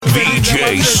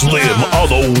VJ Slim on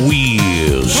the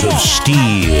wheels of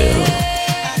steel.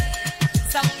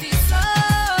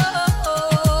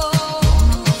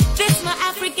 This my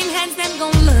African hands, them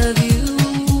gon' love you.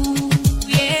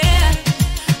 Yeah,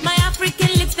 my African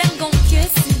lips, them gon'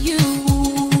 kiss you.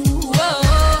 Whoa.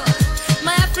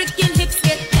 My African hips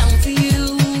get down to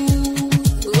you.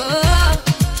 Whoa.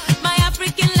 My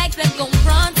African legs, them gon'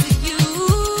 run to you.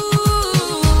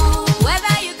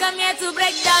 Whether you come here to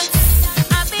break dance,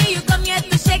 I be you come here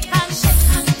to shake hands.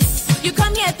 You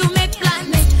come here to make plans.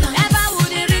 Never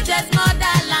would it reach as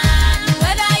motherland.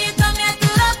 Whether you come here to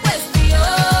rock with me,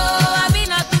 oh, I be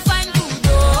not to find good,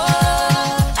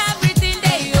 oh. Everything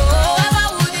they oh, ever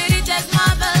would it reach as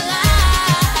motherland.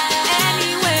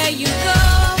 Anywhere you go,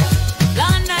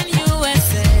 London,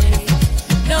 USA,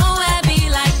 nowhere be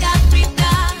like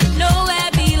Africa, nowhere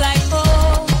be like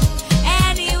home.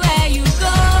 Anywhere you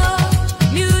go,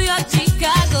 New York,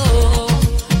 Chicago,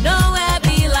 nowhere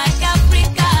be like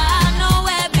Africa,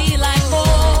 nowhere be like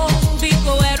home.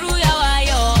 Biko eruya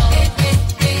wayo,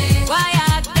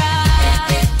 wayaka,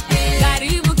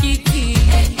 karibu kiti,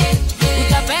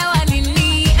 utapewa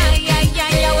nini?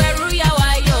 Ayayaya, weruya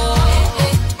wayo,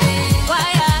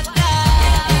 wayaka,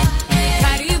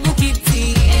 karibu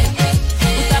kiti,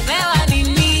 utapewa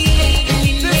nini?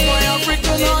 This my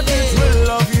African audience will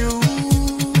love you.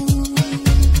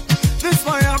 This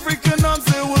my African arms,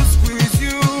 they will squeeze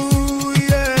you.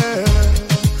 Yeah,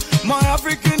 my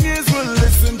African ears will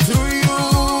listen to you.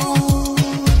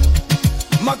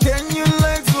 My Kenyan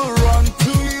legs will run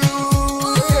to you.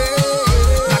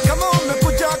 Yeah. Now come on,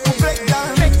 umekuja ku break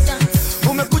dance,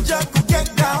 umekuja ku get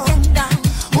down,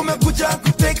 umekuja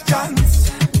ku take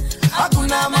chance.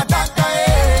 Hakuna matata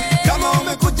eh. Kama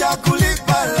umekuja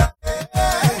kulipa la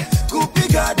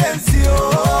kupiga dance yo.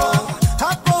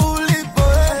 Hapo ulipo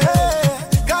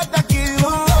kata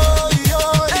kiu.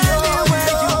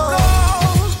 Anywhere you go,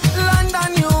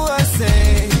 London, USA,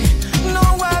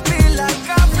 nowhere be like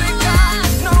Africa,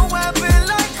 nowhere be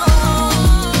like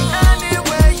home.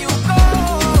 Anywhere you go,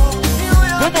 New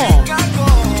York, Come on. Chicago,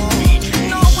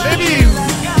 nowhere be Ladies.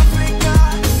 like Africa,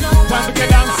 Time to get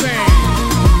dancing.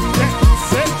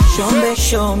 Shombe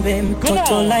shombe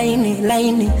mtoto laini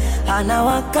laini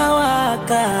anawaka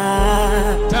waka.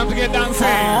 Time to get dancing.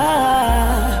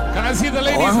 Ah, Can I see the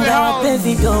ladies in the wangape house?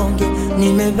 vidonge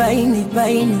nimebaini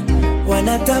baini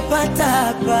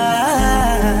wanatapatapa.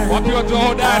 Wapi watu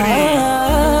hodari?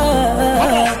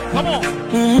 Ah, Come on.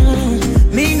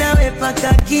 mimi nawe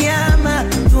paka kiama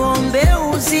tuombe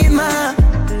uzima,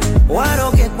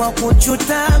 waroge kwa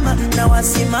kuchutama na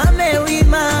wasimame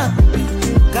wima,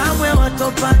 kamwe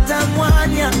watopata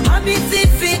mwanya habithi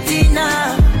fitina,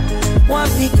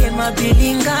 wapike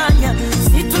mabilinganya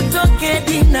situtoke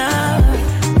dina.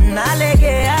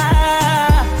 Nalegea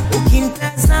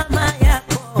ukimtazama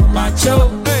yako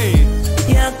macho, Hey.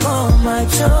 yako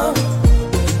macho,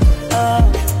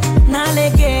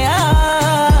 nalegea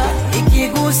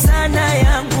ikigusana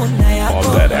yangu na On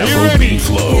yako, that Are you ready? Afrobeat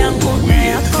flow yangu na with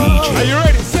yako. Are you VJ.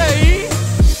 ready? Say.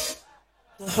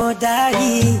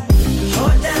 Hodari,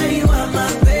 hodari wa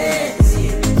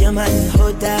mapenzi, jamani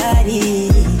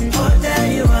hodari,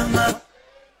 hodari wa mapenzi,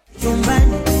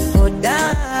 chumbani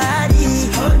hodari,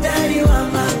 hodari wa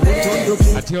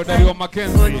mapenzi, Ati hodari wa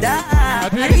Mackenzie.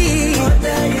 hodari,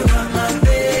 hodari wa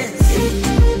mapenzi.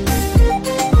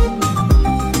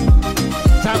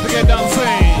 Time to get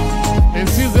dancing.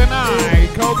 It's season 9,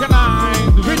 Karaoke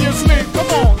 9, the video Slim.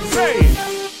 Come on, say.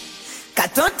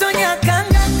 Katoto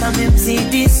nyakanga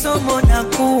kamemzidi somo na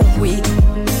kumbwi,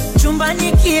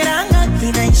 chumbani kiranga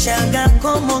kinaishaga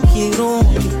komo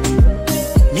kirungi,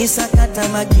 nisakata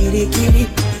makirikiri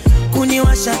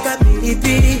kuniwashaka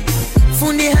pilipili,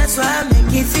 fundi haswa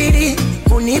amekithiri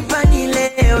kunipa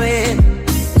nilewe,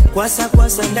 kwasa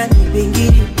ndani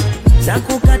bingiri za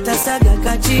kukata saga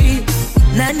kachiri.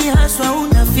 Nani haswa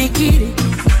unafikiri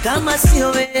kama sio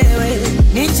wewe?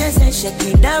 Nichezeshe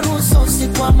kidaruso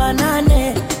usiku wa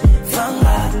manane,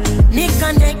 fanga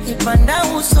nikande kipanda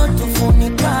uso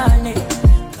tufunikane,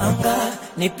 kanga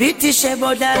nipitishe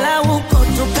bodala huko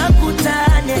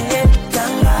tukakutane,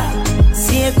 kanga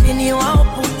siepini wao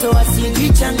puto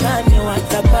wasijichanganye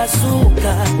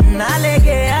watapasuka.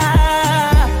 Nalegea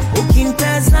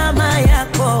ukimtazama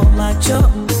yako macho,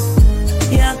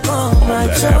 yako On that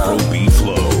macho, Afrobeat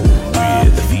flow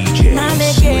with VJ Slim.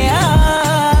 nalegea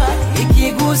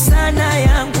ikigusana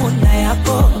yangu na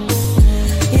yako,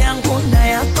 yangu na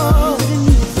yako.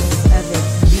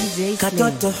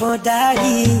 Katoto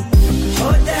hodari,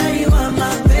 hodari wa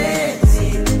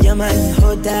mapenzi, jamani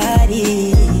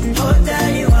hodari,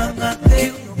 hodari wa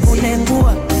mapenzi,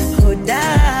 unengua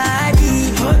hodari,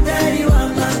 hodari wa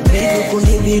mapenzi.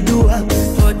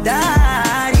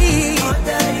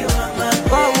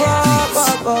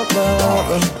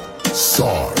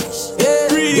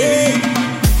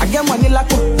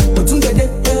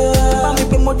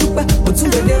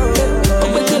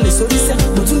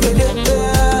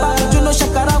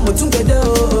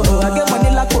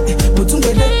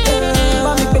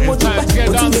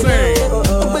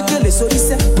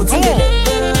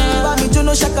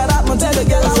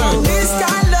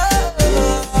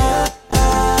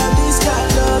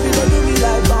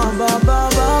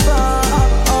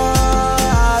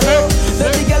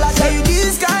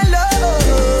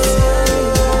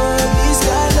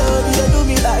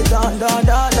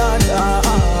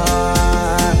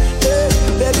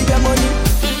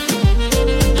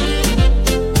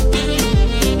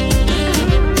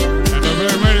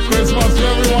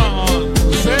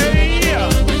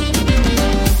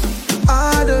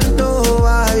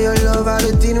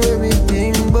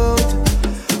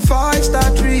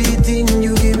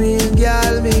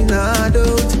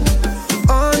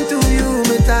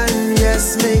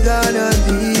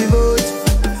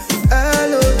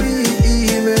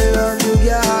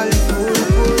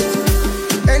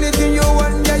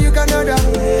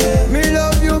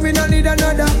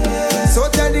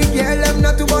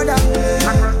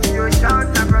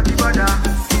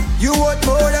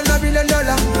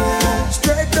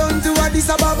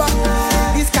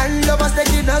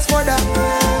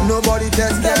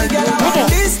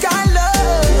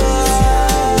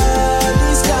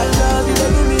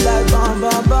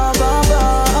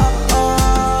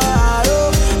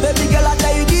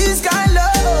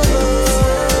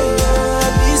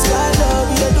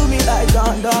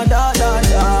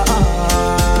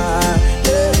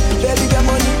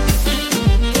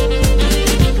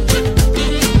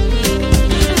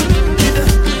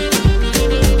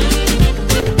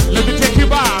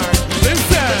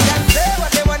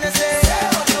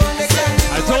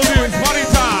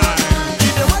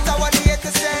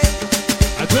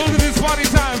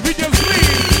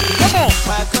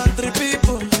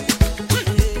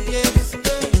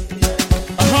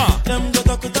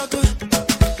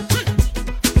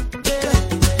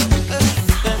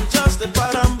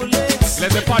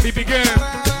 party begin.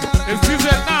 It's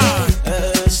season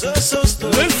 9. So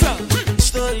story. Listen.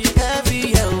 Story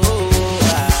heavy and oh.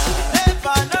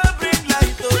 Never no bring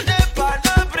light oh. Never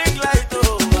no bring light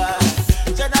oh.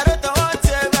 Generator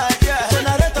whatever yeah.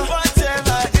 Generator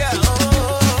whatever yeah.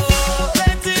 Oh.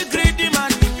 Plenty greedy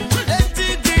man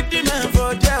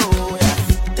for there oh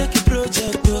yeah. Take a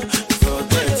project oh.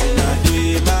 Forget it now do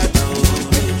it mad oh.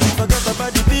 Forget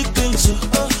about the big things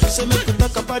oh. So make we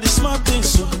talk about the small things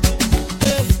so.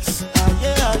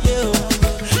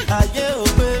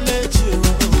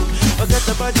 Forget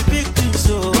about the big things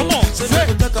so. Come on, so make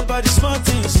we talk about the small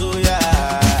things so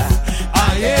yeah.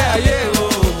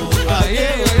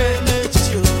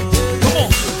 Come on.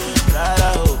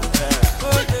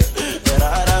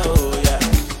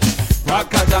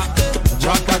 Rakada,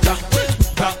 rakada,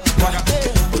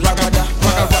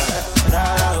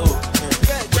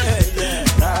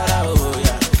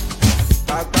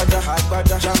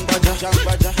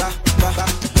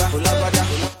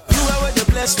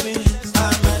 bless me,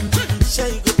 amen.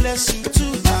 Say you go bless you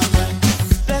too, amen.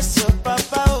 Bless your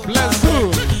papa, oh, Bless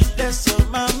who? bless your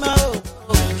mama, oh.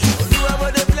 You are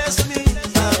what they bless me,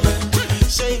 amen.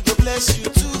 Say you go bless you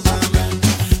too, amen.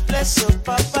 Bless your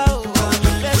papa, oh,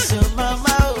 bless your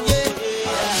mama, oh,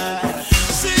 yeah.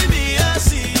 See me, I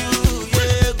see you,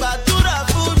 yeah. Batura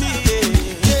for me,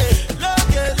 yeah.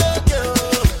 Look,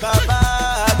 oh, Baba,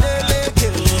 Adeleke.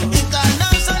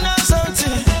 International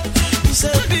something. It's a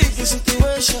big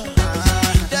situation.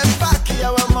 Them back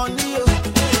our money,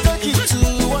 take it to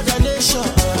other nation.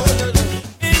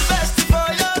 Invest for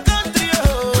your country,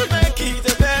 oh, make it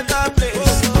a better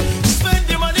place. Spend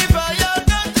the money for your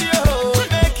country, oh,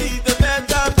 make it a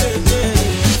better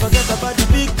place. Forget about the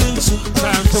big things, oh.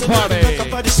 Time to party. Talk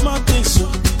about the small things, oh.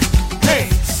 Hey,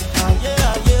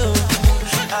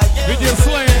 Yeah. video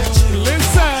slam.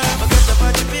 Listen. Forget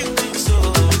about the big things, oh.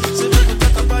 So we can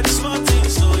talk about the small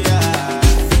things, oh yeah.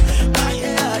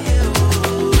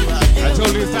 I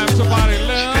told you it's time to party.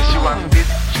 She said she want this,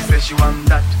 she said she want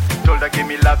that. Told her give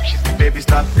me love, she said baby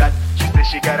stop that. She said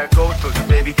she gotta go, told her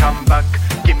baby come back.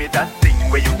 Give me that thing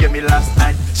where you gave me last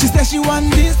night. She said she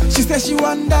want this, she said she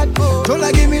want that. Told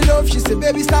her give me love, she said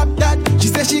baby stop that. She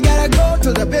said she gotta go,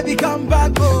 told her baby come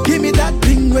back. Give me that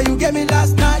thing where you gave me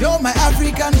last night. You're my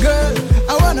African girl,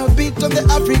 I wanna beat on the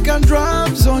African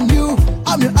drums on you.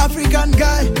 I'm your African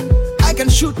guy, I can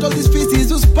shoot all these pieces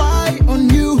who spy on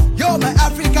you. You're my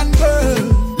African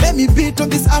girl, let me beat on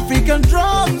these African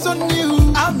drums on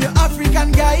you. I'm your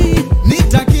African guy, need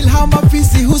to kill how my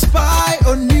PC who spy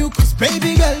on you. Cause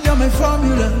baby girl, you're my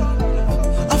formula,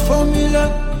 a formula,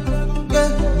 yeah.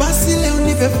 Basile on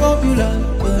the formula,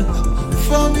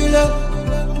 formula,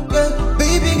 yeah.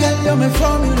 Baby girl, you're my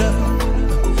formula,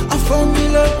 a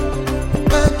formula,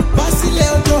 yeah. Basile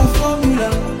on your formula,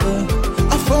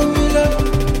 a formula.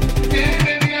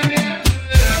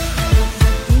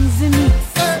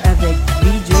 Avec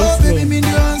VJ Oh baby, Slim. me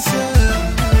nuance,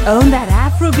 Own that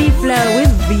Afrobeat flow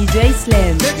with VJ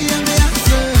Slim. baby I'm the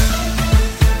answer.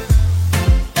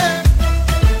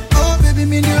 Oh baby,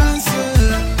 me nuance.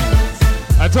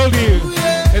 I told you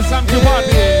it's time to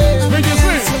party. Video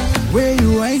slam. Where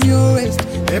you wind your waist,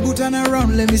 baby turn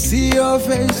around, let me see your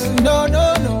face. No,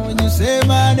 when you say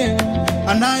my name,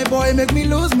 and I boy make me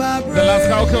lose my breath. The last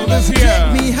karaoke of this year.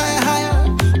 Take me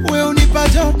higher, we only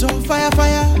pajoto, fire.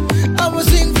 I will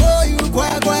sing for you,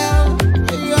 choir.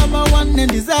 You are my one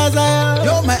and desire.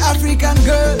 You're my African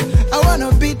girl, I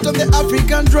wanna beat on the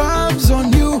African drums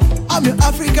on you. I'm your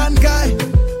African guy,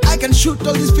 I can shoot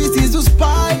all these pieces who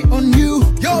spy on you.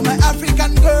 You're my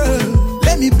African girl,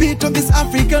 let me beat on these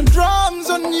African drums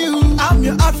on you. I'm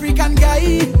your African guy,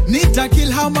 need to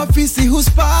kill how my PC who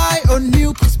spy on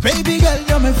you. Cause baby girl,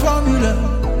 you're my formula,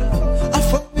 a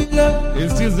formula.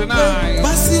 It's Tuesday night.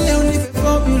 Basile only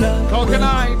formula, Karaoke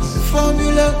night.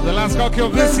 formula. The last karaoke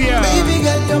of this year. Baby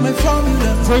girl, you're my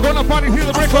formula. So we're gonna party till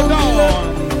the break of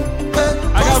dawn.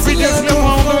 I got VJ Slim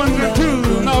on the ones and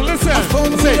twos. Now listen.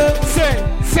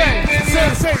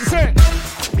 Say.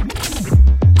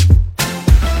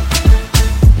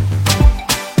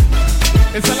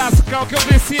 It's the last karaoke of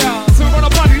this year. So we're gonna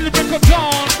party till the break of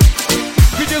dawn.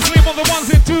 VJ Slim on the ones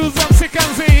and twos. I'm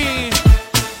Kenzie.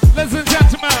 Ladies and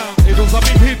gentlemen, it was a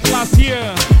big hit last year.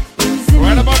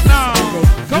 Right about now.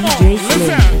 Come on,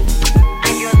 listen.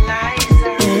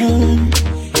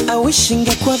 I wish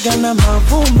ingekuwaga na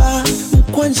mavumba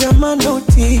mkwanja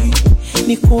manoti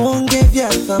ni kuonge vya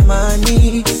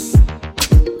thamani,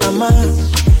 ama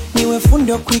niwe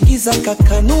fundi wa kuigiza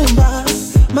kakanumba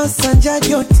masanja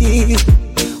joti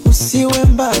usiwe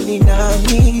mbali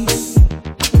nami.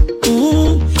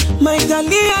 My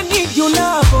Italia need you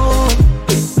love,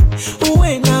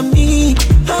 uwe nami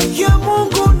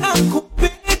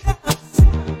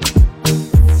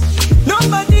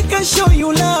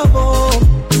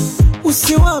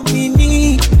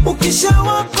mgongoni,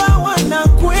 ukishawapa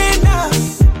wanakwenda.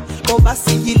 Ko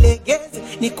basi jilegeze,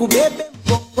 nikubebe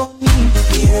mgongoni,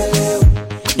 kielewe.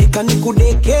 Nika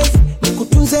nikudekeze,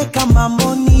 nikutunze kama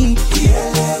moni,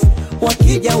 kielewe.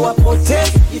 Wakija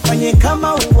wapoteze, ifanye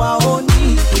kama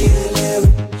uwaoni, kielewe.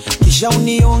 Kisha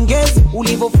uniongeze,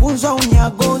 ulivofunzwa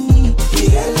unyagoni,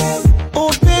 kielewe.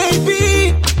 Oh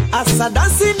baby,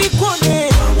 asadasi nikone,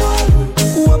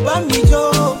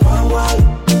 uwabamijo,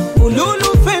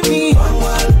 ululu femi.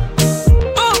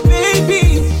 Oh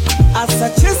baby,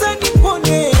 asacheza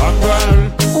nikone,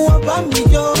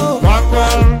 uwabamijo,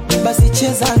 basi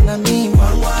cheza na mimi.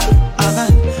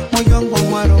 Moyo wangu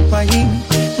mwarobaini,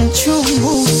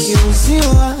 mchungu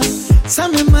kiuziwa,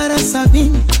 same mara 70,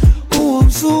 uo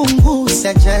mzungu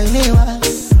sajaliwa.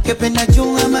 Kependa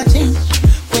junga majini,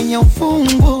 kwenye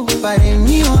ufungu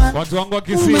paremiwa. Watu wangu wa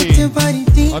Kisii,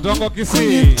 watu wangu wa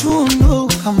Kisii,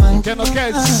 Keno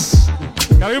Catch,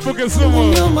 karibu Kisumu.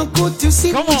 Nyoma kuti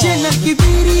usikuje na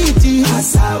kibiriti,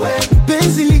 asawe.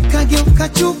 Benzi likageuka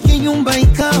chuki, nyumba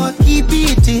ikawa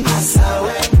kibiti,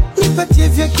 asawe. Nipatie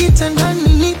vya kitandani,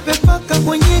 nipe paka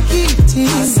kwenye kiti,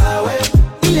 asawe.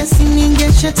 Ile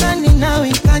sininge shetani nawe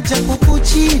ikaja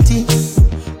kukuchiti.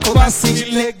 Basi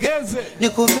jilegeze,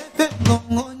 nikubebe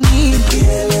mgongoni,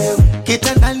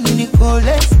 kitandani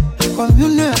nikoleze kwa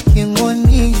myuno ya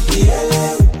kingoni,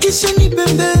 kisha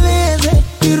nibembeleze,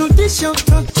 nirudishe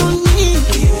utotoni,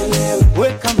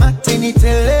 weka mate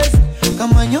niteleze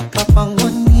kama nyoka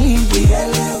pangoni,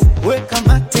 weka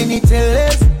mate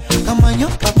niteleze kama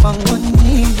nyoka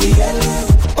pangoni.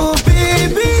 Oh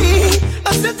baby,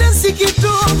 asante si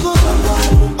kidogo,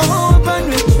 oh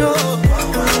banwecho.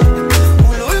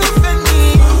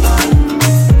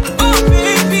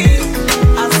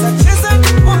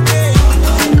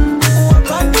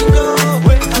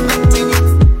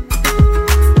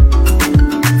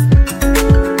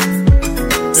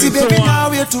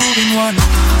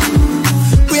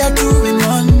 We are doing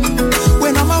one.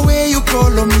 When I'm away, you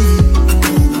call on me,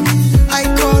 I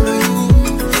call on you.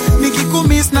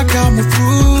 Nikikumiss na come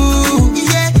through,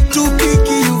 yeah, to pick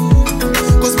you.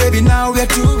 Cause baby, now we are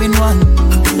doing one.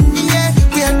 Yeah,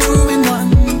 we are doing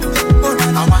one. Oh,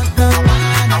 I want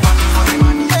for the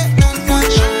money.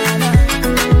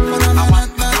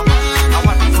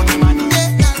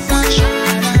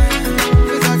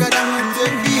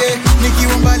 Nikki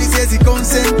Wombali says he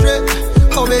concentrate.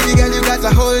 Oh baby girl, you gotta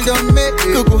hold on me.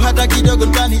 Kuku hata kidogo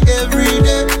ndani every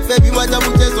day. Baby wacha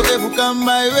mchezo ebu come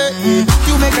my way.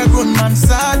 You make a grown man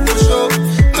sad for sure.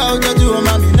 Kauja jua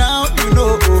mami now you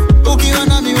know. Ukiwa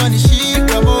na mi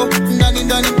wanishika mo.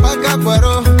 Ndani mpaka kwa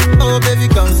roho. Oh baby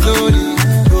come slowly,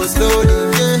 go slowly,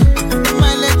 yeah.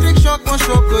 My electric shock won't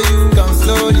shock you. Come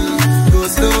slowly, go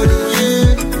slowly,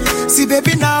 yeah. See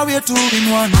baby now we are two in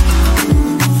one.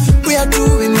 We are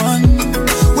doing one.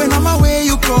 When I'm away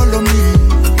you call on me,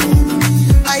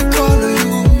 I call on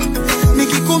you.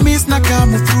 Nikikumiss na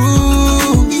come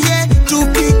through, yeah, to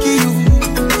pick you.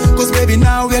 Cause baby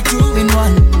now we are doing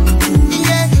one.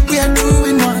 Yeah, we are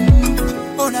doing one.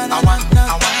 Oh na na, I want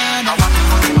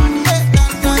for the money. I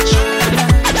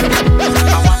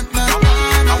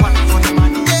want for the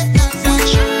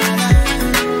money.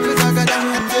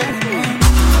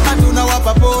 Hatuna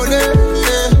wapa pole,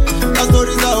 yeah.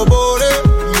 Stories za obore,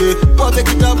 yeah. Wote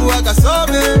kitabu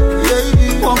akasome,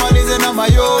 yeah. Wamalize na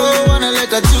mayo,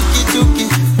 wanaleta chuki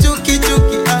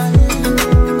ah,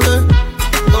 yeah.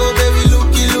 Oh baby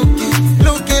looky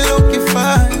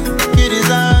fine. Key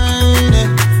design, yeah.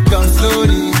 Come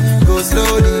slowly, go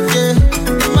slowly, yeah.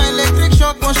 My electric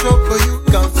shock won't shock for you.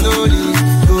 Come slowly,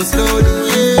 go slowly,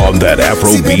 yeah. On that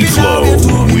Afrobeat flow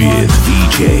with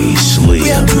DJ Slim.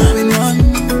 We are doing one.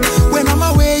 When I'm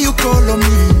away you call on me,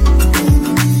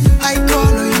 I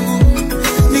call on you.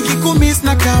 Nikikumiss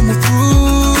na come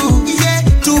through, yeah,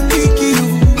 to pick you.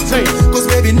 Say. Cause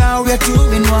baby now we are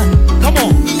doing one. Come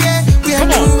on. Yeah, we are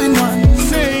doing one.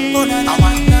 Say. Oh, I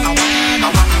want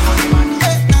for the money.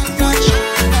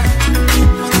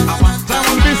 That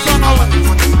will be song of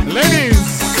ladies.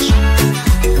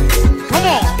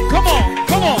 Come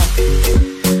on.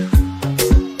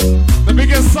 The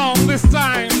biggest song this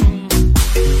time.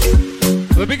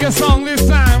 The biggest song this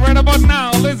time, right about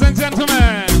now, ladies and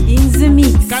gentlemen. In the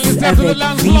mix Can you step to the avec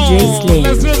dance DJ floor? Slim.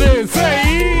 Let's do this. Say.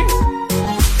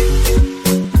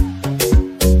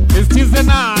 It's Tuesday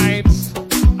night.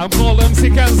 I'm called MC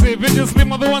Kenzie. We just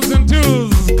Slim are the ones and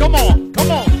twos. Come on.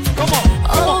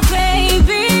 Oh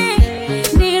baby,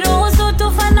 niruhusu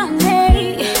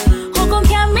tufanane. Huko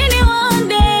kiamini one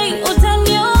day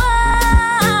utanioi.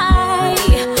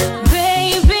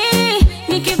 Baby,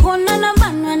 nikikuona na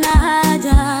banwa na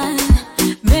haja.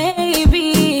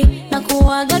 Baby,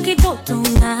 nakuwaga kitoto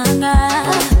kitoto nganga.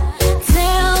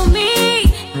 Tell me,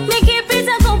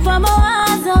 nikipita kupa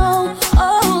mawazo.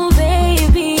 Oh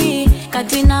baby,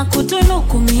 katina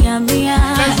kutunuku mia mia.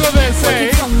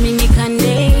 Wakitomi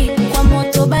nikande, kwa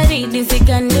moto baridi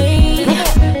zigande.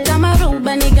 Kama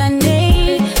ruba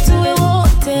nigande, tuwe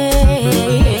wote.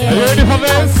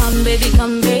 Come baby,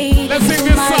 come baby. Let's sing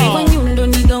this song. When you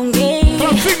don't need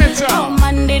From signature. oh,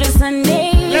 Monday to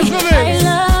Sunday. Let's do this. I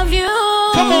love you.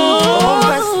 Come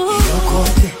on.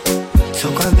 Yokote,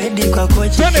 soka bedi kwa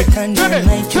kochi kitanda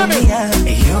naichumia.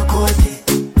 Yokote,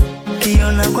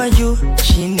 kiona kwa juu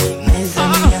chini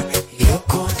naizamia.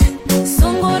 Yokote,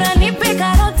 Sungura nipe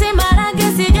karoti marage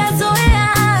sijazoea.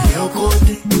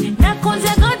 yokote, Na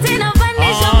kunja kote na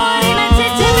pandisha mori na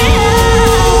chechemea.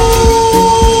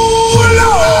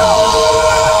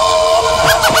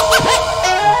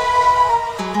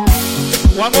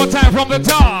 One more time from the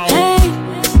top. Hey,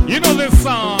 You know this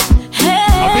song. A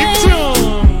big hey.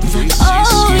 tune.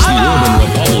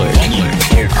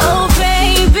 Oh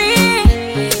baby,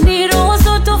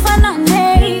 niruhusu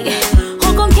tufanane.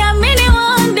 Huku nikiamini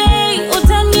one day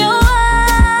utaniwahi.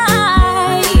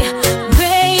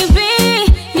 Baby,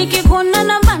 nikikuona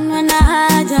na banwa na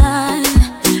haja.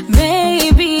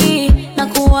 Baby,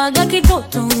 nakuwaga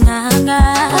kitoto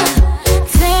nganga.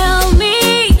 Tell me,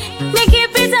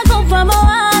 nikipita kupa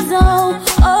mawazo.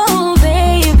 Oh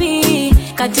baby,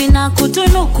 katina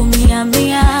kutunuku mia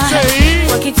mia.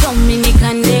 Wakitomi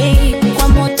nikande, kwa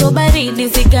moto baridi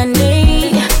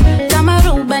zigande. Kama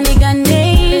ruba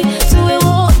nigande, tuwe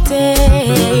wote.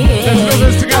 Let's do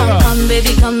this together. Come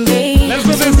baby, come baby. Let's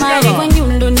do this together. Kwa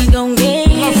nyundo nigonge.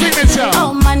 From signature.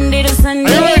 Oh, Monday to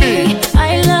Sunday. Are you ready?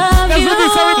 I love Let's you. do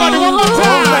this, everybody, one more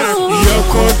time.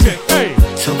 Yokote. Hey.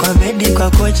 soka bedi kwa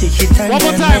kochi kitanda One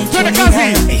more time, twende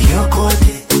kazi.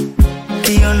 Yokote,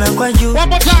 kiona kwa juu One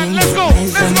more time, let's go,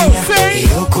 let's go, say.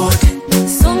 Yokote,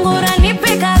 Sungura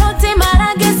nipe karoti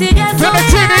marage sijazoea.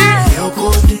 Twende chini.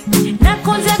 yokote, Na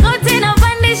kunja kote na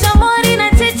pandisha mori na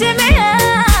chechemea.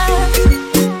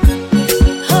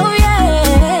 Oh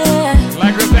yeah.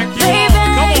 Like a thank you.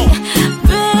 Come on.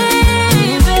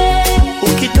 Baby.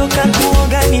 ukitoka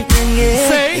kuoga nitenge.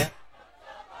 Say.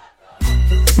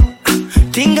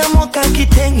 Tinga moka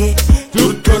kitenge,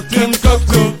 Tutoke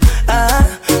mtoko.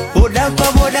 boda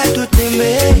kwa boda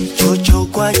tutembe, chocho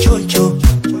kwa chocho.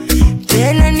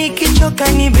 Tena nikichoka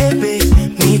ni bebe,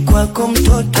 mi kwako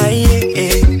mtoto.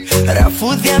 Aye,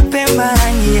 rafudhi ya Pemba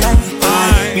rangi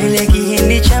rangi. Yule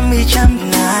kihindi chambi chambi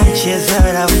na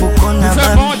cheza rafuko na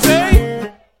bambi.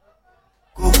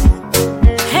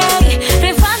 Hey,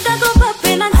 refanga kupa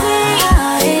penalty.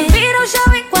 Mpira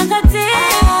ushawekwa kati.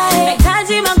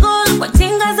 Nahitaji magoli kwa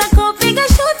tinga za kupiga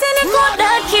shuti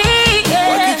nikudaki.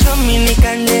 Wakichomi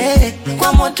nikande,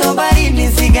 kwa moto baridi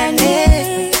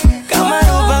zigande. Kama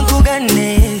roba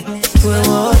nkugane, tuwe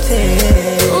wote.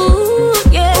 Ooh,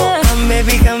 yeah. Come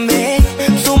baby, come baby.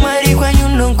 Sumari kwa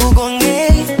nyundo nkugonge.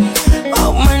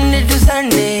 Oh, Monday to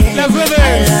Sunday. Let's do I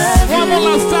this. love One more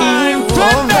last time.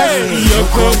 Twende.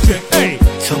 Yokote. Hey.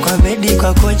 Soka bedi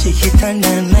kwa kochi kitanda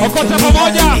Okota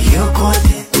pamoja.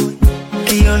 Yokote,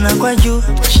 kiona kwa juu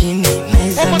chini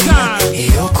naizamia.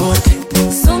 time. Yokote,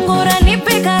 Sungura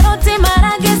nipe karoti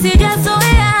marage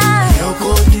sijazoea.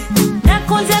 yokote, Na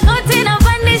kunja kote na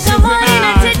pandisha mori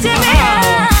na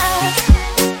chechemea.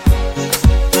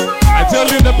 I tell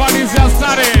you the party's just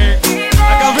starting. I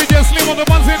can video slim on the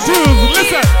ones and twos.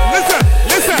 Listen, listen,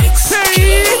 listen.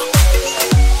 Say.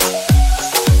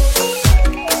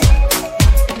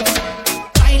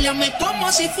 Báilame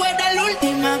como si fuera la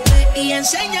última vez y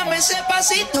enséñame ese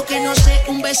pasito que no sé,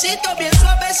 un besito bien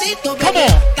suavecito. Come bebé.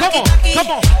 on, Taqui, come on, taqui,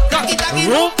 come on. taqui, taqui,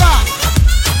 Rumba.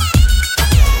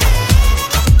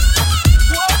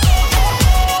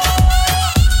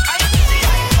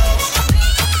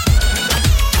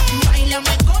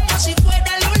 Báilame como si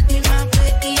fuera la última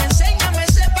vez y enséñame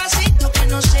ese pasito que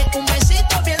no sé, un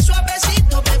besito bien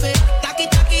suavecito, bebé. Taqui,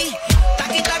 taqui,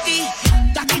 taqui, taqui,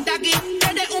 taqui, taqui.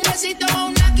 Tienes un besito o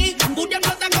un aquí, Buria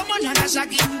flota como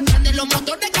Nagasaki. Prende los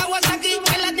motores Kawasaki,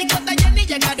 que la discota ya ni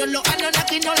llegaron los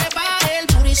Anunnaki, no le baje. El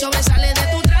puri sobresale de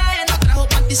tu traje, no trajo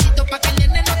panticito pa' que el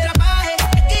nene no trabaje.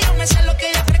 Es que yo me sé lo que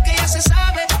ella cree que ya se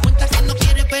sabe. Cuenta que no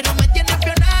quiere pero me tiene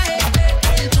espionaje.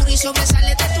 El puri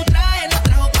sobresale de tu traje, no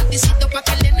trajo panticito pa'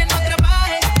 que el nene no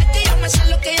trabaje. Es que yo me sé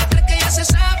lo que ella cree que ya se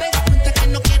sabe. Cuenta que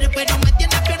no quiere pero me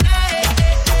tiene espionaje.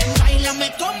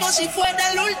 Báilame como si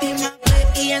fuera la última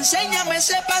vez y enséñame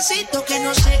ese pasito que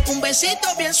no sé, un besito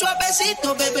bien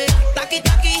suavecito, bebé. Taqui,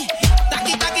 taqui,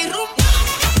 taqui, taqui, rumba.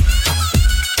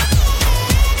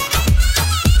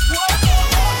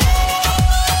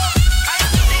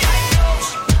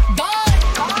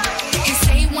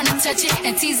 touch it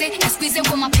and tease it and squeeze it.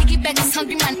 When my piggyback is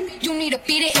hungry, man, you need to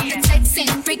feed it. If the text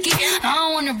ain't freaky, I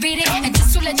don't wanna read it. And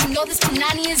just to let you know, this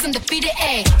Punani is undefeated.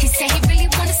 Ayy, he said he really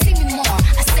wanna see me more.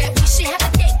 I said we should have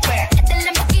a date where at the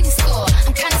Lamborghini store.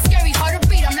 I'm kinda scary, hard to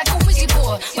read, I'm like a Ouija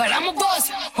board, but I'm a boss.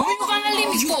 Who you gonna leave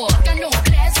me for? Got no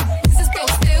class, this is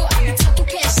broke still. I be talking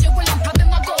cash shit while I'm popping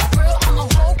my gold grill. I'm a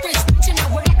whole rich bitch and I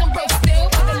work like I'm broke still.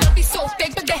 But the love be so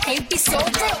fake, but the hate be so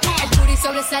real. El booty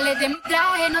sobresale de mi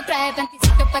traje, no traje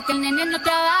panticito pa' que el nene no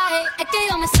trabaje. Es que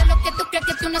yo me sé lo que tú crees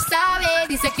que tú no sabes.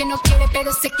 Dice que no quiere,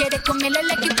 pero se quiere comerle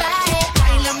el equipaje.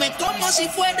 Báilame como si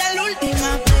fuera la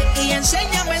última vez y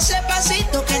enséñame ese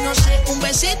pasito que no sé, un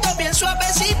besito bien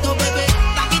suavecito, bebé.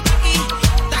 Taqui, taqui,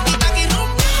 taqui, taqui, rum.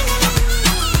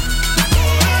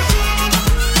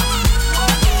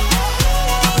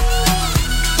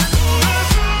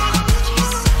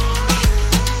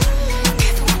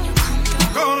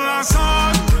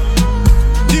 Corazon,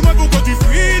 dis-moi pourquoi tu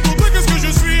fuis, pour toi qu'est-ce que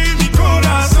je suis, mi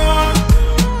corazon.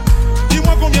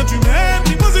 Dis-moi combien tu m'aimes,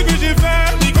 dis-moi ce que j'ai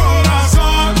fait, mi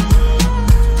corazon.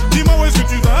 Dis-moi où est-ce que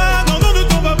tu vas, non, non, ne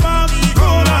t'en vas pas, mi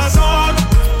corazon.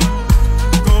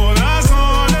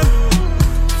 Corazon,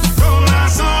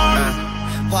 corazon.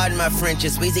 Pardon my French,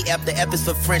 it's Weezy F, the F is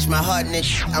for French. My heart in this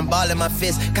shit, I'm balling my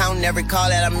fist, counting every call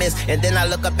that I miss. And then I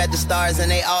look up at the stars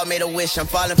and they all made a wish. I'm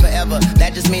falling forever,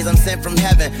 that just means I'm sent from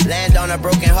heaven. Land on a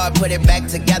broken heart, put it back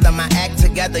together. My act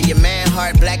together, your man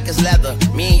heart black as leather.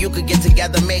 Me and you could get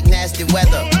together, make nasty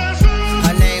weather.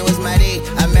 Her name was Marie,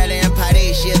 I met her in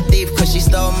Paris. She a thief cause she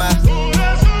stole my.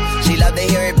 She love to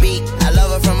hear it beat, I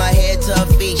love her from her head to her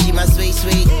feet. She my sweet,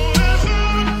 sweet.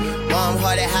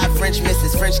 Warm-hearted, hot French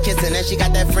misses, French kissing, and she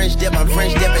got that French dip. I'm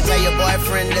French dipping. Tell your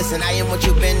boyfriend, listen, I am what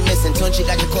you've been missing. Tune, she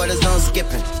got your quarters on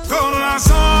skipping.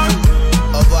 Corazon,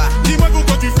 au revoir. Dis-moi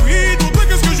pourquoi tu fuis, pour toi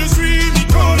qu'est-ce que je suis, mi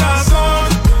corazon.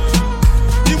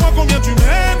 Dis-moi combien tu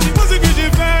m'aimes, dis-moi ce que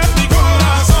j'ai fait, mi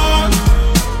corazon.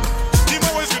 Dis-moi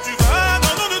où est-ce que tu vas,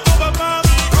 non, non, ne t'en vas pas,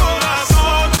 mi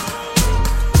corazon.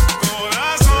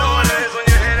 Corazon,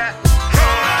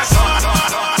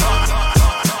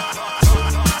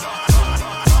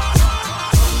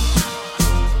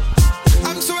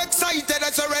 I'm so excited,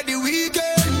 it's already weekend.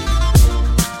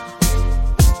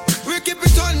 We keep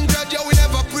it 100, yeah, we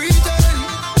never pretend.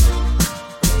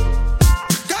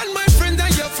 Can my friend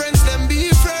and your friends, them be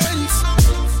friends?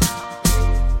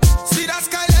 See that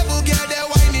sky level, girl, they're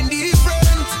whining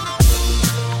different.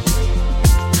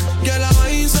 Girl, I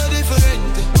whine so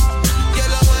different.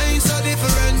 Girl, I whine so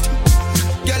different.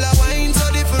 Girl, I whine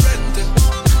so different.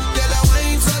 Girl, I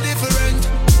whine so different.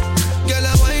 Girl,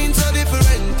 I whine so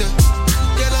different.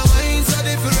 Girl, I whine so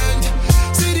different.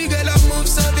 See the girl I move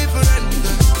so different.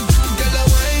 Girl, I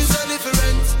whine so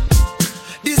different.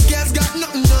 This girl's got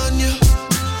nothing on you.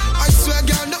 I swear,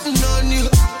 girl, nothing on you.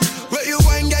 Where you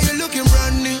whine, girl, you looking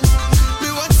brand new. Me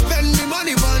want spend me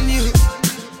money on you.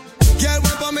 Girl,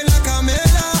 went on me like a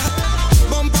mela.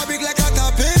 Bumper big like a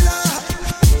caterpillar.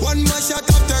 One more shot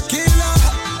of tequila.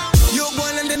 You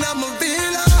one and then I'm a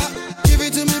villa. Give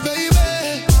it to me,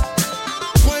 baby.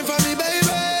 Wine for me,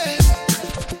 baby.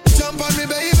 Jump on me,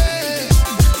 baby.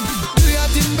 Do your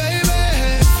thing,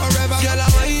 baby. Forever. Girl, I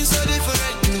whine so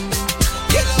different.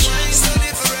 Girl, I whine so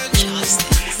different.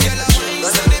 Girl, I whine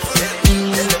so different.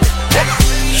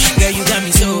 Girl, you got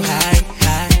me so high,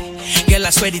 high. Girl, I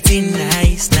swear the thing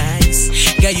nice, nice.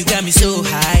 Girl, you got me so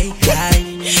high, high.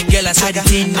 Girl, I swear the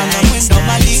thing nice, Anamwendo nice.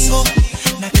 malingo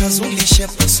na kazulishe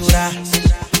pusura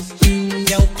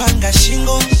ya upanga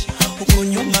shingo huku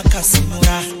nyuma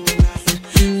kasimura.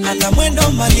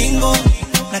 Anamwendo malingo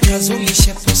na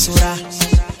kazulishe pusura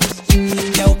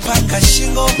ya upanga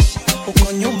shingo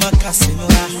huku nyuma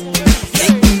kasimura.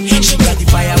 She got the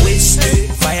fire waste,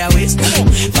 fire waste,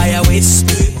 fire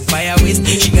waste, fire waste.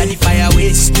 She got the fire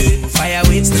waste, fire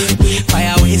waste,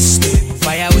 fire waste,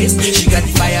 fire waste. She got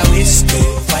the fire waste,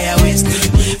 fire waste,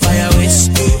 fire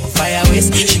waste, fire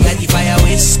waste. She got the fire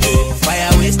waste,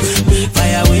 fire waste,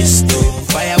 fire waste,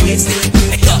 fire waste.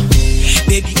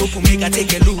 Baby, go for make I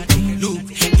take a look, look.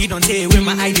 You don't tell where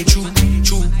my eye they true,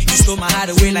 true. You stole my heart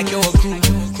away like you're a crew,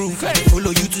 crew. I follow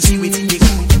you to see what they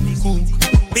cool, cool.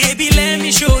 Baby, let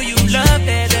me show you love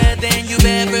better than you've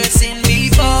ever seen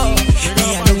before. Me,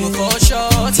 I no go fall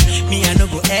short. Me, I no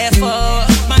go effort.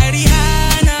 My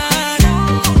Rihanna,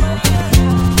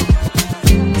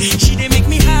 she dey make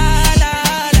me holla.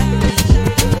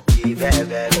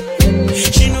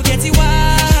 She no get it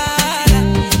wild.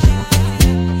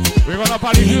 We're gonna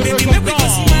party here. Baby, make me go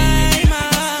see my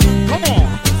mama. Come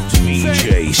on.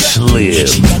 DJ Slim.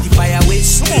 She got the fire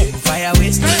waste, fire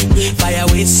waste, fire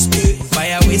waste,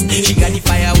 fire waste. She got the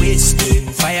fire waste,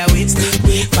 fire waste,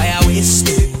 fire waste,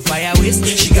 fire waste.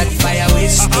 She got the fire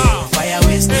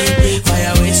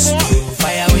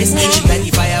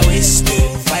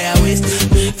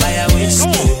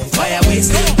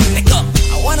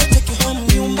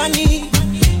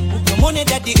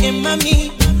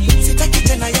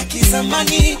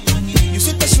money. You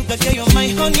sweet the sugar, girl, you're my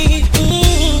honey.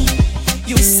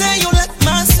 You say you like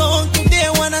my song, today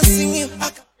I wanna sing it.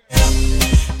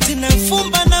 Tena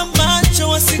fumba na macho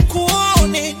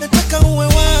wasikuone, nataka uwe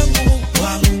wangu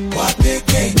wa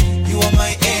peke. You are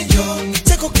my angel,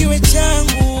 chako kiwe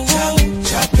changu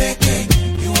cha peke.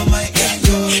 You are my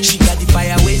angel. She got the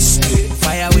fire waste,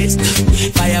 fire waste,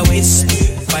 fire waste,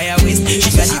 fire waste.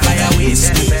 She got the fire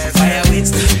waste, fire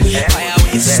waste, fire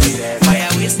waste, fire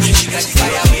waste. She got the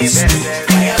fire waste,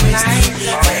 fire waste,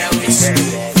 fire waste,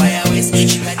 fire waste.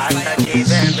 She got the fire waste.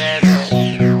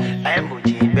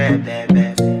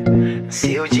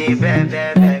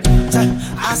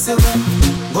 Asewe,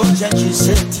 ngoja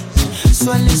jiseti.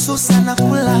 Swali susa na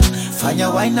kula, fanya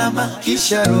wainama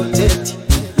kisha rotate.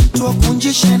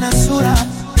 Tuwakunjishe na sura.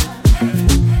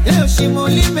 Leo shimo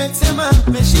limetema,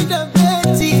 meshinda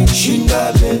beti.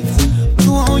 Shinda beti.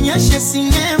 Tuwaonyeshe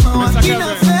sinema wakina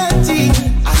feti.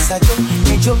 Asajo,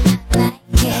 nejo,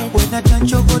 wena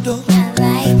tancho godo.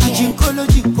 Ajinkolo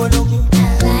jinkologo.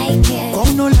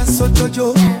 Kono la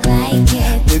sotojo.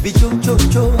 Baby jo jo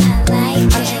jo.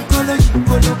 Ajinkolo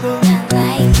jinkologo.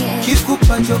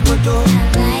 Kikupa jogodo.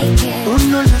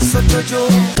 Kono la sotojo.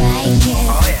 Oh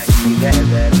yeah,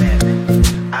 bebe.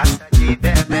 Asa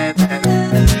bebe.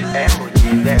 Emoji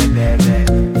bebe.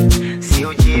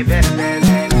 Sioji bebe.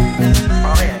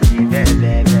 Oh yeah,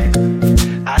 bebe.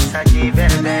 Asa bebe.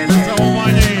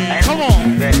 Come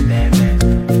on.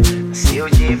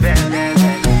 Sioji bebe.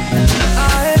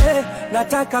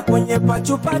 Nataka kwenye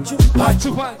pachu pachu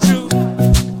Pachu pachu.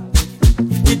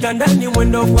 kitandani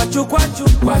mwendo kwachu kwachu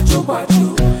kwachu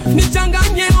kwachu.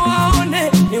 Nichanganye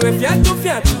waone niwe fiatu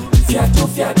fiatu fiatu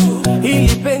fiatu.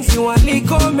 Hili penzi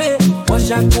walikome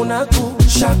washakunaku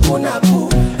shakunaku.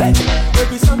 Hey,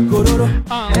 baby some kororo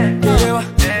Kerewa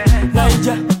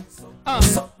Naija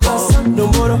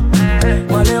Nomboro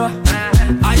Malewa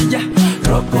Aija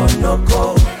Roko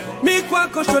noko. Mi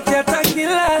kwako shote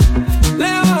atakila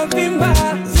lewa vimba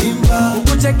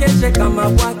ukuchekeshe kama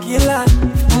wakila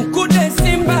mkude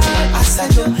simba.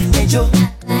 Asajo, nejo,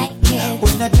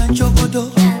 wena tancho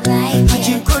godo.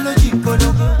 Ajinkolo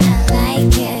jinkologo.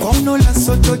 Kono la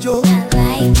sotojo.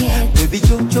 Baby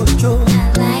jo jo jo.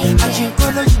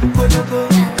 Ajinkolo jinkologo.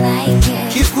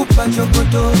 Kikupa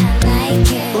jogodo.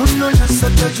 Kono la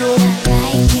sotojo.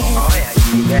 Oh yeah,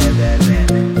 bebe.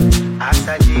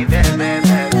 Asa bebe.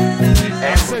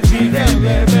 Emoji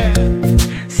bebe.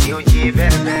 Sioji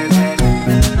bebe.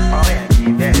 Oh yeah,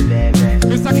 bebe.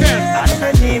 Mr. Ken. Asa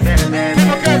bebe.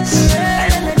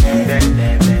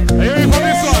 Are you ready for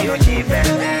this one?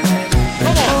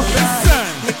 Come on, listen.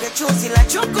 Nipe chozi la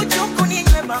choko choko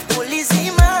ninywe bakuli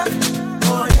zima.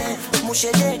 Ole,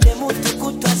 mushedede mutu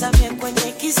kutwazame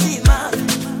kwenye kisima.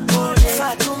 Ole,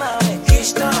 Fatuma we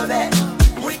kishtobe.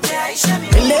 Mwite Aisha mi.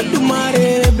 Let the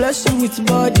mare bless you with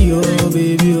body, oh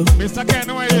baby, oh. Mr. Ken,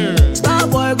 where are you? Star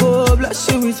boy go bless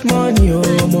you with money,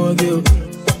 oh my girl.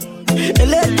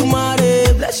 Let the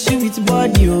mare bless you with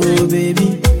body, oh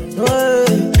baby. Oh,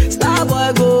 star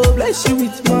boy go bless you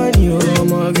with money, oh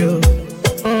my girl.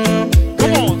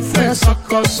 Come on, say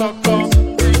sucker, sucker.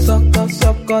 Sucker,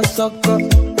 sucker, sucker.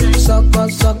 Sucker,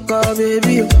 sucker,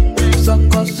 baby.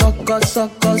 Sucker, sucker,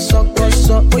 sucker, sucker,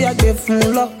 sucker. Oh, yeah, give me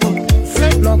luck.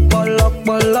 Lock,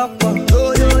 lock.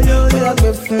 Oh, yeah,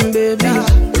 give me baby.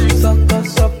 Sucker,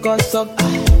 sucker, sucker.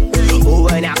 Oh,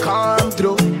 when I come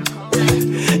through,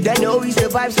 they know we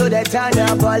survive, so they turn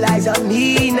up all eyes on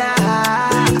me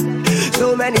now.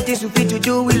 So many things we fit to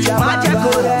do with your magic,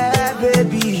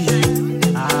 baby.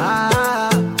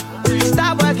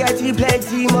 Starboy getting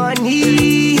plenty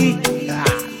money.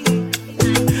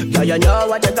 Yeah, you know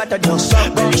what I gotta do.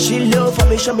 Baby, she low for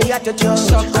me, show me how to do.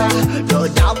 No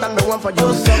doubt I'm the one for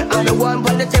you. I'm the one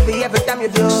for the TV every time you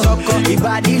do. Your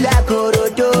body like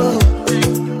Orodo.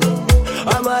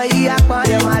 I'm a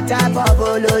yakman, my type of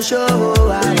polo show.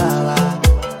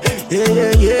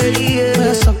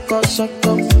 Yeah. Sucker,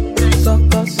 sucker.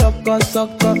 Sucker, sucker,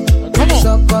 sucker.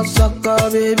 Sucker, sucker,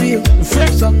 baby.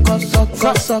 Sucker,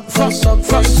 sucker, sucker,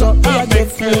 sucker, sucker. I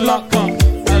make you lock up.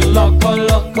 Lock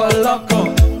up.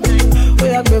 We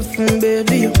are good,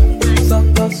 baby.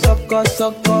 Sucker, sucker,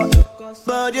 sucker.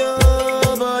 Body,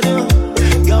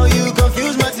 girl, you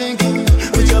confuse my thinking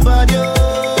with your body, girl,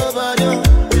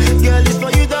 it's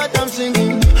for you that I'm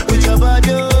singing with your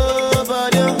body,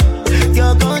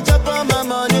 girl, come chop on my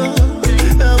money,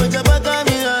 with your back on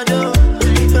me,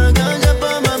 girl, come chop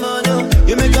on my money.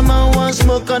 You make a man want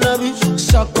smoke cannabis,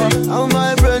 sucker. How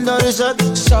my brain done is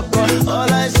sucker.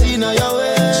 All I see now your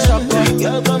way, sucker.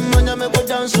 Girl, come on, you make me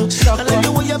dance, sucker. I like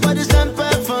the way your body stand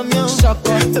back from you,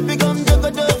 sucker. Baby, come take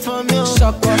a dip from you,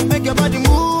 sucker. Make your body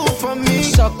move for me,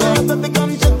 suck up. Baby,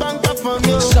 come chop and cup on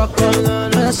you. Suck up,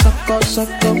 suck up,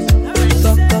 suck up.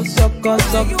 Suck up, suck up,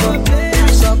 suck up.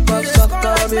 Suck up, suck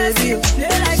up, baby.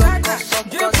 Suck up,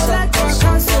 suck up, suck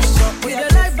up, suck up. We are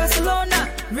like Barcelona,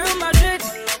 Real Madrid,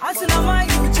 Arsenal, Man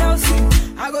U, Chelsea.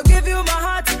 I go give you my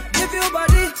heart, give you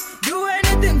body, do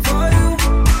anything for you.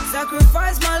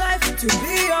 Sacrifice my life to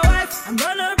be your wife. I'm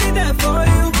gonna be there for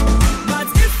you. But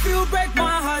if you break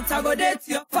my heart, I go date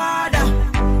your father.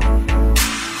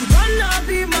 You gonna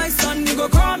be my son, you go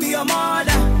call me your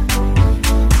mother.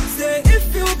 Say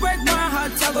if you break my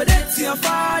heart, I go date your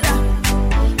father.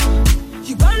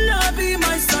 You gonna be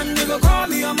my son, you go call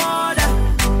me your mother.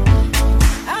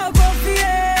 I'll go for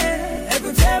you,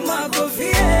 every time I'll go for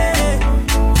you.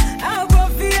 I'll go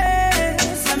for you,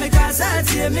 so me casa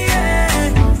to me.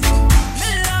 Me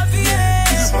love you,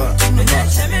 me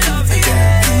love you.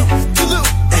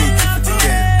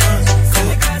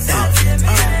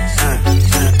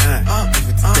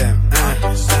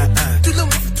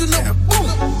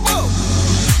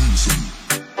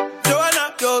 Joanna,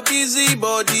 your busy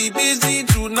body, busy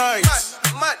tonight.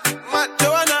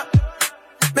 Joanna,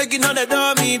 making all the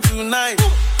dummy tonight.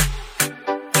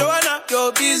 Joanna,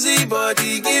 your busy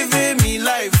body, giving me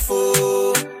life,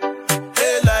 oh,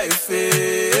 hey life,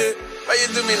 hey. Why you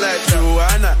do me like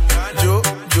Joanna,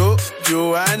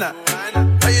 Joanna?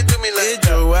 Why you do me like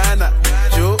Joanna,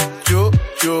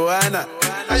 Joanna?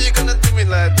 How you gonna do me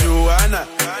like Joanna,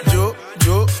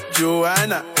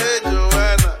 Joanna? Hey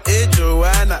Joanna, hey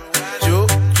Joanna,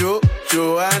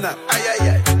 Joanna? Ay ay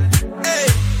ay. Hey,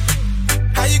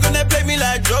 how you gonna play me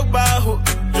like Drogba, ho?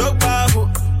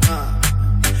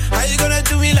 How you gonna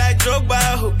do me like Drogba,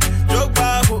 ho?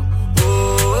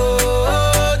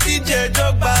 Oh, DJ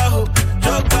Drogba, ho.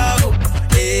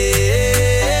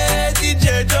 Hey,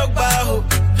 DJ Drogba, ho.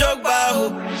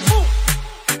 Ooh.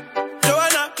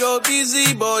 Joanna, your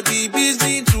busy body,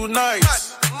 busy tonight.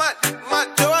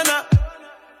 Joanna,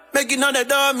 making all the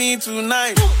dummy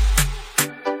tonight.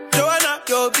 Joanna,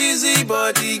 your busy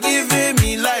body, giving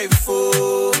me life,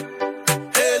 oh,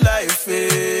 hey life,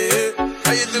 hey.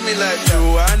 How you do me like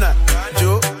Joanna,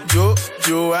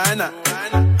 Joanna?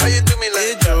 How you do me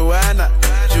like Joanna,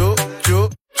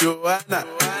 Joanna?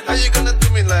 How you gonna do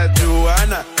me like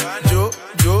Joanna,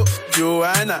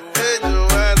 Joanna?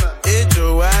 Hey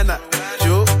Joanna,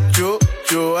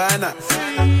 Joanna?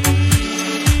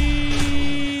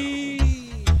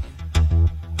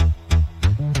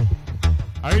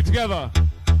 Are you together?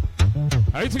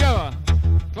 Are you together?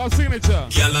 Club signature.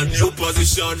 Girl, a new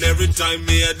position every time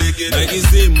me a dig it. Nike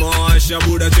Zima, Asha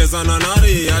Buddha Chesa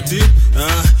Nanari, Yati.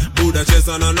 Buddha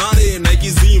Chesa Nanari, Nike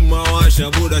Zima, Asha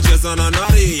Buddha Chesa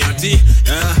Nanari, Yati.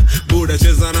 Buddha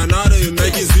Chesa Nanari,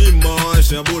 Nike Zima,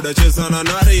 Asha Buddha Chesa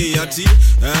Nanari, Yati.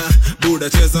 Buddha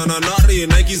Chesa Nanari,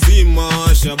 Nike Zima,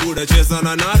 Asha Buddha Chesa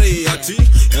Nanari, Yati.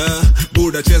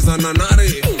 Buddha Chesa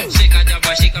Nanari. Shika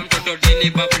jaba, shika mtoto dini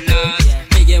babulas.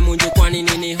 Pige munju kwani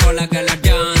nini hola gala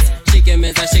dance. Shike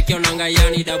meza shike onanga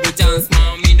yani double chance.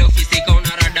 Mami ndo fisika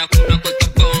unarada kuna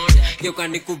kutubond. Geuka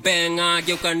nikubenga,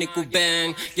 geuka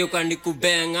nikubeng. Geuka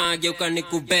nikubenga, geuka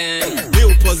nikubeng.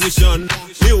 New position,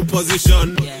 new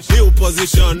position, new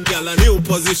position. Girl, a new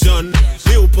position,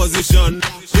 new position,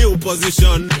 new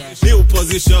position, new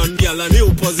position. Girl, a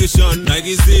new position.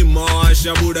 Nike Zima,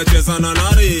 Asha Buddha Chesa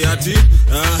Nanari, Yati.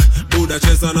 Buddha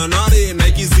Chesa Nanari,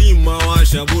 Nike Zima,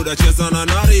 Asha Buddha Chesa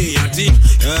Nanari, Yati.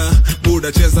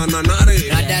 Buddha Chesa Nanari.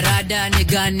 Rada rada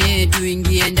nigane,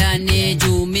 tuingie ndani.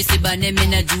 Juu misibane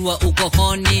mina jua uko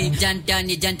honi. Janta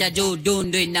ni janta juu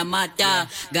dundu inamata.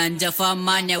 Ganja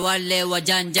famanya wale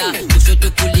wajanja.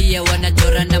 Kushoto kulia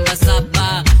wanachora namba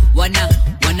saba.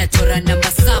 Wanachora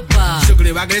namba saba.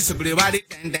 Sugri wagri,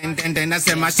 den den den.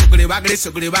 Nasema sugri wagri,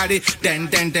 den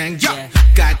den den. Yo,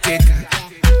 katika,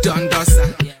 dondosa,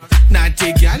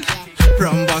 natigal,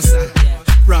 rombosa,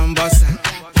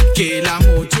 kila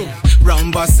mutu,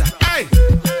 rombosa. Hey,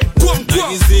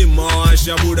 Nike Zima,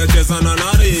 Asha Buddha Chesa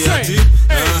Nanari, Yati.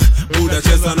 Buddha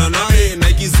Chesa Nanari,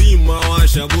 Nike Zima,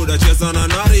 Asha Buddha Chesa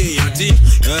Nanari, Yati.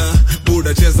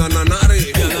 Buddha Chesa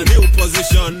Nanari. Girl, a new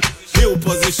position, new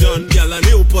position. Girl, a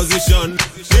new position,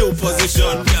 new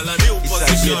position. Girl, a new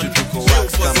position, new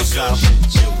position.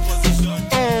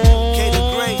 K the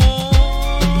Great.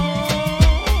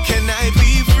 Can I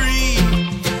be free?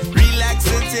 Relax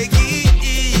and take it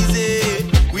easy.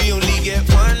 We only get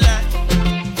one life,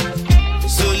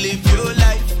 so live your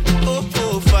life.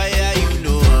 Oh, fire, you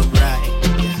know I'm right.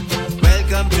 Yeah.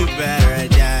 Welcome to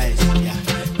paradise. Yeah.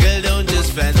 Girl, don't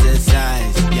just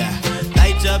fantasize. Yeah.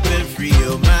 Light up and free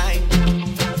your mind.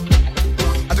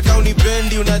 At the county bend,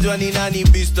 Fendi unajua ni nani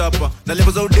beast hapa. Na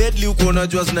levels au deadly uko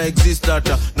unajua zina exist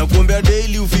hata. Na kuombea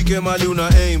daily ufike mali una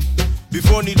aim.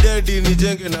 Before ni dead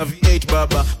nijenge na V8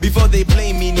 baba. Before they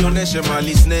play me nioneshe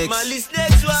mali snakes.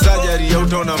 Surgery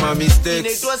utaona ma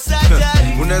mistakes.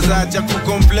 Unaweza acha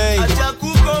kucomplain.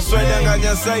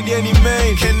 Swedanganya side any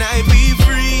main. Can I be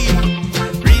free?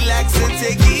 Relax and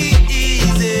take it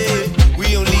easy.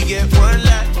 We only get one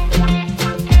life.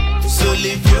 So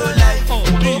live your life.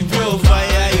 Big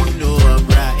profile, you know I'm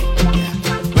right. Yeah.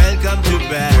 Welcome to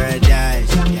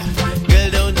paradise. Yeah.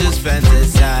 Girl, don't just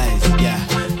fantasize. Yeah.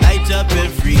 Light up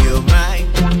and free your mind.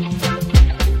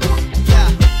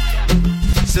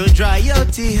 Yeah. So dry your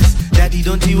tears. Daddy,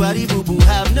 don't you worry, boo-boo,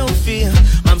 have no fear.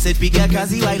 Mom said, piga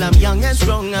kazi while I'm young and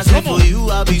strong. I said, for you,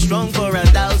 I'll be strong for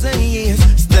 1,000 years.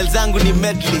 Still zangu ni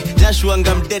medley, Joshua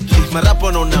ngam deadly.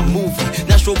 Marapo na movie,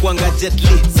 Joshua kwanga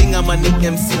jetly. Singa mani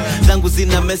MC, zangu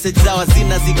zina message zawa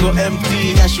zina ziko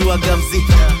empty. Joshua gamzi.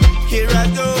 Here I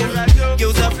go,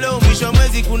 geuza flow, mwisho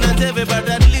mwezi kuna teve, but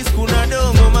at least kuna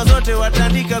dongo. Mazote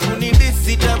watandika kunindisi,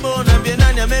 sitabona. Mbie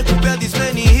nani amekupea this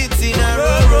many hits in a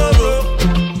row.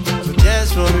 So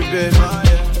dance for me, baby.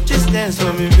 Just dance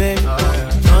for me, baby.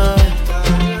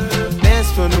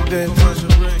 Dance for me, baby.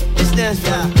 Just dance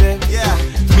for me, baby. Yeah.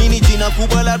 Mini jina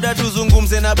kubwa labda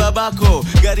tuzungumze na babako.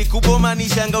 Gari kubwa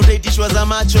manishanga utaitishwa za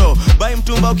macho. Bai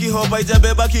mtumba ukihopa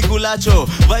ijabeba kikulacho.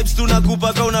 Vibes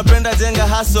tunakupa ka unapenda jenga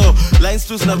haso. Lines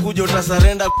tu zinakuja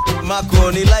utasarenda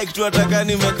mako. Ni like tu ataka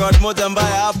nimeka watu moja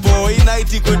mbaya hapo. Hii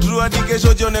night ikwe true hadi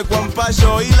kesho jione kwa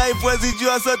mpasho. Hii life wezi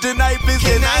jua so tonight please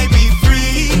can I be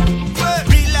free?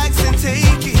 Relax and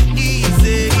take it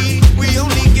easy. We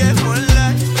only get one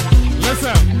life.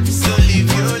 Listen. So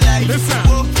live your life. Listen.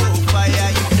 Whoa,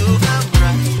 fire, you know I'm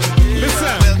right.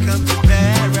 Listen. Welcome to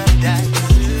paradise.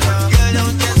 Girl,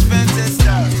 don't just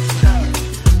fantasize.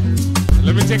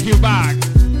 Let me take you back.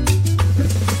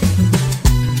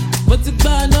 What's it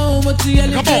bad now? What's the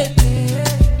elevate?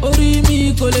 Ori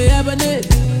mi kole abane.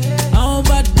 I don't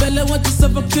bad belly want to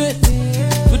suffocate.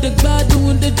 With the bad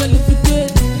doing the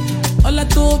jollificate. All I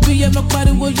told be I'm a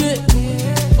party with it.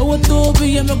 Oh, I told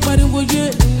be I'm a party with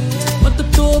it. What the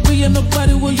told be I'm a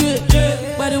party with it.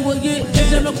 Party with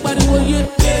it. I'm a party with it.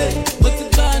 What's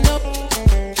it bad now?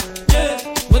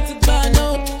 What's it bad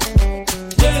now?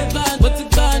 What's it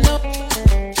bad now?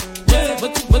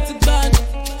 What's it bad?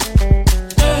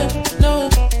 No,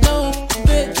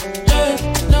 bitch.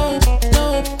 No,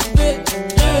 bitch.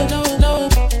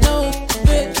 No,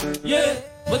 bitch. Yeah.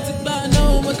 What's it bad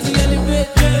now? What's the elevate?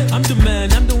 I'm the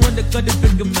man, I'm the one that got the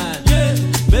bigger man. Yeah.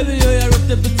 Baby, yo, I wrote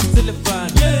the bitch to telephone.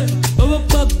 Yeah. Over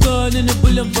popcorn in the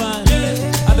bullet van.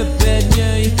 Yeah. I be bad,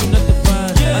 yeah, you can not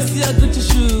define. Yeah. I see I got your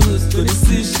shoes, got the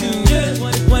see shoes. Yeah.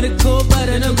 Want it cold, but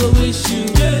I don't go wish you.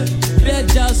 Yeah. Bad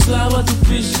job, so I want to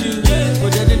fish you. Yeah.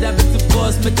 But then that bitch the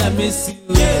boss, make I miss you.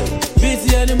 Yeah.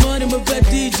 Busy in the morning, my bad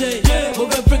DJ. Yeah. My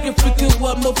bad freaking,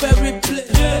 what my favorite play.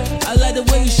 Yeah. I like the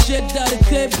way you shake down the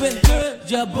table.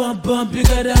 Yeah, bump,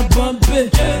 bigger than bump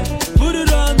it. Yeah. Put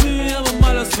it on me, I'm a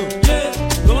malasso. Yeah.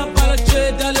 Go my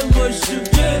apologize, darling, motion.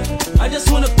 Yeah. I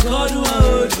just wanna call you and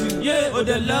hold you. Yeah. Oh,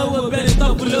 the lower better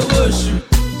talk below you.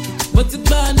 What's it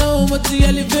bad now? What's the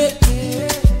elevate?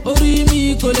 Ori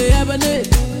mi kole abane.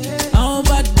 I don't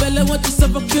bad belly want to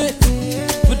suffocate.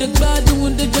 With the bad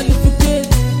doing the jollificate.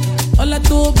 All I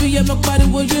told be I'm a party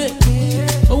with it.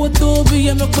 Oh, I told be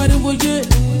I'm a party with it.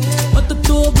 What the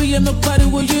told be I'm a party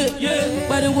with it. Yeah,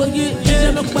 party with it. Yeah,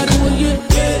 I'm a party with it.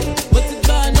 Yeah, what's it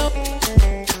bad now?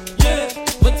 Yeah,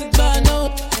 what's it bad now?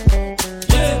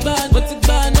 What's it bad? What's it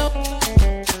bad now?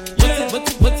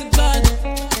 What's it bad?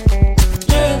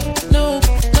 Yeah, no,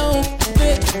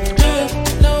 bitch. Yeah,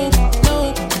 no,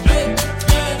 bitch.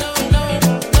 Yeah, no,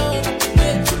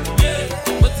 bitch. Yeah,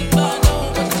 what's it bad now?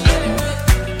 What's it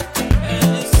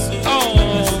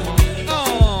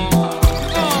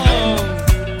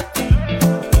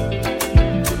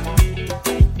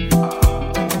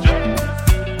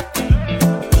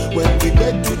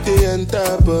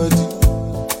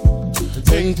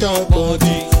enter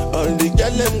body. All the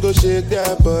girl them go shake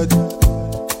their body.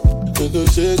 They go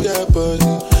shake their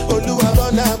body. Oluwa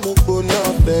bona mo bona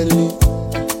belly.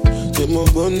 They mo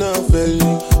bona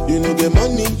belly. You know the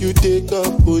money you take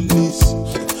up police.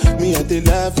 Me I dey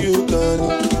love you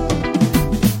gone.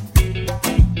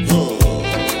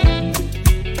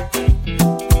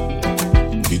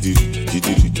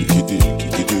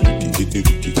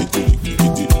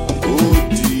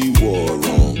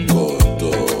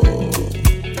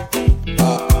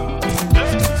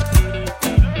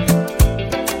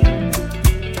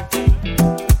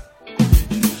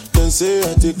 Say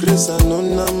I take grace and no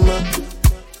nama.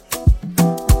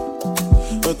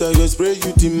 but I go spray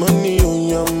you the money on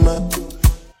your map.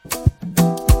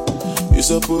 You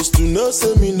supposed to know,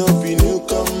 say me no be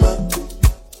newcomer.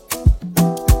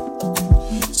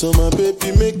 So my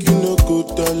baby make you no go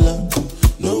dollar,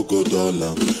 no go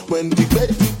dollar. When the bed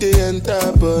they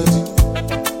enter body,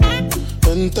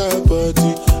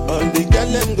 all the girl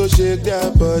them go shake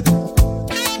their body,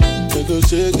 they go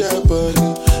shake their body.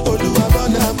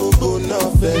 Oluwabana mo go na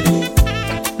felly,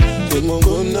 they mo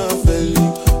go na felly.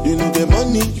 You know the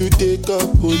money you take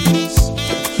up police,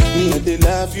 me and they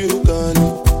love you gone.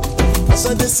 As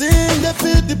I they sing, they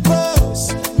feel the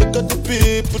pulse, make all the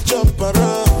people jump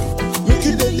around. Make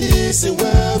you the listen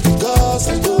well because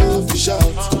I love you shout.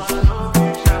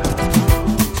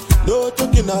 No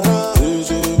talking around.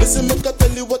 Listen, make I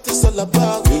tell you what it's all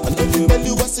about. I know you tell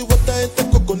you I see what I ain't the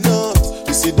coconut.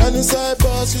 You sit down inside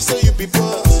boss, you say you be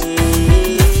boss.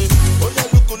 Oh yeah,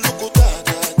 look,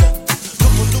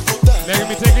 let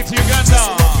me take it to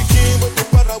Uganda.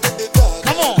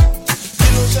 Come on.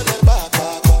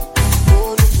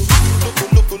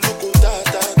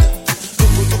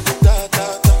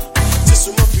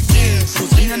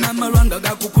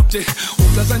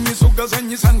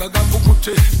 Ugazanyisanga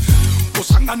gakukute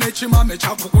usanga nechimame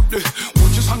chakukude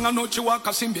uchisanga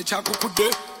nochiwaka simbe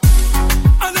chakukude.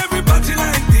 And everybody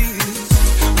like this,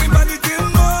 we party till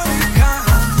morning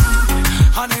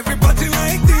come. And everybody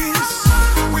like this,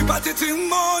 we party till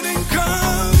morning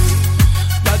come.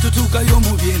 Datutuka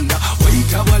yomubyenda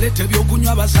waita walete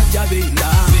byokunywa basajja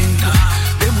benda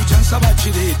demuchansa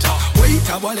bachireta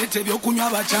waita walete byokunywa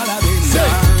bachala benda.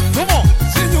 Come on.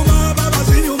 Zinyuma baba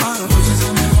zinyuma,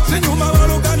 zinyuma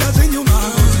baluganda zinyuma.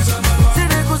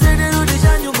 Zine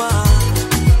rudisha nyuma,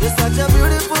 you're such a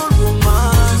beautiful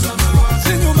woman.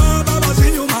 Zinyuma baba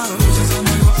zinyuma,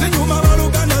 zinyuma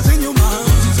baluganda zinyuma.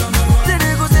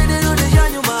 Zine rudisha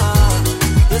nyuma,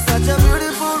 you're such a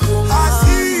beautiful woman. I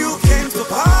see you came to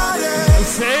party,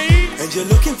 say, and you're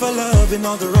looking for love in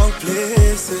all the wrong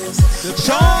places.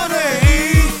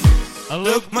 Shorty,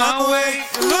 look my way,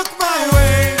 look my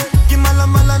way.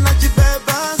 Mala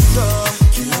najibeba so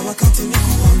kila wakati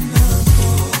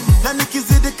nikuonapo na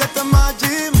nikizidi kata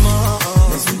majimo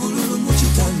nazungululu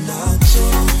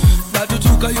muchitandacho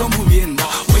badutuka yomubyenda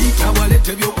waita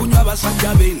walete byokunywa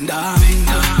basajja benda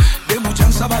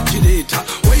demuchansa bachireta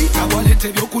waita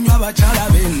walete byokunywa bachala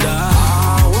benda.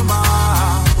 Woma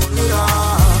ulira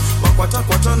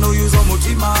wakwata no use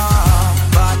omutima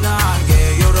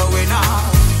banange you're a winner.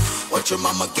 What your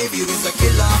mama gave you is a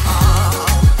killer.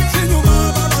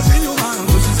 Zinyuma baba zinyuma,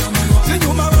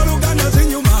 zinyuma baluganda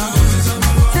zinyuma.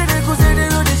 Zine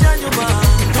rudisha nyuma.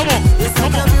 Come on,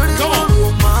 come on, come on.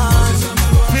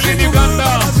 Still in Uganda.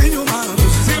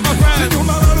 See my friends,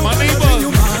 my neighbors.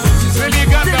 Still in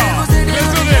Uganda.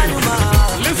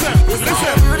 Listen.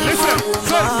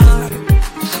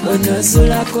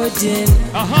 Onosula kotien.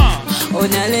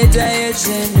 Onaleta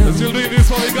yecheno. Still doing this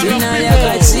for Uganda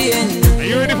people. Are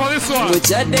you ready for this one?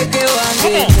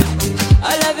 Come on. I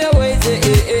love your ways,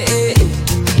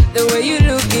 the way you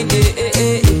looking,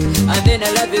 and then I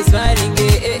love you smiling,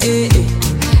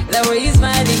 the way you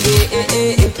smiling,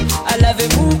 I love your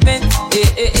movement,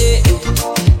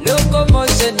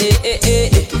 locomotion,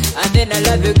 and then I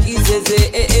love your kisses,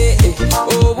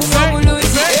 oh,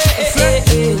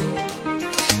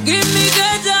 give me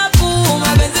ketchup,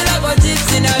 my benzela got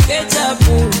chips in a ketchup.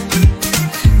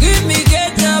 Give me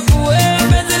ketchup, my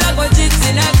benzela got chips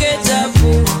in a ketchup.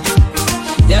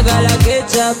 Yagala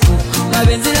ketchup,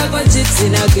 mapenzi lako chips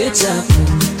na ketchup.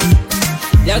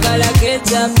 Yagala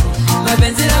ketchup,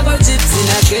 mapenzi lako chips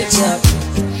na ketchup.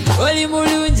 Oli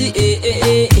mulungi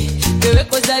kewe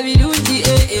koza bilungi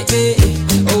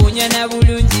owunyana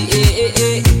bulungi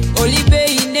oli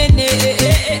bei nene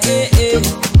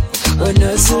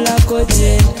onosula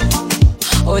kote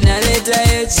onaleta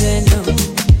yecheno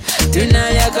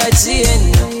tunalya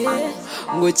kachieno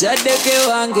nguchaddeke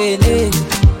wangene.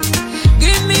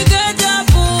 Give me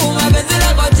ketchup, mapenzi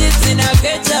lako chips na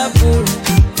ketchup.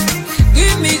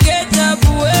 Give me ketchup,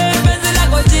 mapenzi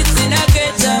lako chips na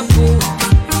ketchup.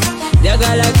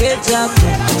 Yagala ketchup,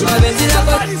 mapenzi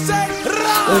lako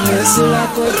onosula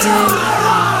kote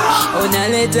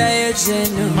onaleta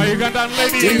yecheno. My Ugandan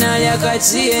ladies, tunalya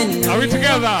kachieno. Are we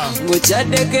together?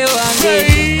 Nguchaddeke wange.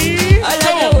 I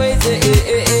love the ways,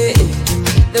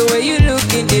 the way you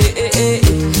looking,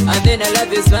 and then I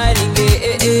love you smiling,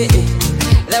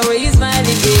 the way you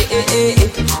smiling,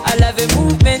 I love your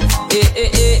movement,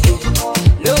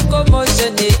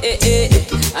 locomotion,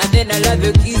 and then I love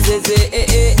your kisses,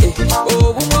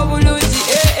 oh, bulungi,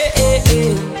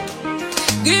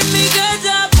 give me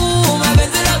ketchup,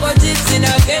 mapenzi lako chips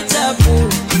na ketchup.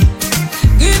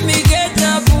 Give me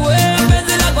ketchup,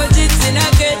 mapenzi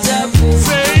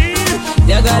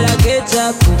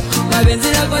ketchup,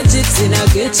 mapenzi lako chips na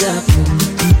ketchup.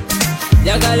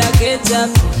 Jagala ketchup,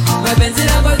 mapenzi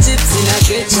lako chips na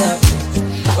ketchup.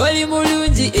 Oli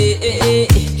mulungi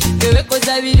kewe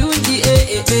koza bilungi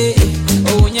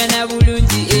ounyana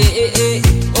bulungi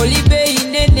oli bei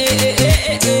nene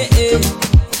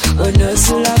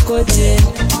onosula kote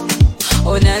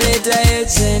onaleta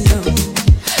yecheno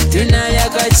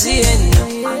tunayaka chieno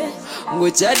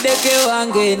nguchadeke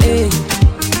wangene.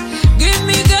 Give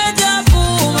me ketchup,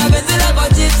 mapenzi lako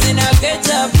chips na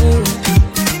ketchup.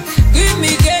 Give me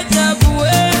ketchup,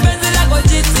 mapenzi lako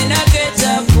chips na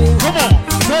ketchup.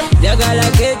 Jagala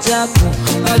ketchup,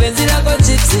 mapenzi lako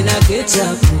chips na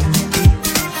ketchup.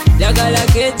 Jagala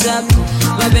ketchup,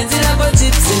 mapenzi lako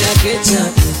chips na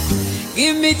ketchup.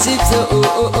 Give me chips,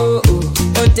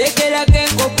 otekela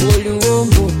kenko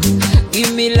poluombo.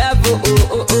 Give me love,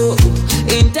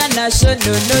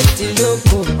 international not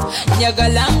local.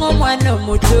 Nyagalango mwana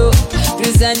muto,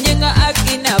 tuzanye nga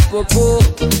akina popo.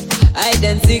 I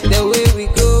don't think the way we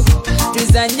go,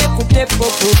 tuzanye kupe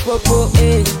popo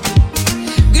eh.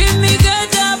 Give me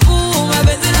ketchup,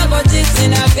 mapenzi lako chips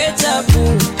na ketchup.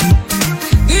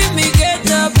 Give me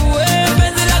ketchup,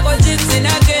 mapenzi lako chips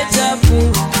na ketchup.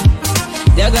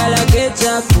 Jagala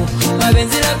ketchup,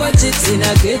 mapenzi lako chips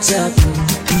na ketchup.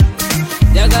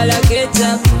 Jagala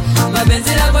ketchup,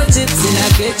 mapenzi lako chips na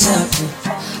ketchup.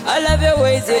 I love your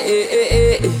ways,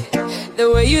 the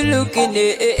way you looking,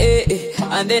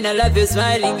 and then I love you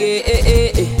smiling,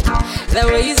 the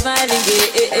way you smiling,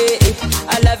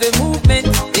 I love your movement,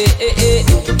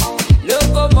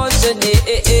 locomotion,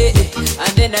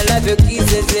 and then I love your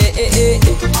kisses,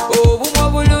 oh,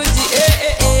 bumabulunji,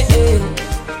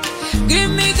 give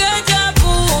me ketchup,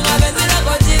 mapenzi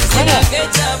lako chips na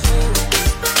ketchup.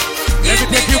 Let me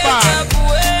take you back.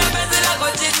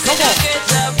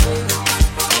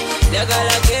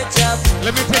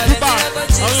 Let me take you back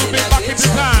a little bit back in the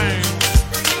time.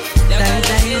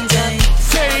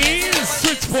 Say,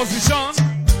 switch position.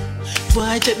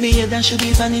 Boy, take me head and should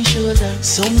be on his shoulder.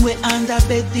 Somewhere under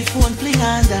bed, the phone fling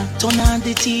under. Turn on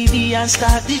the TV and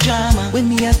start the drama. When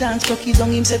me a dance, cocky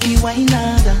down him say be wine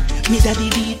under. Me daddy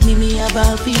beat me a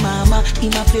ball fi mama.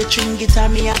 Him a play string guitar,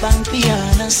 me a bang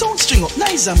piano. Sound string up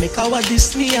nice and make our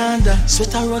this me under.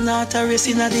 Sweat a run out a race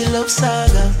in a the love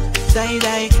saga. Die,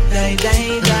 die, die,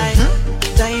 die, die.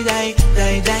 Die, die,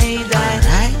 die, die, die.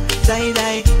 Die,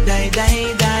 die, die,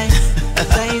 die, die.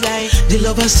 Die, die. The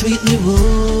lover sweet me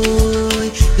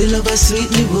boy. The lover sweet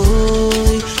me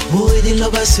boy. Boy, the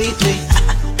lover sweet me.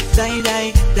 Die,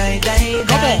 die, die, die, die.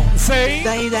 Come on, say.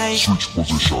 Die, die. Switch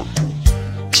position.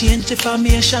 Change the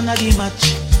formation of the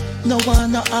match. No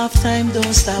one, no half time,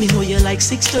 don't stop. Me know you like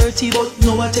 6:30, but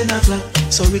no at 10 o'clock.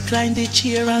 So recline the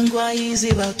chair and go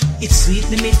easy back. It's sweet,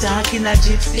 me talking a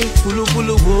gypsy. Pulu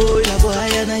pulu boy, la boy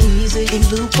and a easy. Him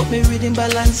loop up me rhythm,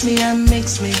 balance me and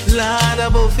mix me. Lord,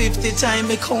 about 50 times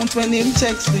me count when him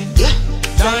text me. Yeah.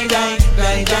 Die, die,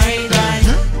 die, die, die.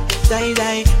 Die,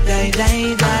 die, die,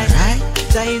 die, die.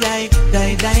 Die, die,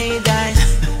 die, die, die.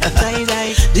 Die,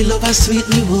 die. The lover sweet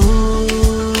me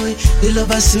boy. The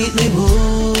lover sweet me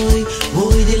boy.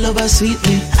 Boy, the lover sweet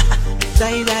me.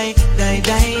 Die, die, die,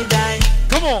 die, die.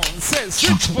 Come on, say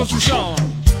switch position.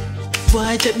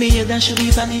 Boy, take me head and should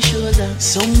be on his shoulder.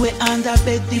 Somewhere under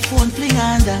bed, the phone fling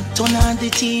under. Turn on the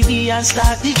TV and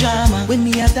start the drama. When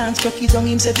me a dance, cocky down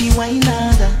him say be wine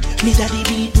under. Me daddy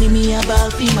beat me a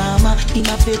ball fi mama. Him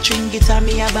a play string guitar,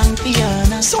 me a bang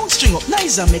piano. Sound string up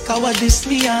nice and make our this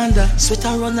me under. Sweat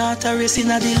a run out a race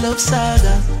in a the love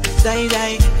saga. Die,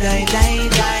 die, die, die,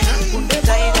 die. Die,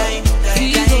 die,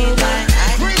 die, die,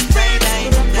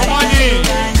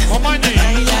 die. Momani.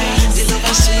 The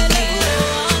lover sweet me.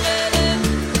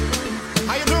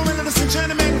 How you doing, ladies and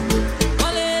gentlemen?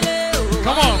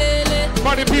 Come on,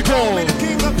 party people.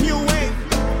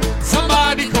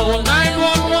 Somebody call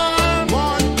 911.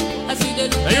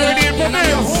 Are you ready for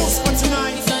this?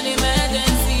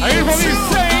 Are you ready for this?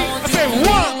 Say 1,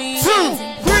 2,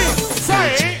 3, say.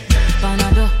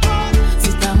 Panado,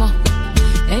 sitamo.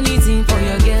 Anything for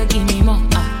your girl, give me more.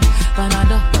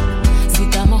 Panado,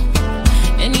 sitamo.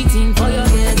 Anything for your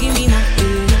girl, give me more.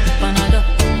 Panado,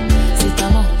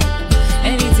 sitamo.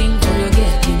 Anything for your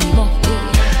girl, give me more.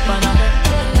 Panado,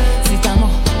 sitamo.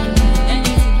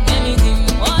 Anything.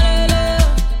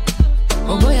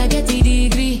 Oh boy, I get the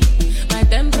degree. My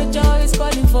temperature is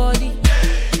calling for the.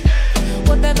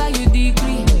 Whatever you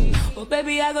decree. Oh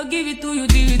baby, I go give it to you,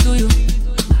 give it to you.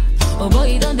 Oh boy,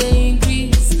 it don't they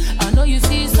increase. I know you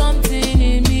see something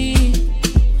in me.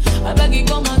 I beg you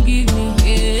come and give me.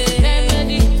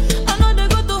 I know they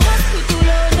go to hospital,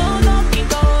 no, it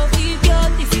go give your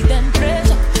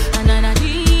temperature. And I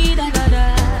need da.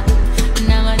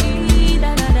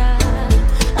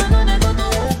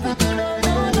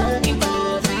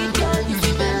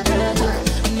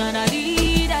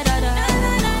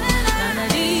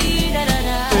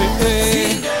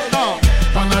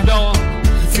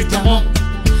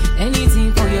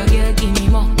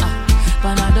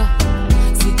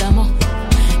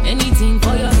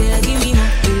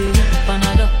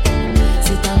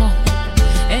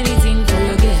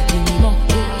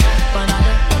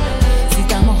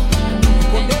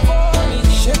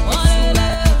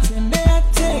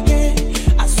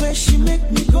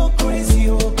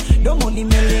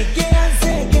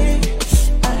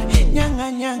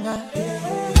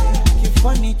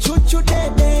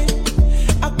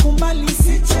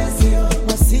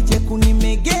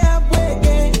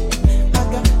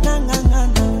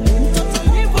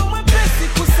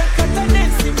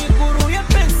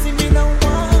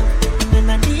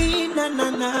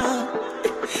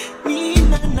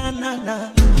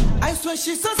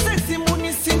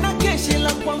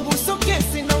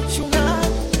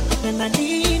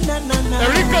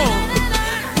 Enrico,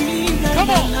 come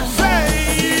on,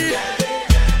 say.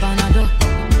 Panado,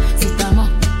 sitamo.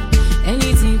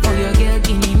 Anything for your girl,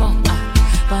 give me more.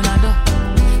 Panado,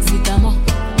 sitamo.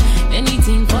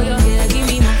 Anything for your girl, give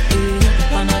me more.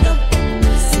 Panado,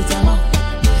 sitamo.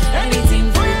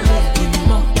 Anything for your girl, give me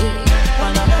more.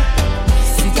 Panado,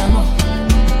 sitamo.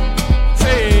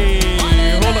 Say,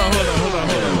 hold on.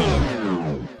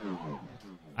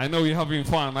 I know you're having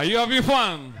fun. Are you having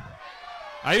fun?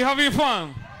 Are you having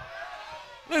fun?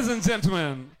 Ladies and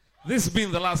gentlemen, this has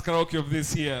been the last karaoke of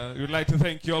this year. We'd like to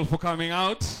thank you all for coming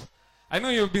out. I know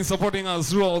you've been supporting us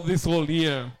throughout this whole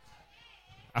year.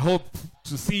 I hope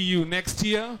to see you next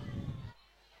year.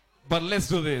 But let's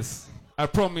do this. I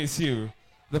promise you,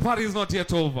 the party is not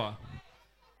yet over.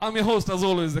 I'm your host as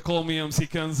always. They call me MC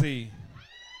Kenzie.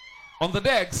 On the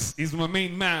decks is my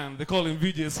main man. They call him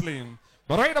VJ Slim.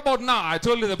 But right about now, I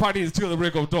told you the party is till the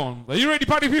break of dawn. Are you ready,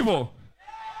 party people?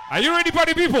 Are you ready,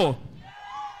 party people?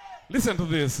 Listen to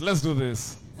this. Let's do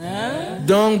this.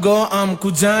 Don't go, I'm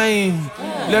kujain.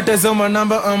 Lete my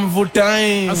number, I'm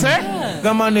vutain. Ase?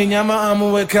 Kama ni nyama, I'm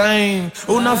wekain.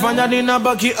 Unafanya nina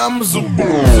baki, I'm zubu.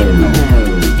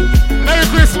 Merry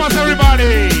Christmas,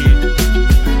 everybody.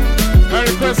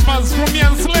 Merry Christmas from me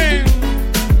and Slim.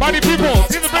 Party people,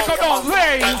 till the break of dawn.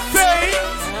 Say.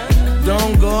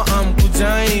 Don't go, I'm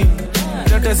kujain.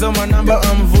 Lete my number,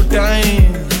 I'm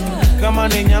vutain. Kama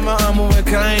ni nyama, I'm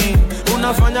wekain.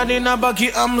 Unafanya nina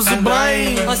baki, I'm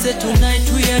zubain. I said tonight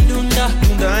we are dunda.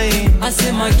 Dundain. I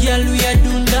said my girl we are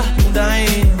dunda.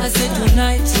 Dundain. I said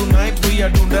tonight we are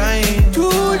dundain.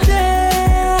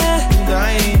 Today.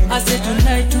 Dundain. I said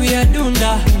tonight we are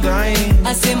dunda. Dundain.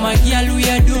 I said my girl we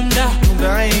are dunda.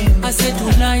 Dundain. I said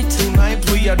tonight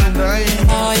we are dundain.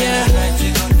 Oh yeah. Tonight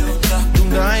we gon' dunda.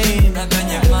 Dundain.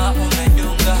 Nakanyama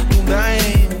umedunga.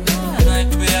 Dundain.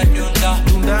 Tonight we are dunda.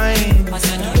 Dundain. I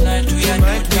said tonight we are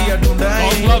dunda.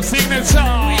 God love signature.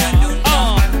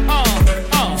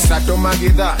 Sato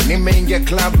Magida, nimeingia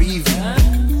club hivi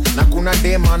na kuna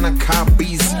dema na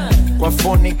busy kwa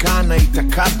phone kana ita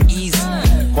easy.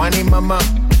 Kwani mama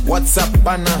WhatsApp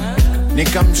bana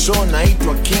nikamshow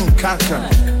naitwa King Kaka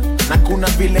na kuna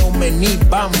vile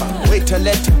umenibamba wait a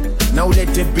letter na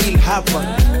ulete bill hapa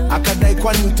akadai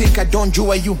kwani you think I don't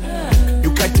jua you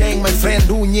kateng my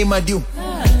friend unyima du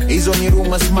hizo ni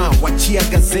rumors ma wachia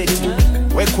gazeti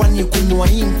we kwani kunua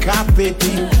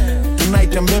inkapeti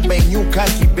tonight mbeba inyuka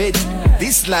kibeti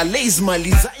this la lazy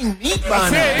malizain ni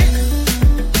bana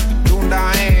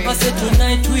Dundain. I said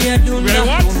tonight we are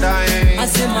dunda. Dundain. I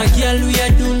said my girl we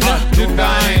are dunda.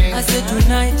 Dundain. I said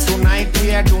tonight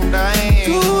we are dundain.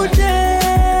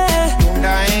 Today.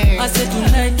 Dundain. I said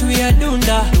tonight we are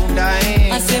dunda.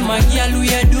 Dundain. I said my girl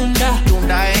we are dunda.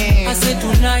 Dundain. I said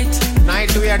tonight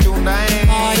we are dundain.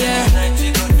 Oh yeah. Tonight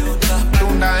we gon' dunda.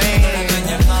 Dundain.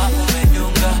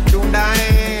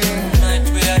 Dundain. Tonight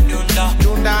we are dunda.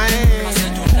 Dundain. I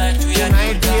said tonight we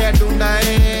are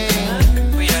dundain.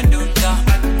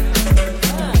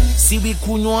 See we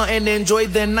kunywa and enjoy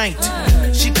the night.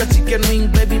 Shika chicken wing,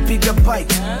 baby, pick a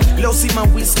bite. Leo see my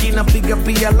whiskey na piga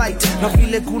beer light. Na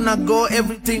vile kuna go,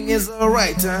 everything is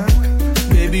alright, huh?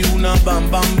 Baby una bam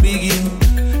bam biggie.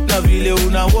 Na vile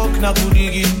una walk na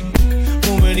kudigi.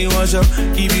 Umeniwasha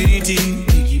kibiriti.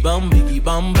 Biggie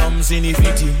bam bam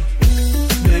sinifiti.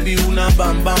 Baby una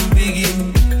bam bam biggie.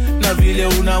 Na vile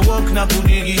una walk na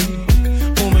kudigi.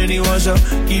 Umeniwasha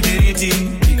kibiriti.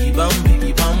 Biggie bam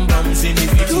bam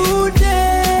sinifiti. Today.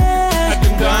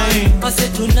 I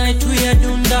said tonight we are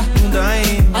dunda.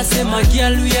 Dundain. I said my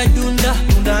girl we are dunda.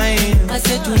 Dundain. I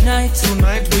said tonight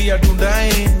we are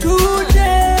dundain.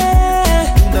 Today.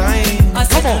 Dundain. I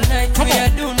said tonight we are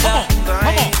dunda.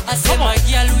 I said my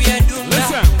girl we are dunda.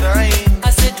 Listen. I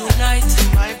said tonight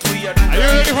we are dundain. Are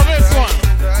you ready for this one?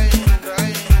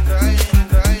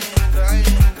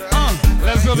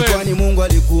 Let's do this. Kwani Mungu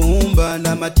alikuumba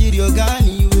na material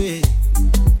gani we?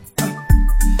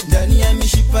 Ndani ya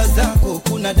mishipa zako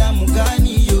kuna damu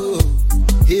gani yo?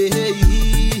 Hey.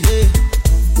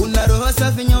 Una roho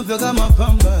safi nyeupe kama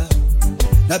pamba.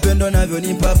 Napendo navyo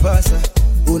nipapasa.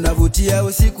 Unavutia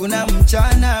usiku na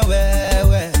mchana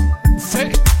wewe.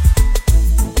 Say.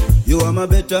 You are my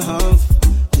better half.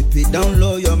 Keep it down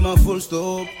low, you're my full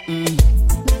stop.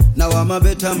 Now I'm a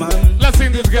better man. Let's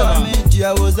sing this together.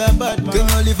 I was a bad man.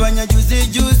 Kwenye ulifanya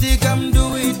juzi, come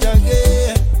do it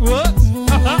again. What?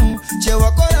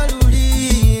 Chewa kora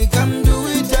luli, come do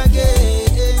it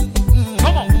again.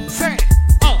 Come on, say.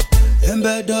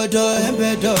 Embe dodo.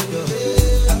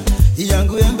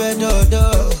 Yangu embe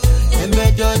dodo.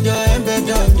 Embe dodo. Embe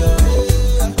dodo.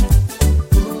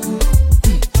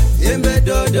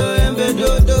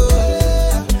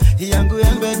 Yangu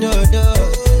embe dodo.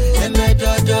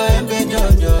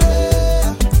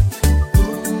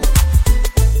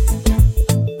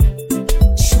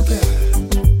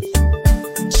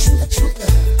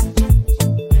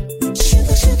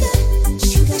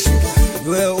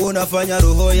 unafanya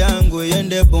roho yangu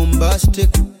iende bombastic.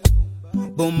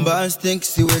 Bombastic,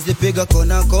 siwezi piga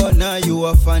kona kona. You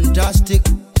are fantastic,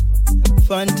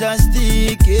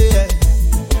 fantastic, yeah.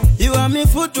 You are me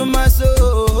food to my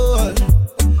soul.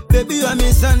 Baby, you are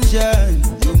me sunshine.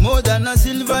 You more than a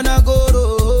silver and a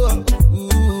gold.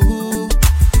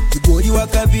 You body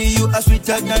wakabi, you are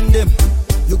sweeter than them.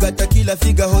 You got a killer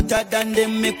figure hotter than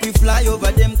them. Make we fly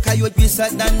over them, coyote be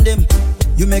sad than them.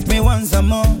 You make me want some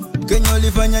more. Can you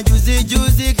live on your juicy,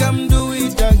 juicy? Come do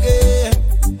it again.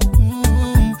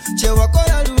 Chewa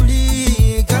kola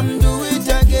luli, come do it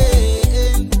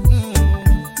again.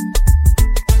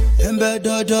 Embe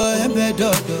dodo, embe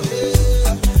dodo.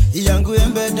 Yangu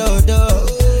embe dodo,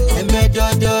 embe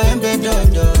dodo, embe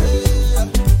dodo.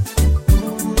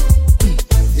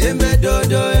 Embe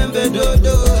dodo, embe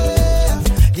dodo.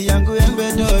 Yangu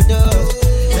embe dodo,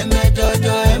 embe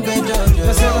dodo, embe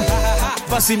dodo.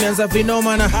 Basi imeanza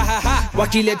vinomana,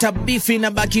 wakileta bifi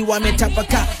na baki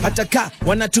wametapaka, hataka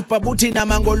wanatupa buti na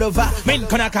mangolova. Min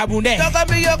kona kabunde toka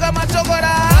mbio kama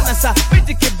tokora. Anasa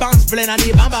piti kibounce blena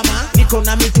ni bamba ma. Niko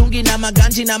na mitungi na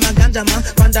maganji na maganja ma.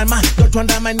 Panda ma,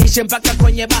 tuandamanishe mpaka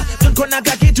kwenye ba. Tuko na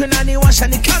kakitu inaniwasha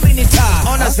ni kaminita.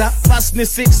 Onasa, fast ni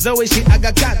 6 zoe shi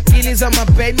agakan. Iliza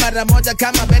mapain mara moja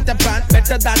kama better pan.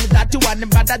 Better than that one,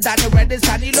 better than the red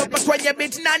sun. Ilopa kwenye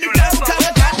beat nani damu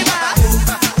kama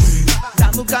kandiba.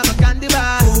 Tamu kama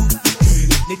kandiba.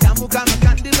 Ni tamu kama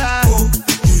kandiba.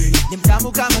 Ni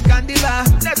mtamu kama kandiba.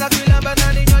 Neka kulamba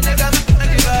na ninyonye kama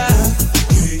kandiba.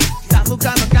 Tamu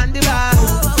kama kandiba.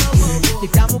 Ni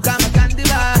tamu kama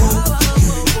kandiba.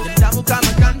 Ni mtamu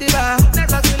kama kandiba.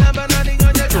 Neka kulamba na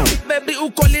ninyonye kama. Baby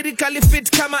uko lyrically fit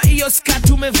kama iyo skirt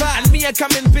umevaa. And me I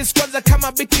come in peace kwanza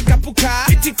kama biti kapuka.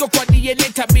 Itiko kwa DNA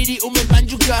itabidi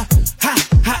umebanjuka. Ha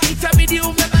ha itabidi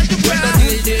umebanjuka. Wenda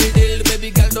deal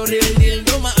baby girl do real.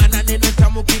 No maana neno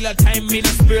tamu kila time mina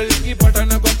spill.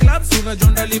 Ikipatana kwa clubs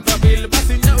unajonda lipa bill.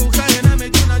 Basi na ukae na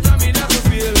mejuna jami na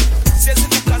kufeel. Siezi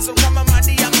kukaso kama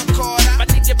madi ya makora.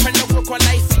 Batike penda kwa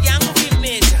life yangu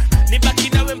vimeja. Nibaki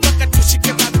nawe mpaka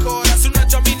tushike makora. Suna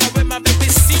jami nawe my baby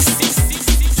sis.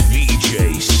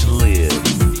 VJ Slim.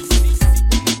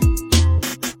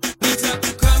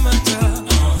 Nitakukamata,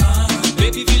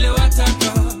 baby vile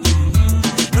wataka.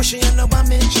 No she ain't no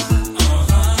manager.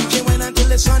 She wait until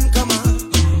the sun come up.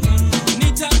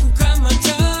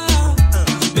 Nitakukamata,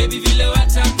 baby vile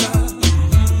wataka.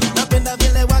 Napenda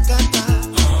vile wakata.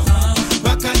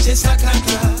 Wakache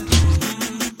sakata.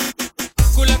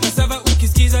 Kula kasava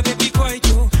ukisikiza baby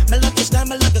kwaito. Me love the style,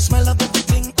 me love the smell of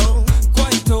everything. Oh,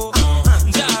 kwaito.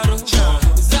 Njaro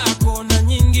zako na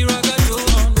nyingi ragato.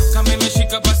 Kama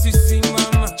imeshika basi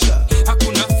simama.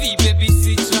 Hakuna fee baby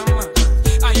si chama.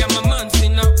 I am a man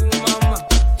sina umama.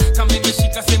 Kama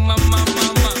imeshika sema mama.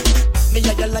 me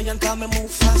a your lion, call me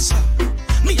move faster.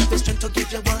 Me have the strength to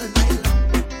give you all night long.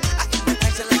 I can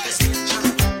recognize you like a skin charm.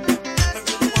 Me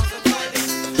really want to hold it.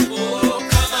 Oh,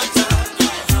 kamata.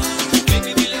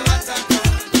 Baby vile wataka.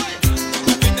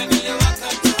 Napenda vile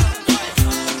wakata.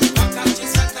 Wakache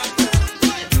sakata.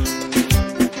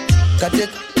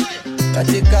 Katika,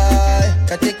 katika,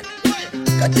 katika,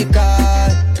 katika,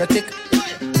 katika,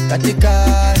 katika.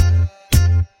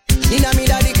 Nina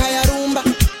midadi kaya rumba.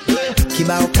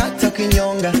 Kibao kata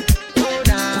kinyonga.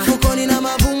 Mfukoni na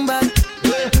mavumba.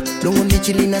 Lungu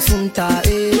nichili na sunta.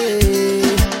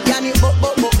 Yani bo bo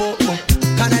bo bo bo.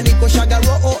 Kana niko shaga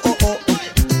ro oh oh oh.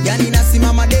 Yani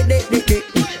nasimama de de de de.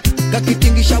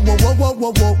 Kakitingisha wo wo wo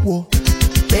wo wo wo.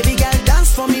 Baby girl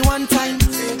dance for me one time.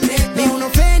 Ni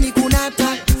unofeni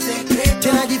kunata.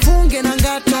 Tena jifunge na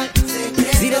ngata.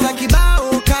 Zile za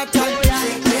kibao kata.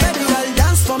 Baby girl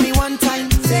dance for me one time.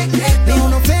 Ni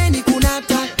unofeni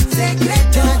kunata.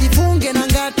 Tena jifunge na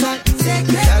ngata.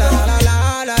 La la la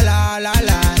la la la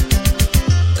la.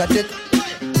 Katika,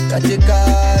 katika,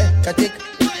 katika,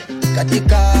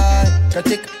 katika,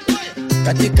 katika,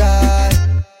 katika,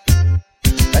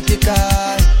 katika,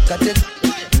 katika,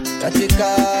 katika,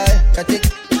 katika,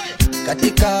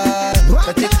 katika,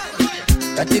 katika,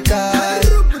 katika.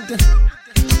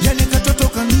 Yani katoto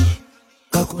kami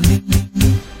kako ni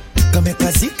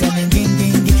kamekazika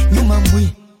nengengengi nyuma mbwi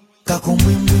kako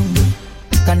mbwimbwimbwi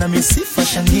kana misifa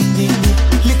shangengengi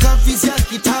likavizia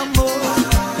kitambo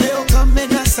leo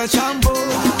kamenasa chambo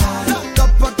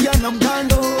kapakia na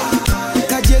mgando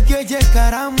kajegeje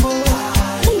karambo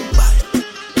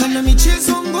kana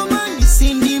michezo ngomani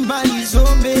sindi mbali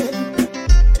zombe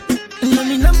na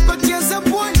minampatia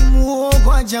zabwani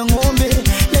muogo aja ngombe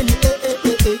yani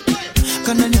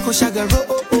kana niko shaga ro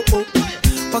oh oh oh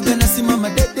pagana simama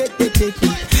de de de de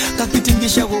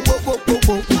kakitingisha wo wo wo wo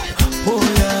wo oh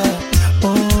yeah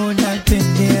oh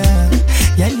napendea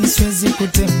yani siwezi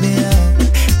kutembea,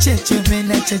 checheme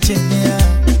na chechemea,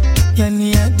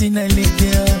 yani hadi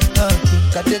nalegea.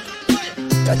 Katika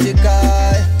katika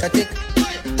katika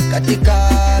katika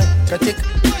katika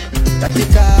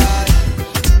katika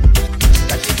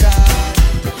katika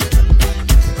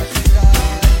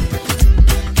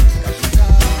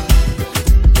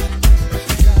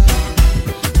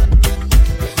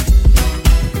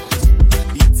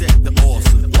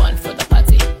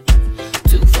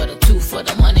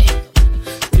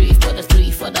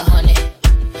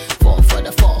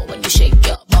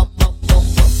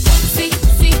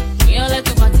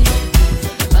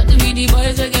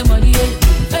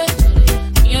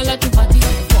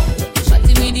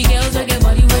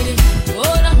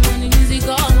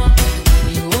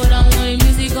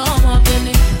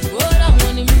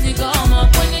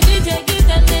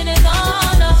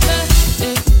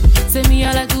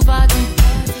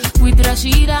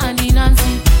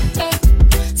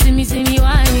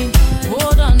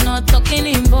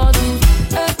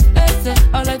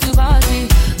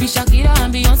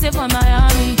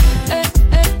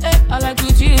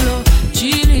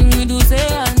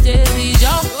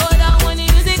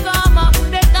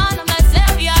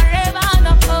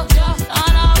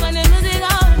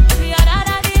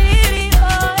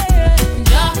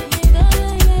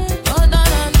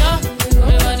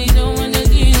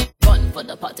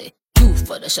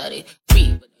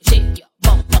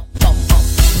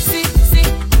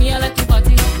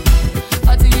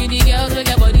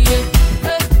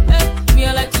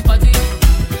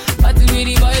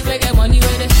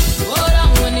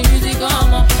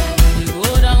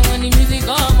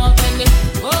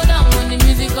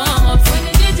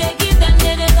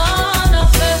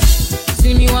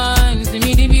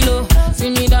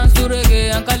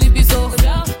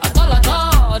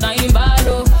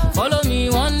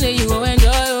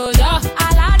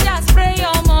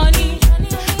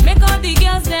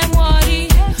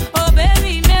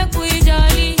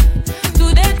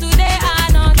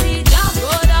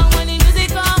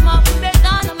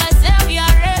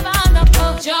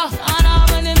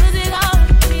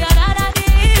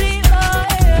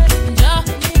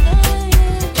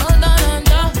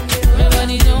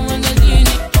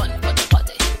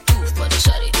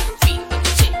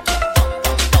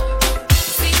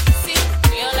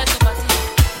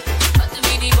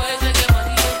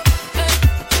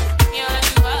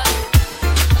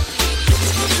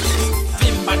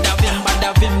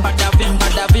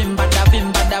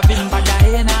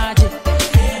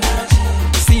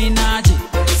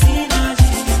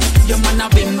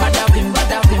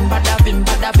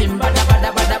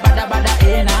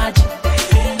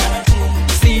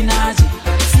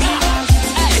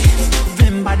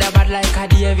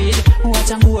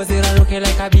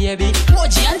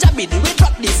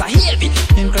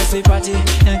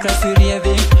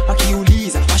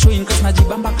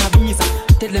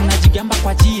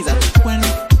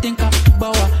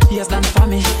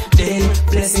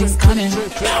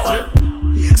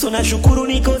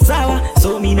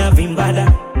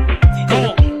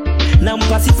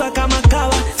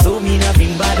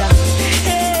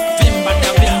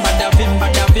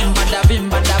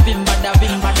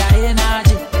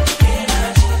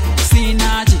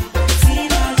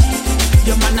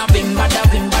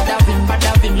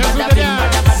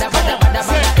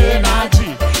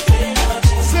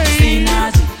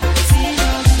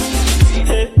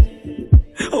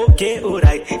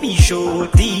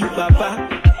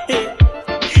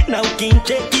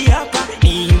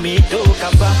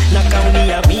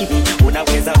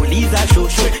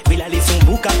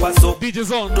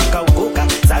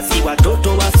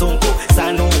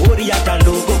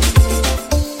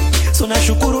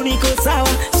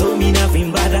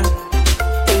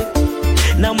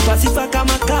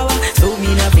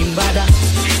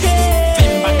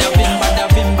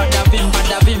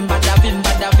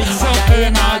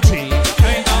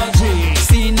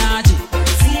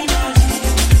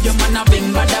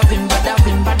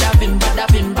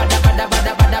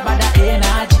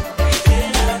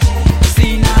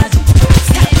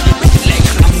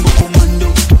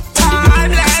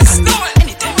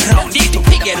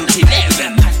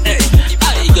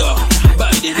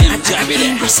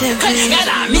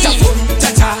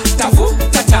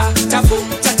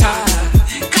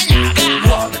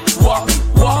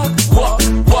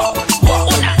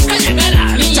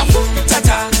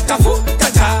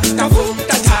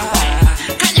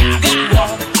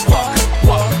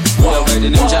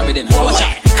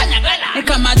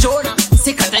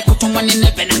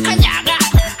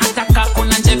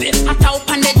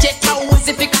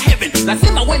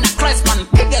lazima uwe na Christ man,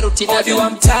 piga ruti na Odi wa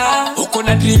mtaa, uko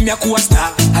na dream ya kuwa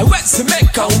star. Haiwezi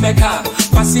meka umeka,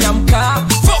 basi amka,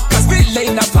 focus vile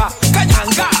inafaa.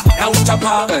 Kanyanga na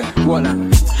utapa. Wala.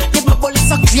 The bubble is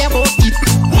so clear about it.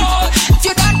 If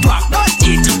you don't work, don't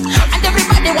it. And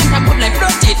everybody want a good life,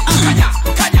 don't it.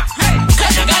 Kanya, hey,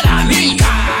 kanya gala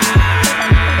America.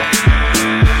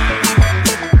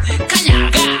 Kanya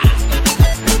gala.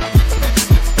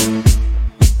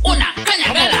 Una kanya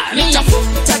gala America. Tafu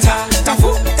tata, tafu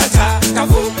tata,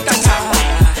 tafu tata.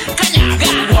 Kanya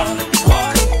gala.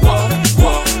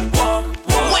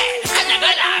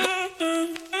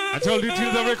 I told you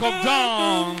till the break of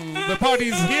dawn, the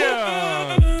party's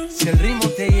here. Si el ritmo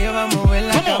te lleva a mover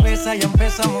la cabeza, ya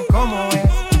empezamos como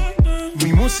es.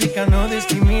 Mi música no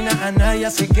discrimina a nadie,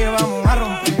 así que vamos a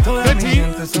romper. Toda mi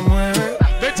gente se mueve,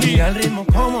 mira el ritmo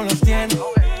como los tiene.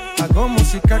 Hago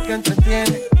música que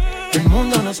entretiene. El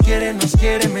mundo nos quiere,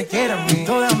 me quiere a mí.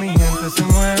 Toda mi gente se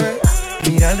mueve,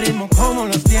 mira el ritmo como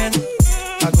los tiene.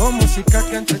 Hago música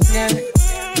que entretiene.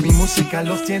 Mi música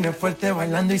los tiene fuerte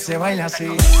bailando y se baila así.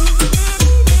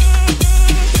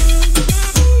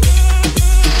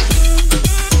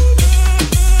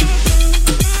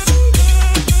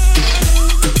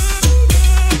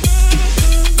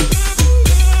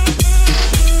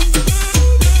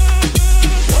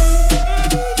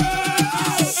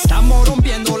 Estamos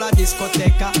rompiendo la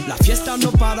discoteca, la fiesta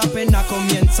no para, apenas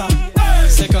comienza.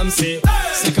 C'est comme si,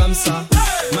 c'est comme ça,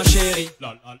 ma chérie.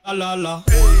 La la la la la.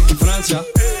 Francia,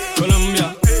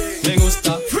 Colombia, me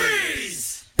gusta.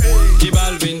 Freeze. J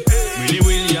Balvin, Willy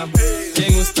William, me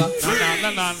gusta.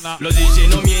 Los DJ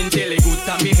no mienten, le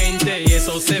gusta a mi gente y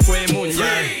eso se fue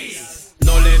mundial.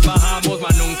 No le bajamos,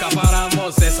 mas nunca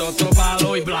paramos, es otro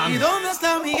palo y blanco. ¿Y dónde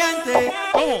está mi gente?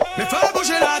 Me fait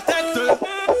bouger la tête.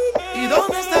 ¿Y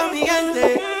dónde está mi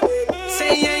gente?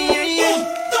 Say yeah yeah yeah. 1,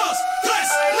 2, 3,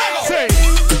 Lego.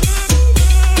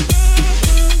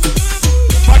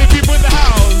 Party people in the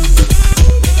house,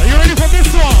 are you ready for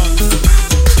this one?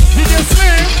 DJ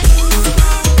Slim.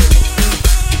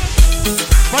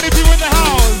 Party people in the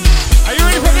house, are you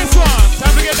ready for this one?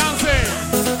 Time to get dancing.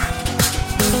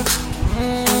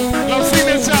 Love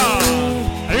signature,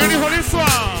 are you ready for this one?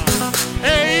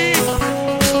 Hey,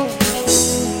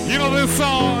 you know this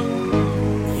song?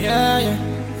 Yeah, yeah,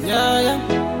 yeah, yeah.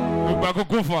 Bako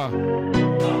kufa.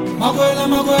 Makwela,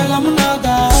 makwela,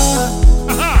 munada.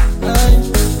 Hey.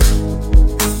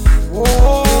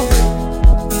 Oh,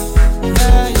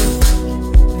 yeah, yeah.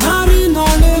 Nari no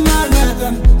le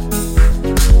marnetem.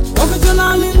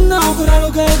 Okachalali na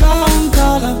okuraluke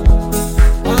kauntala.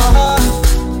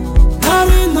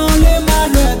 Nari no le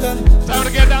marnetem. Time to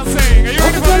get dancing. Are you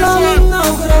ready for this one? Na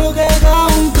okuraluke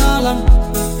kauntala.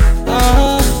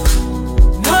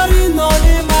 Nari no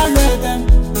le marnetem.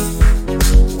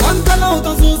 Quanta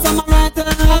auto su samarete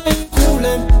ai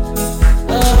kulem.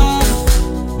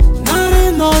 Nari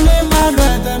no le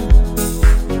marnetem.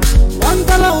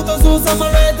 Quanta auto su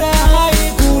samarete ai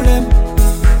kulem.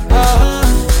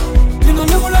 Kino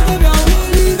le vola che abbiamo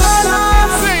in bala.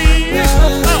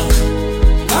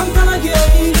 Canta la che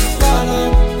in bala.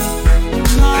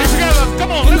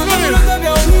 Come on, let's go in.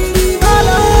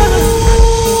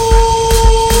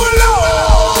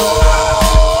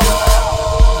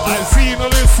 I see you know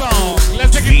this song.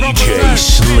 Let's take it from the VJ top.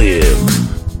 Slim.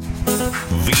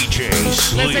 VJ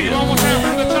Let's take it Slim. one more time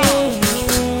from the top.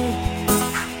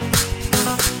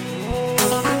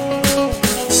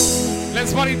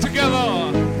 Let's party together.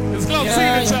 It's Club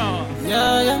Signature.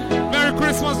 Yeah, yeah. Merry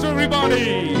Christmas to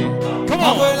everybody. Come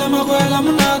Makwela, on. makwela,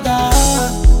 munada.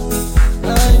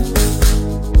 Hey.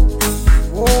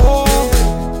 Oh,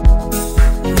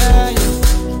 yeah, yeah.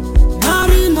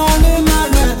 Nari no le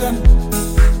marnetem.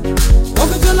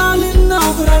 Okachalali na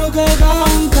okuraluke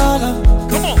kauntala.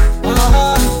 Come on.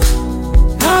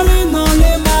 Nari no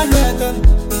le marnetem.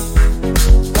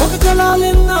 Okachalali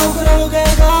na okuraluke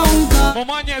kauntala.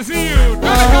 Momanya, I see you.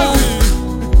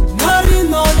 Nari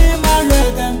no le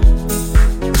marnetem.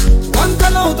 Quanta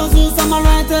auto su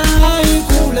samarete ai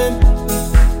kulem.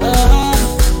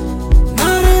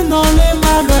 Nari no le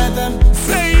marnetem.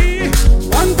 Say.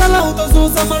 Quanta auto su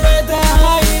samarete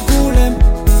ai kulem.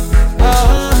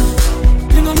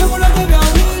 Kino le vola che abbiamo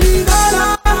in bala.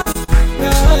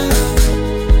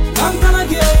 Canta la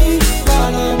che in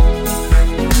bala.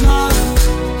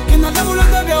 Kino le vola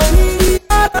che abbiamo in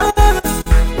bala.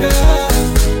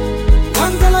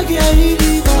 Canta la che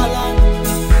in bala.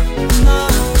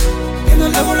 Kino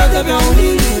le vola che abbiamo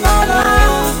in bala.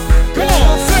 Come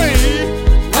on, say.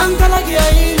 Canta la che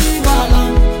in bala.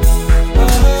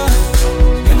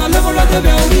 Kino le vola che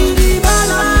abbiamo in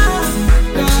bala.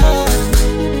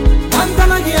 Canta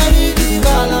la che in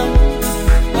bala.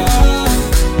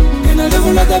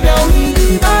 te veo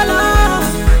y bala.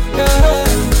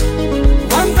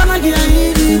 Wantana kia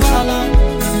y bala.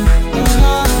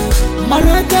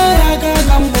 Malete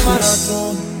aga mu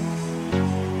marathon.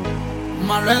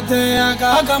 Malete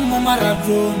aga mu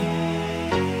marathon.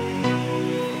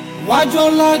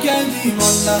 Wajola Kenzie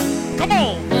bala. Come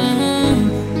on.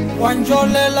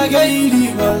 Wanjole la gairi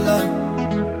bala.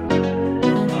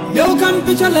 Yo kan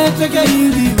pichale te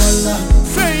gairi bala.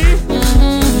 Say.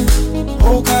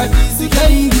 Oka disi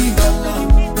gairi bala.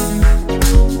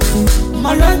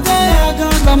 Malete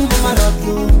aga mu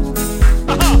marathon.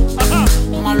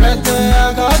 Malete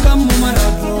aga mu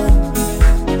marathon.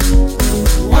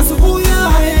 Wasubuya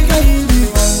haye gairi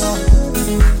bala.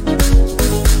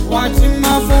 Watching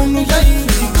my phone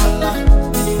gairi bala.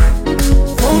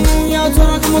 Phone ya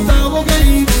tora como tabo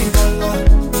gairi bala.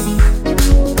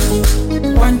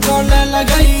 Wanjole la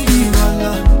gairi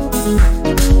bala.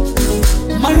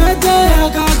 Malete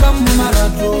aga mu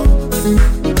marathon.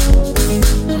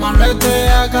 Malete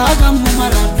aga mu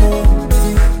marathon.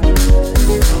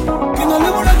 Kino le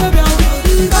mora de bia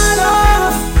bala.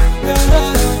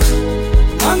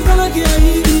 Antala ki ai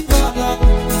bala.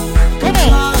 Come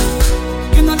on.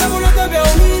 Kino le mora de bia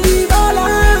bala.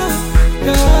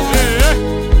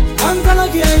 Antala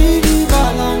ki ai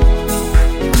bala.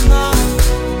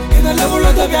 Kino le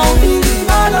mora de bia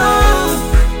bala.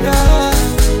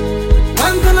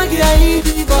 Antala ki ai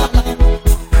bala.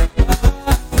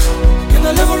 Kino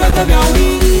le mora de bia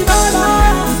bala.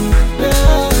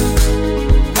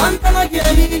 Antala ki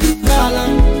ai bala.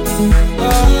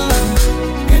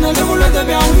 Kino le mora de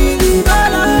bia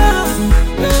bala.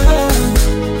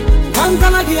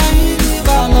 Antala ki ai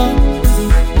bala.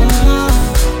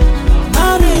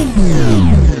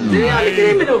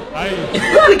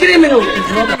 Criminal.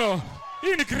 Criminal.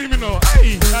 In criminal.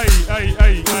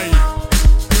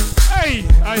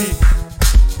 Ay.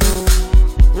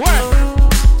 What?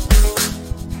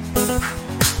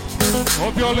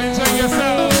 Hope you all enjoy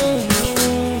yourself.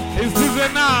 It's Tuesday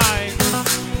night.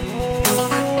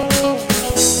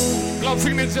 Club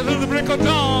signature to the break of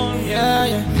dawn.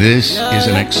 This is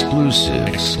an exclusive.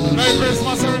 Merry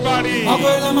Christmas, everybody.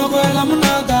 Maguela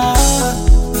munada.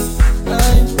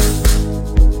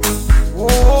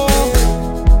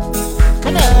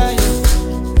 Come on.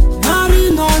 Nari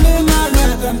no le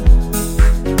marredem.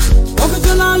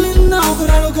 Okjalali na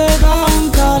okraluke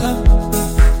kauntala.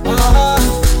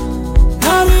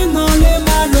 Nari no le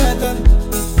marredem.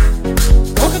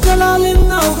 Okjalali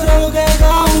na okraluke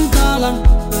kauntala.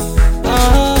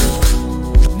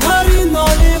 Nari no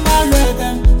le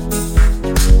marredem.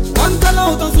 Quantala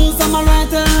utosu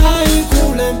samalete ai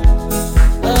kulem.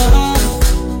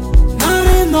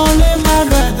 Nari no le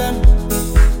marredem.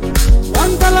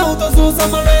 Quantala utosu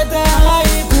samalete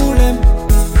ai kulem.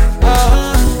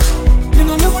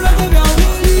 Kino le mula te bia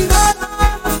wili bala.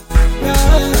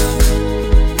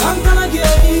 Quantala ki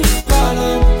ai bala.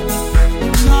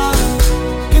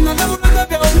 Kino le mula te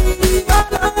bia wili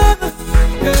bala.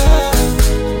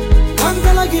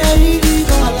 Quantala ki ai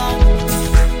bala.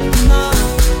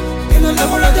 Kino le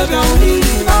mula te bia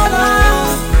wili bala.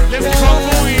 Let's keep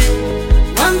going.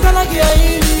 Quantala ki ai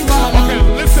bala. Okay,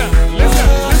 listen.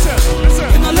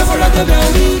 Kino le mula te bia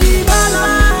wili bala.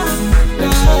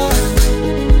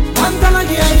 Quantala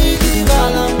ki ai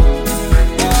bala.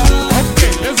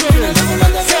 Okay, let's go there.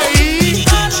 Say.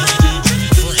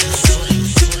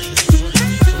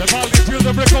 The party till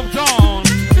the break of dawn.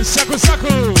 It's Shaku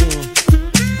Shaku.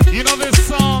 You know this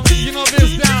song, you know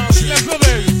this dance. Let's go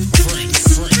there.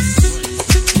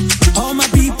 All my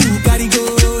people gotta go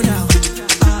now.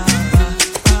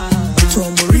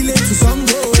 From relay to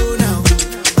Songo now.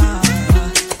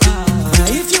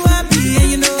 If you happy and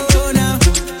you know now.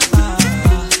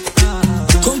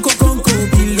 Conco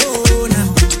below now.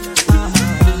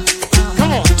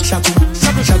 Come on. Shaku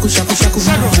now. Shaku now. Shaku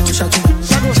now. Shaku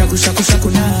now. Shaku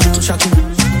now.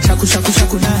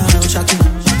 Shaku now. Shaku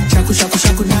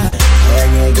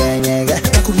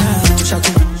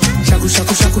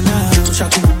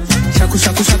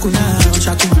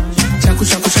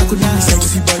now.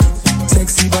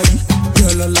 Sexy body.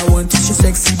 Girl, all I want is your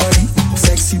sexy body.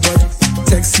 Sexy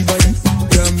body.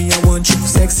 Girl, me, I want you.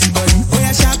 Sexy body. Oh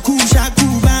yeah, shaku,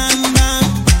 bam, bam.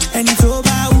 And it's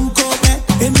over, who go there?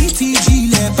 M-E-T-G,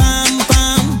 le bam,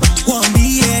 bam. One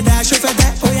be here, dash over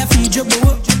there. Oh yeah, feed your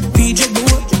bow.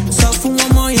 So for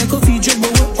one more, yeah, go feed your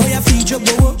bow. Oh yeah, feed your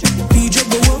bow.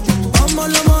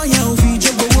 Lomo, yeah, feed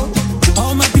your bow.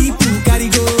 All my people gotta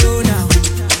go now.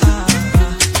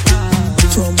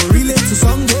 From relay to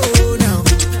Songo now.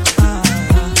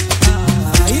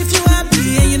 If you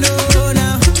happy and you know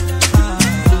now.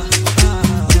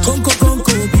 Conco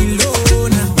below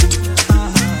now.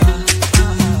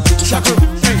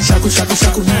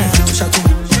 now, shaku.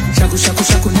 Shaku shaku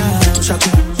shaku now, shaku.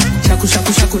 Shaku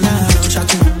shaku shaku now,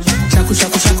 shaku. Shaku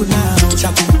shaku shaku now,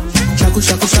 shaku. Shaku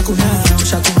shaku shaku now,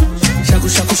 shaku. Shaku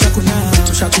shaku shaku now,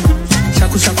 shaku.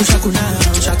 Shaku shaku shaku now,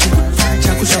 shaku.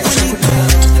 Shaku shaku shaku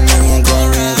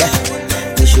Nyega,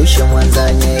 nishushe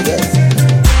mwanza nyegezi.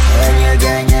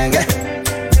 Nyega,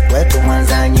 wetu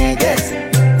mwanza nyegezi.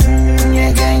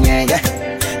 Nyega,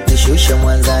 nishushe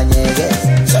mwanza nyegezi.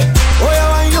 Oya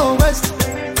wa yo west,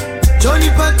 Johnny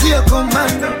patie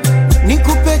komando,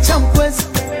 nikupe champwezi,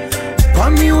 kwa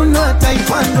miuno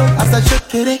taekwondo, asa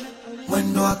shekere,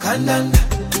 mwendo wa kandanda,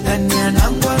 ndani ya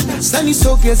nangwanda, sani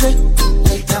sogeze,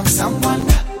 leta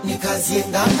msangwanda, nikazie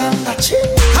nganganga,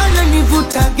 hana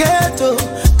nivuta ghetto,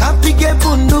 kapige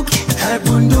bunduki,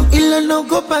 ila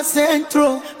nogopa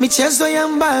centro, michezo ya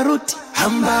mbaruti,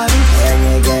 ambaruti.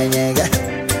 Nyega,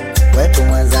 wetu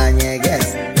mwanza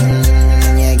nyegezi.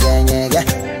 Nyega,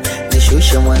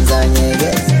 nishushe mwanza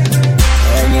nyegezi.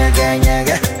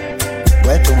 Nyega,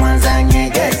 wetu mwanza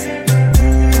nyegezi.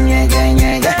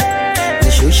 Nyega,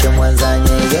 nishushe mwanza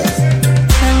nyegezi.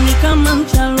 Nani kama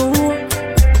mchaluo,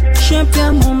 shepu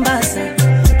ya Mombasa,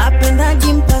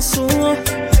 apendagi mpasuo,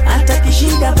 hata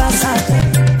kishida basata.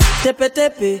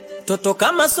 Tepe, toto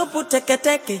kama supu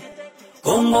teke,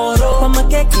 kongoro kwa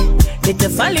makeke,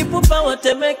 nitefali pupa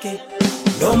watemeke,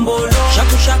 dombolo,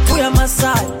 shaku ya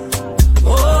Masai,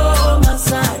 oh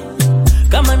Masai,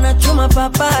 kama nachuma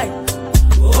papai,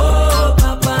 oh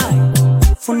papai,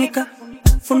 funika,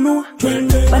 funua,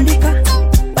 bandika,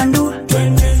 bandua,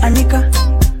 anika,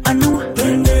 anua,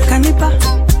 kanipa,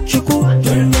 chukua.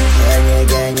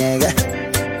 Nyega,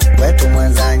 wetu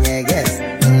mwanza nyegezi.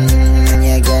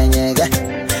 Nyega,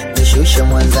 nishushe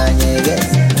mwanza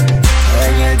nyegezi.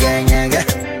 Nyega,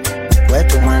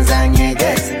 wetu mwanza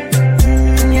nyegezi.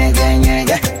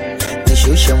 Nyega,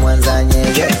 nishushe mwanza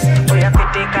nyegezi. Oya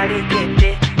pete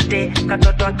kalikete,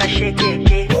 katoto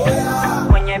akashekeke,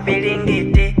 kwenye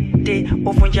bilingiti,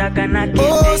 uvunjaga na kete.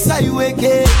 Oh,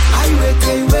 saiweke,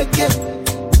 aiweke,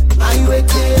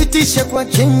 pitishe kwa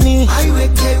chini,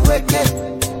 aiweke,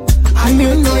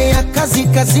 miuno ya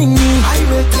kazini,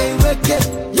 aiweke,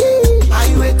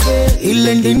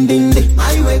 ile ndindindi,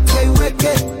 aiweke,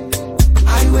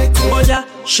 Oja,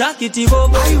 shakiti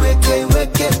bobo, aiweke,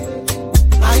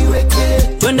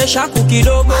 twende shaku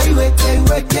kidogo,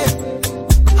 aiweke,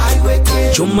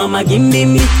 chuma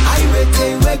magindimi,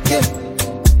 aiweke,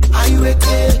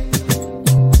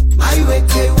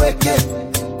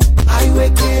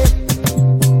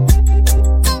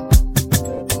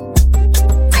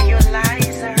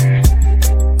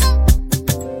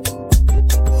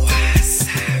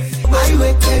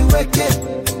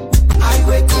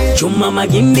 chuma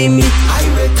magindimi,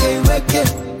 aiweke,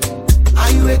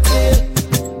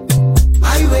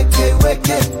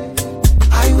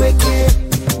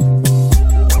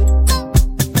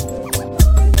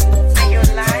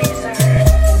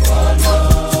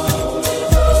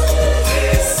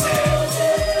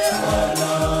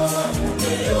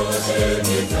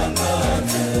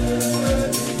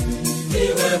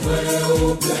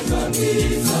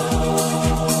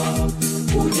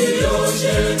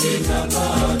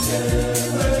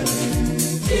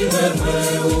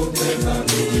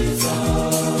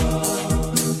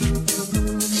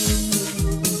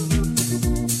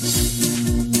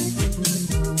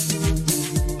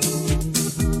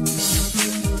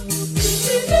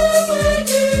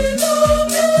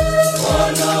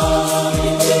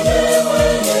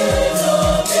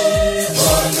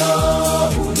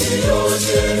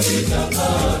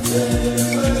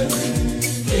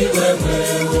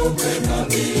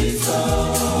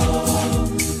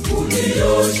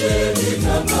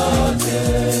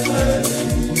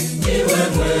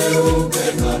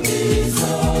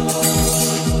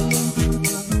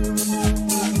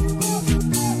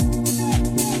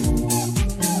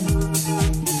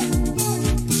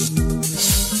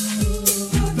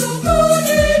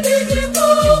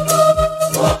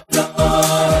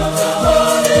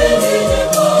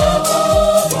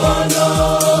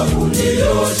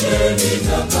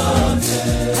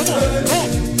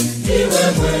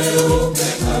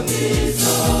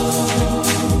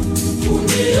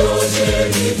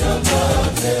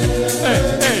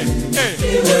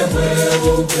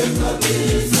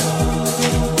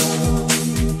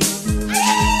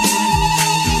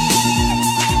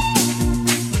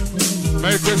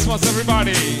 Merry Christmas,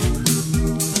 everybody.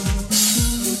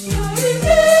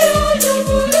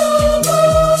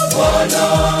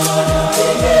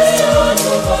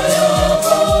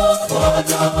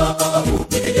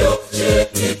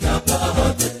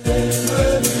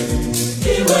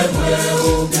 Iwe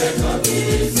mweupe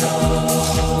kabisa,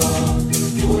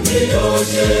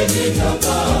 unioshe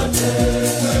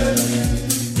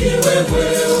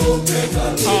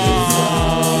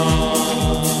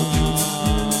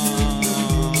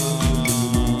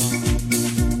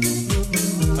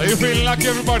Are you feeling lucky,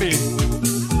 everybody?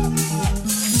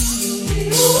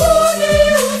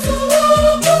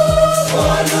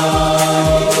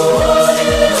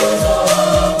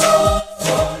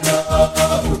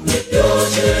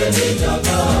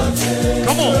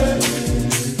 Come on.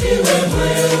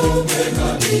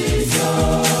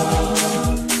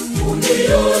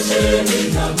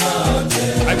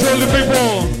 I told the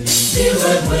people.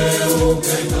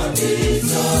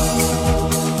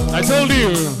 I told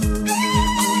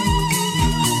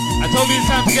you it's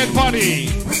time to get party.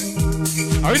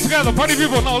 Are we together, party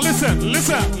people? Now listen.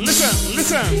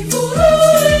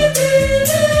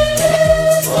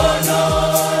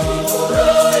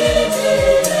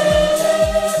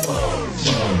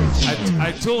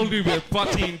 I told you we're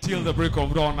partying till the break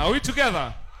of dawn. Are we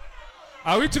together?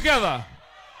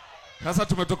 Sasa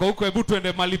tumetoka huko, hebu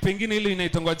tuende mali pengine ile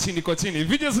inaitangwa chini kwa chini.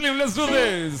 Video Slim, let's do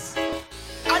this.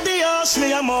 Adios,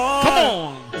 mi amor. Come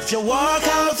on. If you walk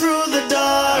out through the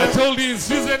door, I told you it's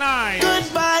Tuesday night.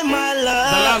 Goodbye, my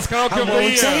love. The last karaoke of the year. I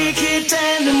won't take it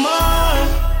anymore.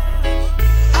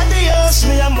 Adios,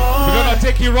 mi amor. We're gonna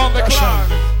take you round the clock.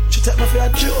 You take me for a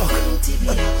joke.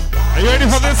 Are you ready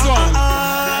for this one?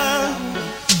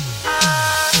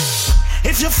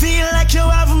 If you feel like you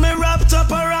have me wrapped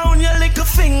up around your little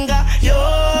finger, you're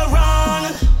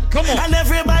wrong. Come on. And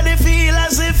everybody feel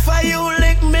as if you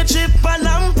lick me chip and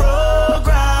I'm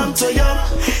programmed to you.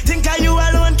 Think you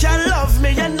alone can love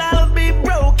me and I'll be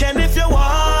broken if you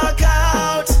walk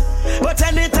out. But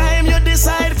anytime you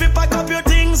decide to pack up your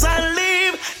things and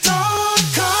leave, don't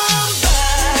come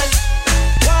back.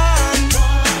 One,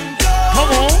 go.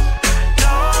 Come on.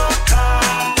 Don't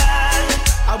come back.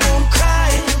 I won't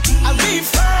cry. I'll be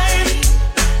fine.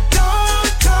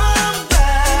 Don't come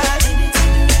back.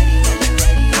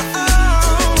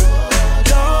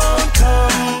 Don't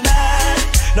come back.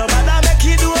 No matter make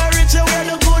you do a rich where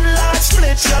the good Lord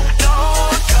split you.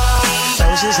 Don't come back.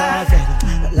 Roses are red,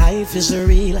 but life is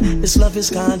real. This love is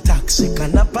gone toxic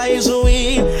and the poison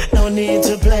weed. No need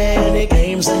to play any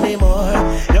games anymore.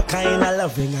 You're kinda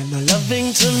loving and not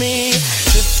loving to me.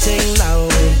 Drifting now,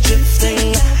 we're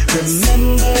drifting.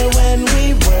 Remember when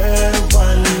we were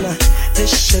one?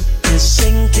 This ship is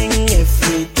sinking. If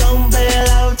we don't bail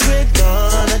out, we're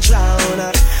gonna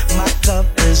drown. My cup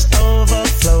is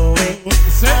overflowing.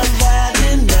 I've had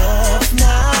enough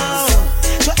now.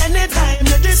 So anytime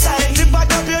you decide to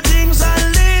pack up your things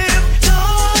and leave,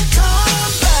 don't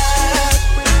come back.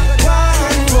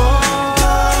 One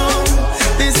more,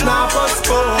 this now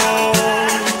postponed.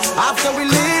 After we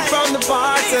leave from the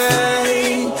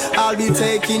party, I'll be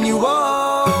taking you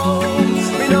home.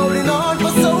 Been holding on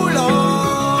for so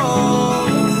long,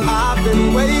 I've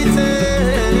been waiting.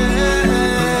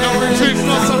 No retreat,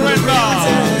 no surrender.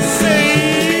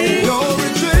 Say. No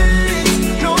retreat,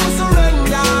 no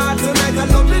surrender. Tonight I'm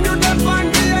loving you, that's on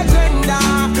the agenda.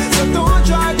 So don't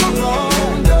try to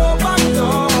run, don't back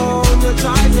down. You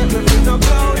try to get me no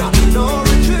ground. No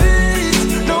retreat,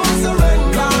 no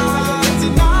surrender.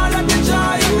 Getting all of the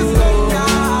joy in the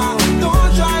splendor.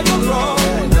 Don't try to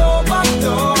run, don't back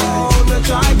down. You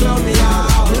try to blow me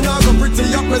out. You know go pretty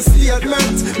up my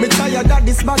statement. Me tired of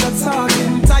this bag of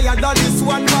talking. Tired of this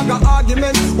one bag of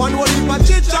argument. One whole heap of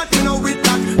chit chat, you know with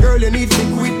that. Girl, you need to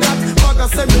quit that. Bag of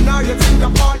seminar, you think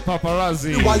apart.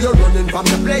 Paparazzi. While you're running from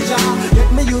the pleasure,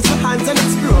 let me use your hands and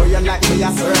explore you like me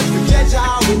a search for treasure.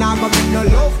 We not gonna make no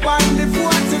love on the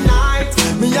phone tonight.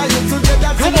 Me and you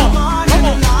together till the morning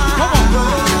light.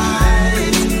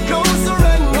 No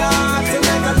surrender,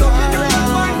 tonight I'm loving you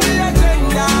on the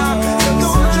agenda.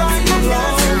 Don't try to run,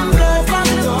 don't back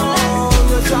down.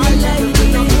 You try to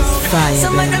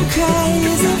Some of them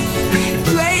crazy,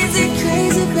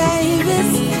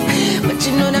 babies. But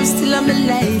you know them still on the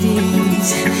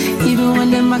ladies. Even when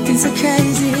them acting so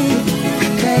crazy.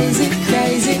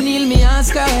 Neil me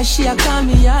ask her why she a call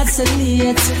me out so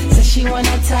late. Say she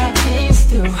wanna talk things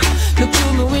through. Look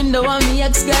through my window and me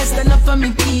ex-guy stand up on me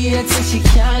gate. Say she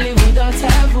can't live without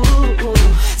her boo.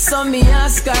 So me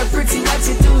ask her, pretty, what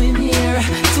you doing here?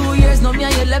 2 years now me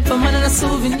and you left a man and a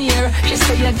souvenir. She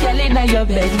say your girl in your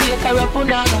bed, wake her up on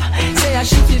her. Say I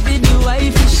should be the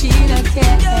wife if she don't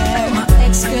care. My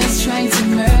ex-girl's trying to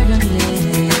murder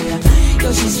me.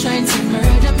 Yo, she's trying to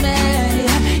murder me.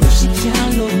 If she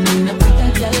can't love me, no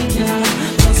other girl can.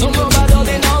 So nobody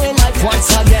they know it like once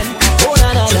again. Oh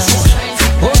na na na,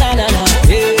 oh na na na,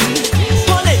 hey.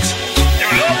 Pull it.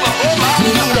 Me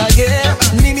na yeah,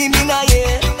 me na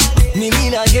yeah, me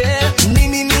na yeah,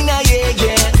 me na yeah,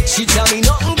 yeah. She tell me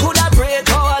no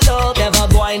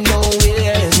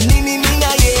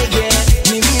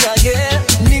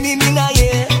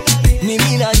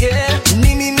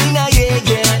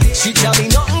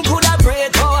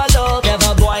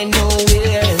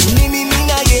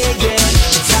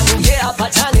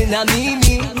na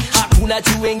mimi, hakuna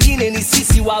tu wengine, ni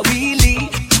sisi wawili.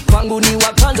 Kwangu ni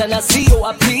wa kwanza na sio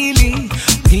wa pili.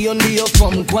 Hiyo ndiyo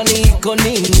form, kwani iko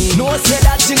nini? No say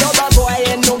that she love a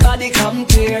boy and nobody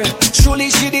compare. Truly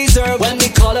she deserve when we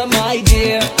call her my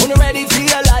dear. When you're ready for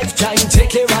your lifetime,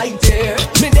 take it right there.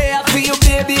 Me there for you,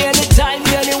 baby, anytime,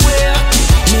 anywhere.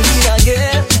 Me na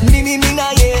yeah, me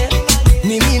na yeah.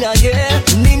 Me na yeah,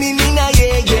 me na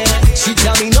yeah, yeah. She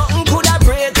tell me nothing could have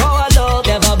break our love,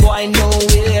 never boy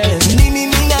nowhere. Me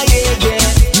na yeah, yeah.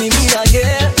 Me na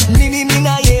yeah, me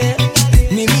na yeah.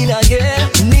 Me na yeah,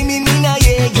 me na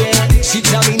yeah, yeah. She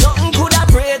tell me nothing could have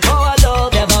break our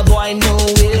love, never boy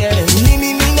nowhere.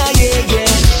 Me na yeah, yeah.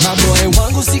 My boy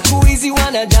wangu siku hizi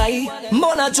wanadai,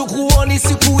 mbona tukuoni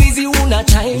siku hizi una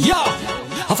time? Yo,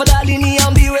 afadhali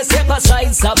niambiwe step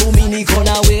aside, sabu mimi niko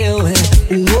na wewe.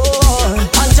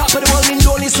 On top of the world in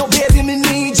lonely, so baby me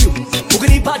need you.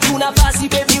 Ukinipa tu nafasi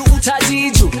baby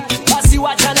utajiju. Basi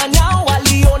wachana nao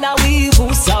waliona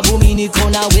wivu, sabu mimi niko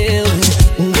na wewe.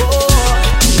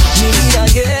 Mimi na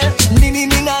yeah, mimi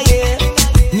na yeah.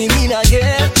 Mimi na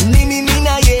yeah, mimi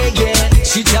na yeah, yeah.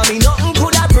 She tell me nothing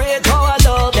could have break our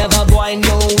love, never boy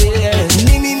nowhere.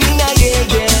 Mimi na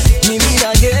yeah, yeah. Mimi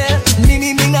na yeah,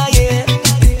 mimi na yeah.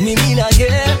 Mimi na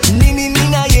yeah, mimi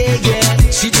na yeah,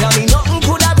 yeah. She tell me nothing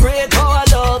could have break our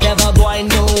love, never boy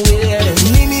nowhere.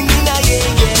 Mimi na yeah,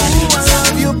 yeah. I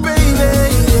love you,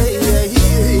 baby.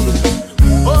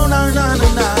 Oh na na na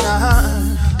na.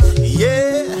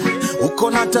 Yeah,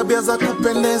 uko na tabia za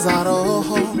kupendeza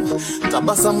roho,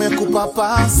 tabasamu ya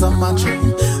kupapasa macho,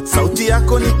 sauti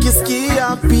yako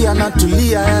nikisikia pia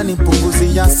natulia, yani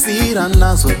punguzi ya hasira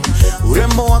nazo,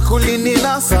 urembo wako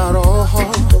ulinilasa roho,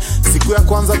 siku ya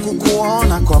kwanza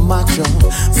kukuona kwa macho,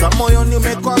 sa moyoni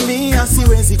umekwamia,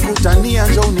 siwezi kutania,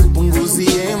 njoo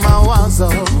unipunguzie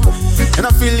mawazo. And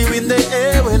I feel you in the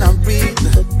air when I breathe,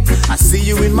 I see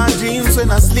you in my dreams when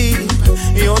I sleep.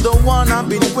 You're the one I've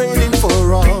been waiting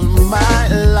for all my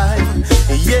life.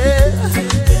 Yeah,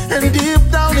 and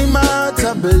deep down in my heart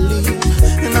I believe,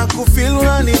 and I could feel when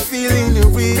I'm feeling it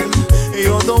real.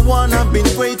 You're the one I've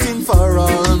been waiting for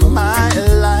all my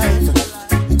life.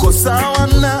 Uko sawa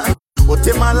na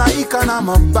wote malaika na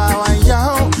mabawa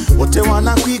yao, wote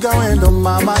wanakuiga wendo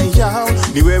mama yao.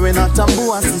 Ni wewe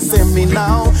natambua, sisemi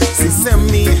nao,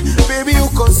 sisemi. Baby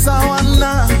uko sawa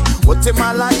na wote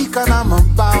malaika na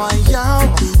mabawa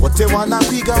yao, wote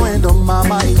wanakuiga wendo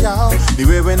mama yao. Ni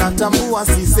wewe natambua,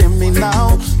 sisemi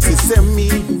nao,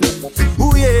 sisemi.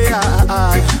 Ooh yeah,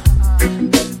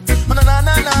 na na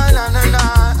na na na na.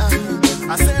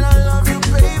 I said I love you,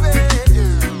 baby.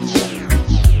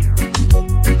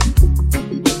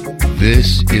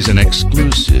 This is an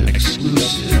exclusive.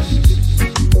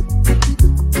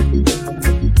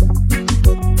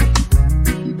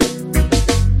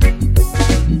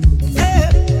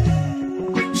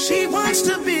 She wants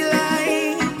to be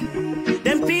like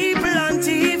them people on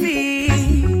TV.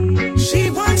 She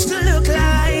wants to look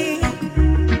like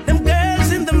them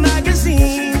girls in the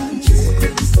magazines.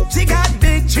 She got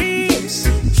big dreams.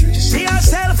 She see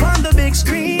herself on the big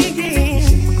screen.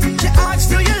 She asks,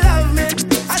 do you love me?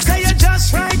 I say you're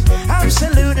just right.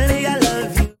 Absolutely, I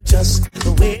love you just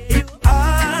the way you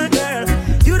are, girl.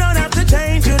 You don't have to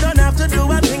change. You don't have to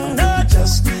do a thing. No,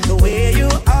 just the way you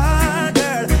are,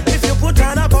 girl. If you put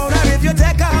on a powder, if you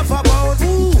take off a bone,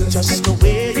 ooh, just the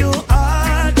way you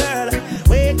are, girl.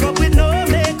 Wake up with no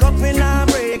makeup when I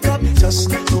break up. Just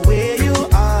the way you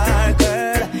are,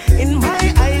 girl. In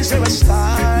my eyes, you're a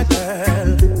star,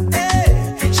 girl.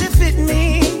 Hey, she fit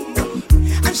me,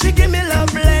 and she give me love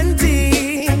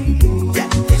plenty. Yeah,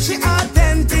 she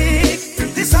authentic.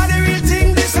 This are the real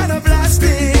thing, this are the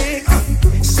plastic.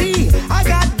 See, I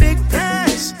got big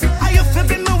plans. Are you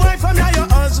flipping my wife? I'm not your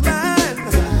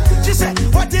husband. She said,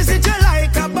 what is it you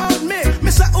like about me?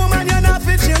 Mr. Woman, you're not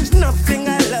fit change nothing.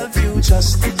 I love you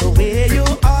just the way you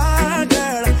are,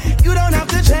 girl. You don't have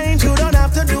to change, you don't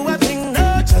have to do a thing.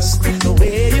 No, just the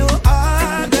way you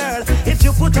are, girl. If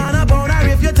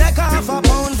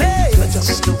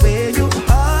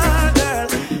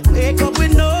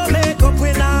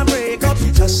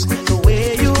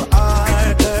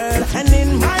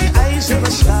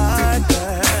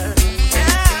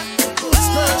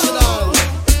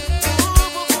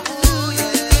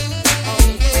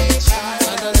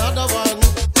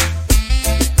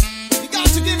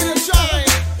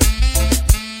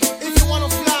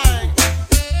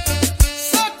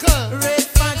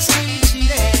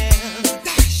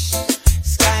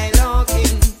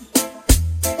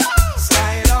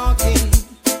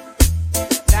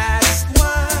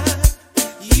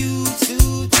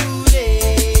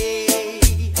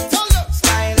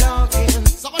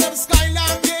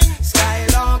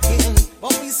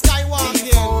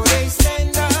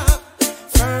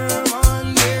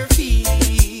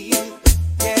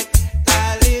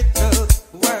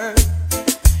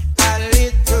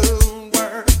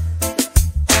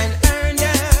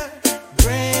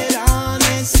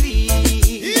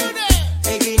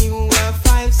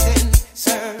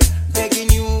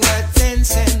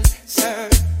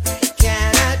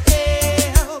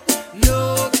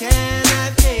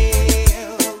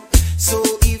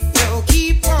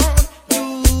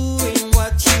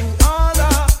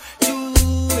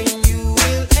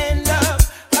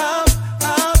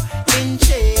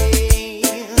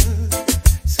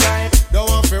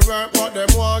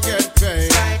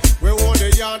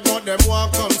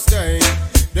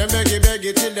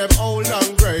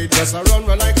Just a run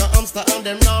like a hamster and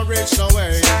them not reach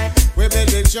away. We build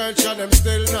the church and them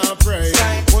still not pray.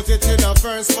 Put it in a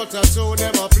verse, but a two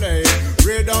them a play.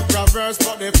 Read up Proverbs,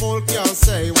 but the fool can't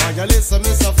say. Why you listen,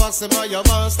 Mr. Foxy, my your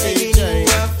boss DJ? Begging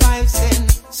you a 5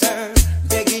 cent, sir.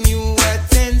 Begging you a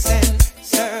 10 cent,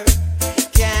 sir.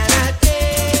 Can I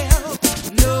tell?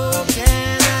 No,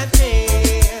 can I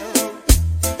tell?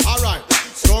 Alright,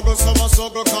 struggle, summer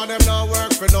struggle, cause them not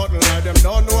work for nothing. Like them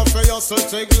don't know for you, so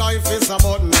take life is a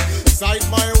button. Sight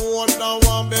my own, now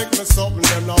want make me something.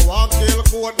 Them now want kill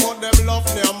coat, but them love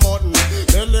their mutton.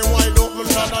 Belly wide open,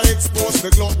 and I expose the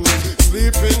glutton.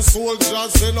 Sleeping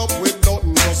soldiers end up with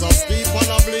nothing. Just a steep and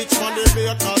a bleach from the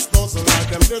baker's dozen. Like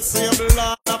them disabled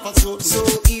life a suit. So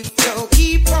if you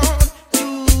keep on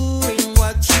doing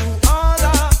what you all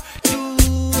are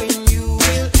doing, you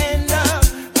will end up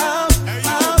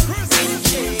in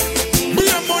jail. We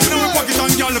have money in our pocket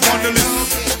and y'all upon the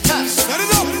list. Set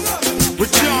it up. We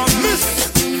can't miss.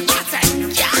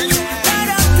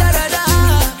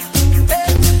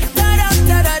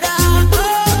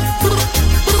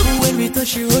 When we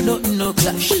touch the road, nothing no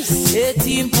clash.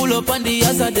 18 pull up and the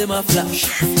other them a flash.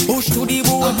 Push to the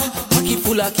bone, pocket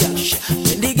full of cash.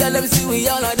 When the girl them see we,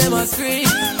 all of them a scream.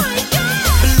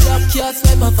 Black cats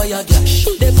swipe and fire gash.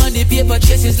 Them on the paper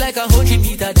chases like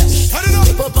 100-meter dash.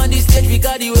 Step up on the stage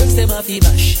because the works them a fi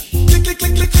bash. Click, click,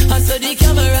 click, click. And so the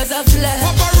cameras are flash.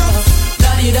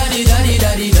 Daddy, daddy, daddy,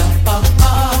 daddy, da.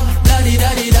 Daddy,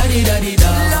 daddy, daddy, daddy, da.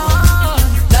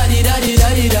 Daddy, daddy,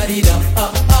 daddy, daddy, da.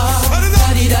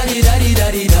 Daddy, daddy, daddy,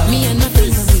 daddy, da. Me and my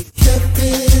friends. Step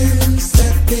in,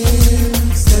 step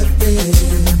in, step in.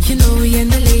 You know we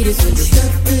and the ladies with it.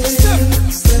 Step in,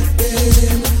 step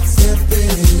in, step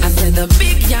in. I said the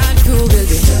big yard crew will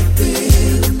be. Step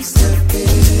in, step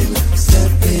in,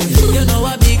 step in. You know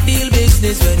a big deal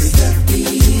business when we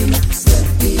step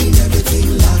in,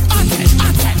 everything locked in.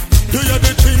 Do you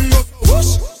the thing of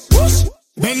whoosh, whoosh?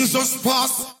 Benz just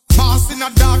pass in a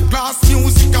dark glass,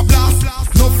 music a blast.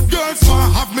 Enough girls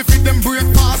want have me fit them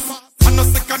break pass. And no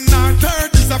second nor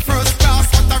third is a first class.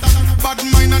 Bad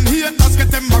mind and haters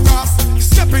get embarrassed.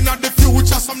 Stepping at the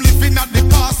future, some living at the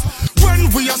past. When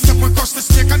we are step, we crush the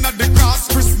snake under the grass.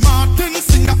 Chris Martin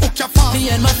sing the hook your fast. Me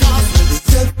and my friends.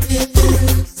 Step in,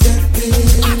 step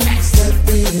in, step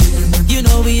in. You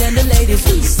know we and the ladies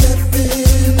with it. Step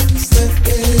in, step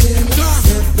in,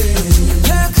 step in.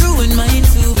 Your crew and mine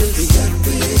too, baby. Step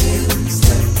in,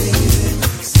 step in,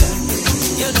 step in.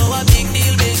 You know a big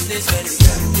deal business when we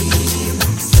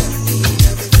step in,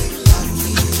 everything locked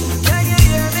in. Can you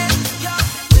hear me? Yeah.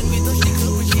 When we touch the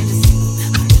club, we change the scene.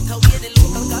 Look how we the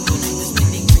local got to the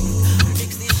spinning ring.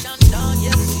 Mix the down,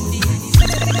 yes, in the end.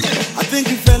 I think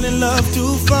we fell in love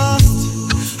too fast.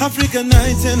 African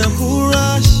nights and a cool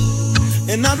rush.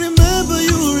 And I remember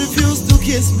you refused to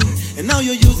kiss me. And now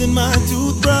you're using my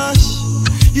toothbrush.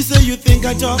 You say you think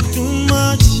I talk too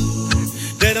much,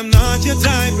 that I'm not your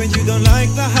type when you don't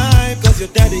like the hype. Cause your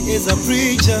daddy is a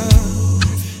preacher.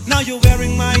 Now you're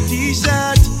wearing my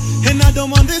t-shirt. And I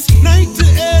don't want this night to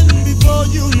end before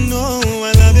you know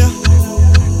I love you.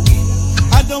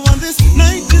 I don't want this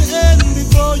night to end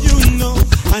before you know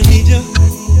I need you.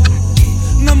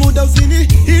 Na muda usini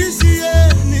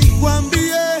hisia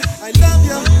nikwambie I love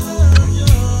you.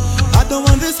 I don't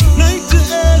want this night to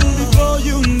end before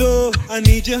you know I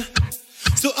need you.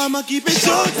 So I'ma keep it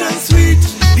short and sweet.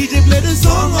 DJ play the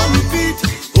song on repeat.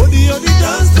 Odi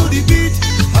dance to the beat.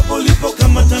 Apolipo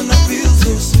kamatana feel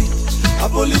so sweet.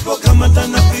 Apolipo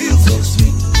kamatana feel so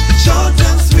sweet. Short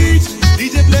and sweet.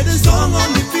 DJ play the song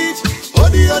on repeat.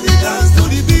 Odi dance to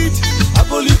the beat.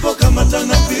 Apolipo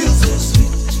kamatana feel so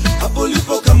sweet.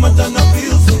 Apolipo kamatana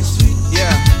feel so sweet.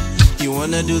 Yeah. You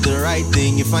wanna do the right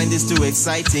thing, you find this too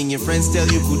exciting. Your friends tell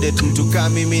you kudetum to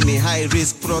come mini high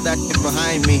risk, throw that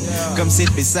behind me. Come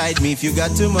sit beside me. If you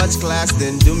got too much class,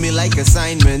 then do me like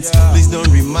assignments. Please don't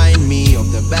remind me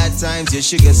of the bad times. Your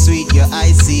sugar sweet, your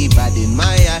icy, but in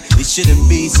my eye, it shouldn't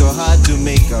be so hard to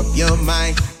make up your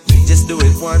mind. Just do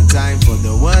it one time for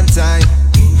the one time.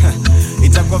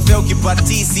 Itakuwa fair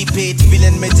ukiparticipate.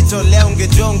 Vile nimejitolea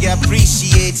ungejua unge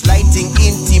appreciate. Lighting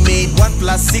intimate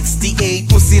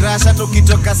 1+68. Usirasha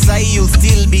tukitoka sahi you'll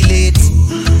still be late.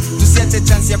 Tusiache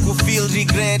chance ya kufeel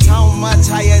regret. How much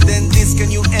higher than this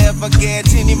can you ever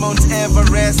get? Any Mount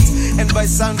Everest. And by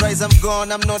sunrise I'm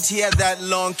gone, I'm not here that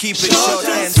long. Keep it short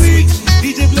and sweet.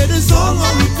 DJ play the song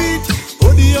on repeat.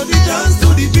 Odi dance to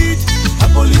the beat.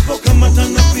 Apolipo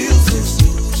kamatana feel so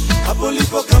sweet.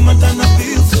 Apolipo kamatana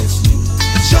feel so sweet.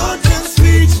 Short and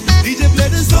sweet. DJ play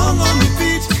the song on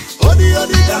repeat. Odi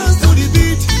dance to the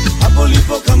beat.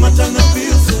 Apolipo kamatana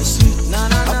feel so sweet.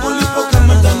 Apolipo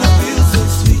kamatana feel so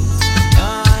sweet.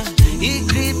 He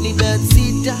grip me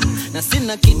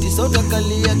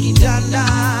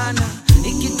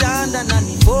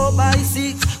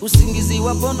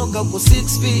mpaka uko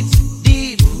 6 feet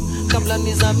deep. Kabla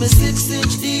nizame 6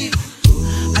 inch deep.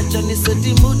 Acha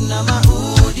niseti mood na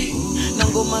maudi. Na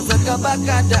ngoma za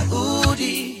kabaka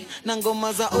Daudi. Na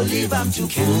ngoma za Oliver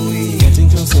Mchukui. Getting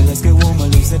closer, let's get warmer,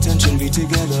 lose the tension, be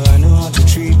together. I know how to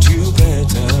treat you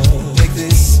better. Make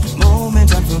this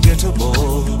moment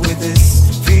unforgettable. With this,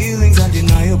 feelings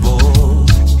undeniable.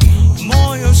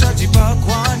 Moyo shajipa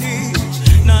kwani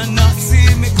na nafsi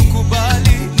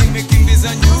imekukubali.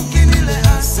 Nimekimbiza nyuki nile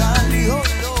asali. Oh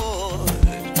Lord,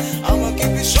 I'ma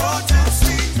keep it short and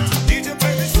sweet. DJ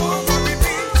play this song on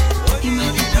repeat. You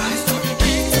know the dance to the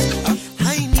beat.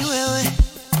 Hai ni wewe,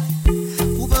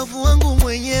 ubavu wangu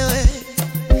mwenyewe.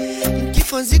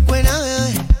 Mkifozikwe na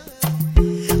wewe,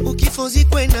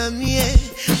 ukifozikwe na mie.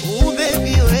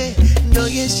 Baby we,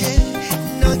 nogeshe,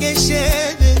 nogeshe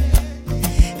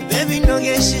baby,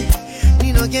 nogeshe,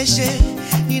 ninogeshe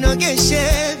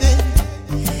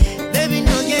baby,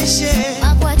 nogeshe.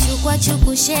 Makwachu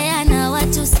kushare na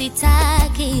watu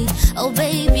sitaki. Oh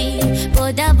baby,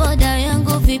 boda boda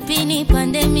yangu vipi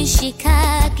nipande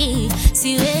mishikaki.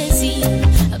 Siwezi,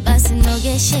 basi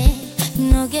nogeshe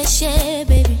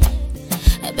baby.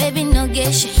 Baby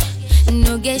nogeshe,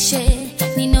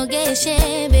 ninogeshe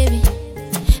baby.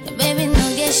 Baby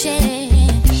nogeshe.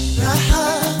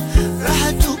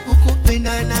 Raha tu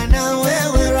kukupendana na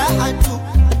wewe, raha tu.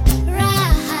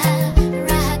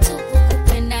 Raha tu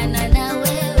kukupendana na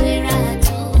wewe, raha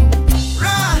tu.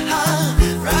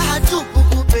 Raha tu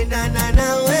kukupendana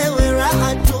na wewe,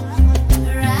 raha tu.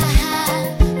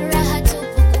 Raha tu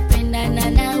kukupendana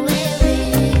na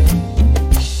wewe.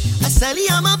 Asali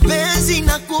ya mapenzi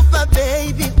nakupa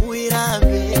baby,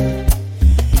 uirabe.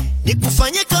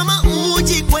 Nikufanye kama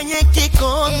uji kwenye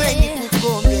kikombe,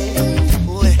 nikukombe.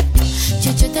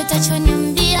 Chochote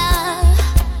utachoniambia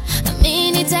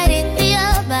mimi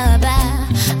nitaridhia baba,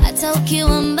 hata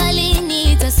ukiwa mbali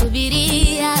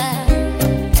nitasubiria.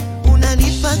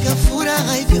 Unanipaga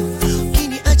furaha hivyo,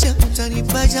 ukiniacha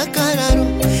utanipa jakararo.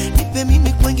 Nipe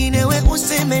mimi kwengine we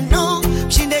useme no,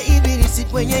 shinde ibilisi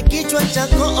kwenye kichwa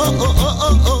chako.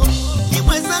 Oh. Ni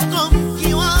mwenzako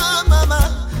mkiwa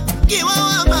mama, mkiwa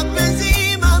wa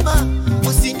mapenzi mama.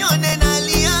 Usinyone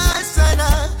nalia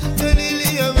sana,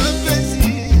 nalilia mapenzi.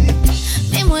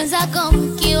 Ni mwenzako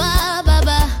mkiwa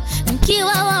baba,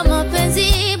 mkiwa wa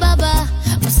mapenzi baba.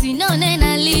 Usinone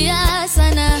nalia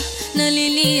sana,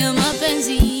 nalilia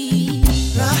mapenzi.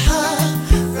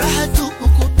 Raha tu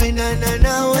kukupendana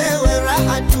na wewe,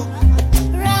 raha tu.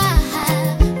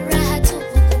 Raha tu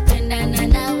kukupendana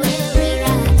na wewe,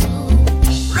 raha tu.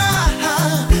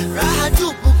 Raha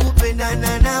tu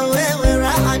kukupendana na wewe,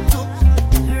 raha tu.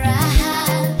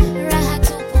 Raha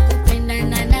tu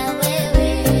kukupendana na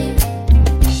wewe.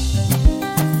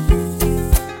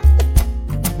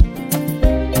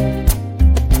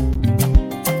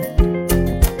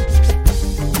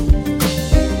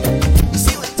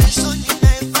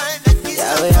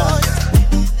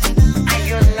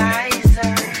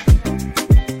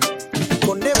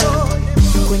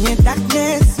 Kwenye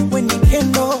darkness, when you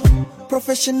handle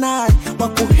professional,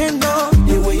 wakuhandle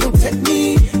the way you take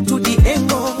me to the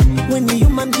angle. When you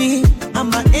human being,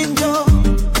 I'm an angel.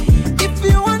 If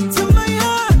you want to my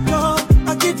heart, oh,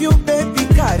 I'll give you baby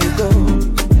karigo.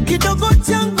 Kidogo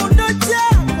changu ndo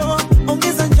chako,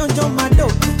 ongeza njonjo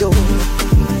madogo.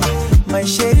 My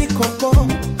sherry coco,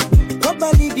 kwa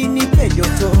baridi nipe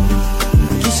joto.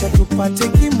 Kisha tupate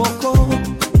kimoko,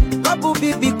 babu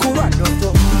bibi kuwa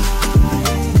doto.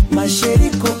 Masheri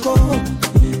koko,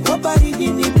 kwa baridi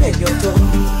nipe joto.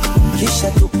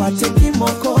 Kisha tupate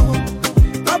kimoko,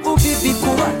 babu bibi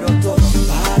kuwa doto.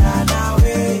 Para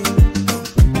nawe,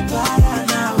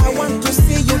 I want to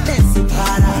see you dancing.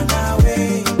 Para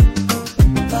nawe,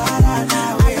 I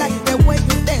like the way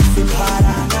you dancing.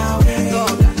 Para nawe, I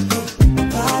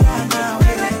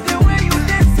like the way you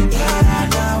dancing. Para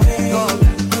nawe.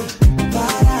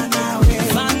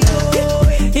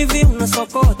 Hivi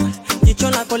unasokota,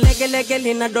 jicho lako lege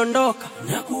linadondoka.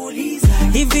 Nakuuliza,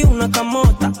 hivi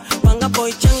unakamota, panga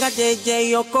boy changa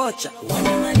JJ Okocha.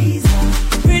 Wanamaliza,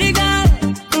 pretty girl,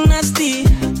 nasty.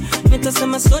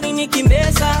 Nitasema sorry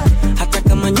nikimbeza, hata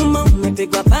kama nyuma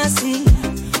umepigwa pasi.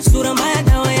 Sura mbaya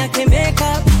dawa yake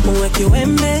makeup, uwe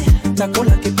kiwembe,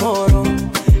 takula kiporo.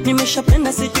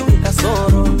 Nimeshapenda sijui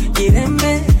kasoro,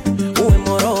 kirembe, uwe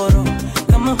mororo.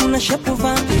 Kama huna shepu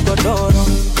vaa kigodoro.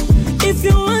 If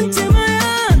you want my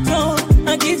heart,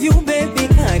 I give you baby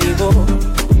karibo.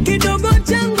 Kidogo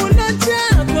changu ndo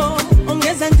chako,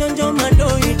 ongeza njonjo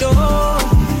madoido.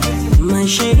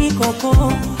 Maisheri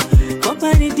koko, kwa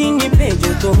baridi nipe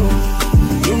joto.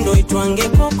 Yundo itwange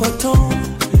kokoto,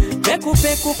 peku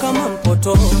peku kama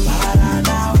mpoto. Para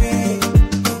nawe,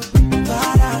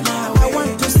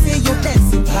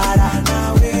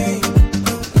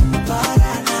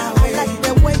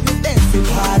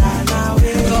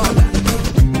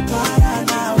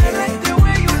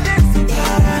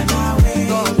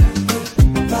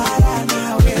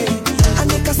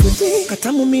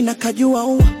 Katamu mina kajua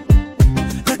ua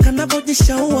na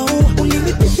kanavojisha ua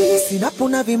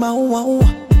sinapuna vima ua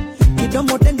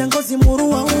kidomo denda ngozi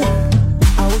murua ua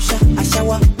ausha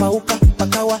ashawa pauka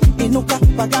pakawa inuka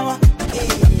pagawa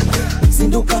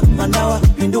zinduka mandawa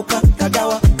pinduka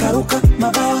kagawa karuka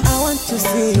mabawa. I want to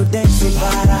see you dancing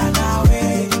para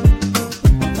nawe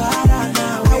para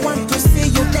nawe. I want to see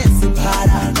you dancing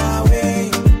para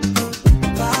nawe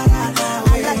para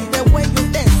nawe. I like the way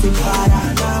you dancing para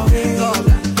nawe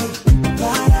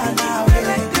para nawe. I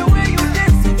like the way you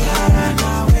dancing para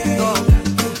nawe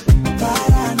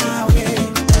para nawe.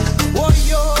 Oh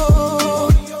yo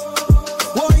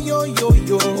yo yo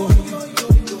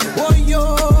oh yo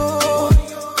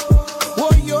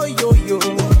yo.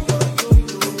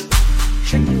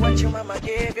 Check what your mama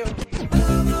gave you.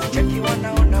 Check you on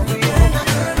now on the way.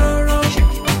 Check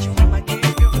what your mama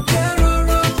gave you.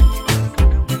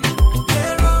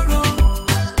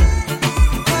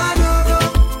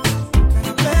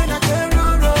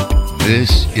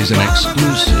 This is an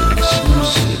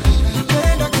exclusive.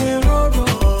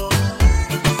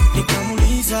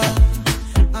 Nikamuliza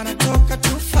anatoka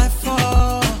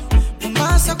 254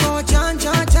 Mombasa kwa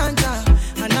janja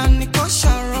ananikosha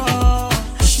roho.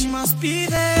 She must be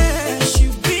there, she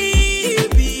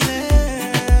be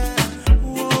there.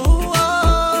 Whoa,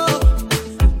 whoa.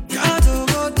 Gotta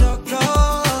go dogo.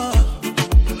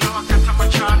 Unawakata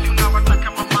machali,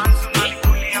 unawataka mamanzi,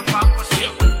 unalikulia pako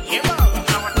sio.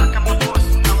 Unawataka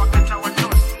mabosi, unawakata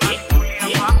watosi,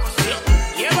 unalikulia pako sio.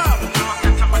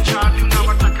 Unawakata machali,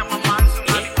 unawataka mamanzi,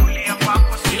 unalikulia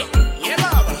pako sio.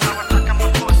 Unawataka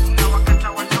mabosi, unawakata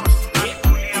watosi,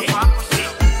 unalikulia pako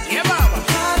sio.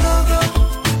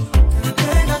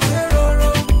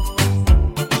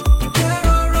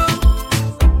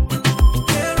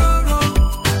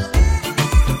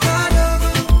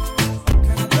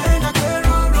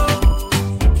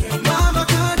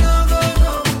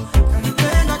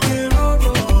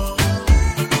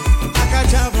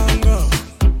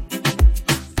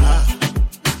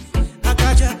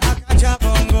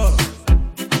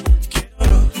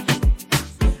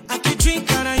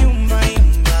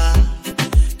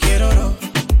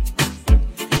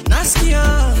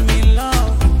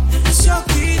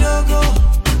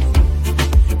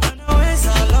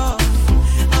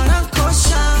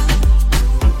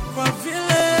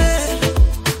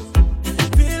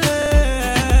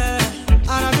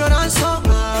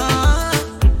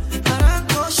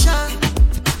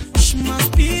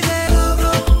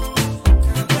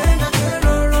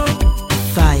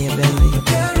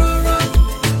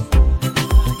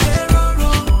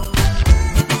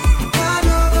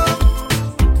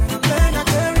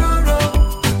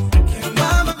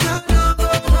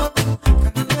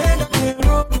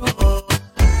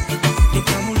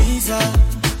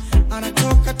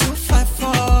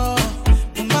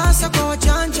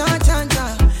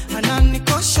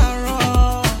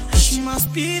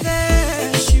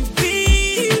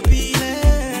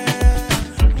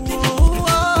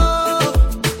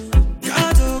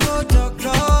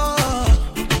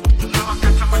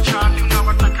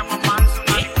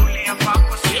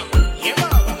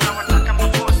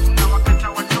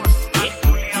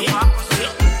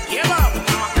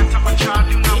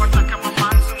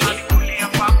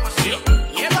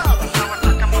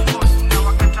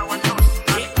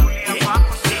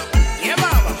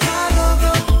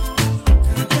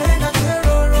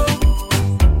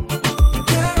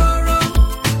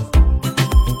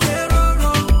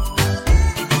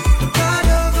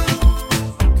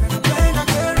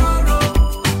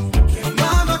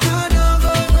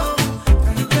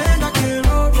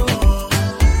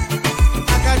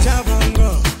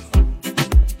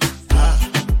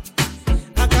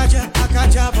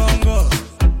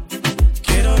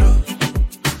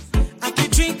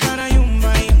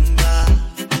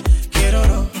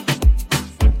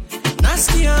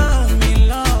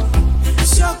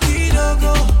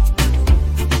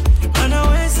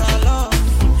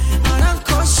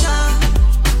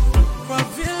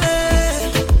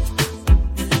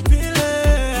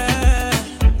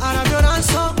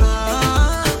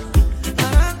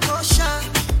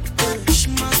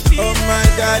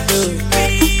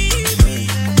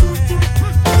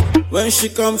 When she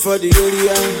come for the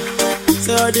area,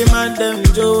 say all the man them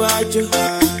Joe Ajo,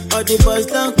 all the boys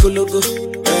down Kulugu,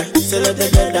 say let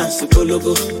them dance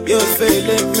Kulugu. You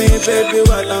feeling me, baby,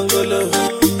 Walangolo.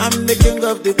 I'm the king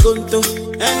of the Kunto,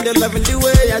 and they loving the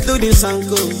way I do this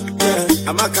uncle.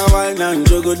 I'm a kawaii and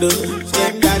Jogodo.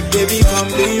 Say that baby, come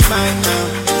be mine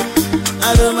now.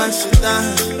 I don't mind shit down.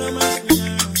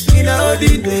 You know all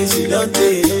the days you don't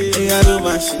take. I don't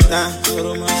mind shit down.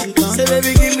 Say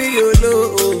baby, give me your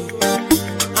love.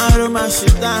 mash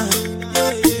it down.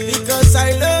 Because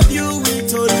I love you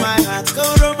with all my heart.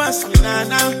 Go romance me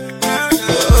now.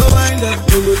 Oh, wind up,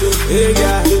 hey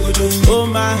yeah, oh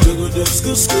my,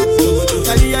 scoop,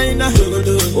 Taliana,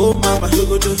 oh mama,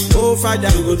 oh father,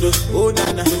 oh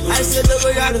nana. I said no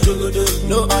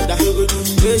other,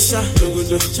 Asia,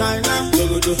 China,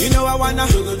 you know I wanna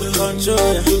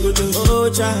control ya. Oh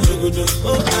child,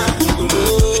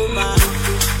 oh my.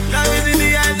 Now is in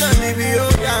the eyes of me,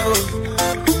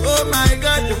 oh my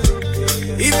God.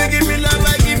 If you give me love,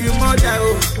 I give you more,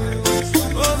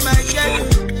 oh my God.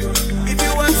 If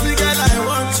you want me, girl, I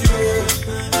want you.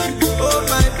 Oh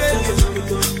my baby,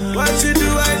 what you do, I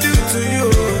do to you.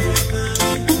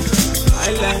 I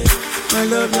like my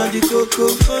love, not the cocoa.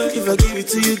 If I give it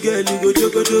to you, girl, you go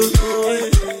jogo.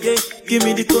 Yeah, give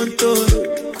me the contour.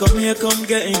 Come here, come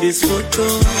get in this photo.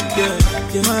 Yeah,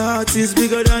 my heart is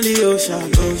bigger than the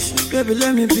ocean. Baby,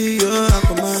 let me be your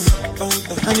aquaman.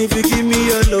 And if you give me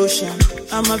your lotion,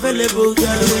 I'm available,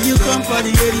 girl. When you come for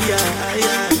the area,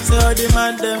 so all the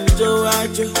man them Joe, all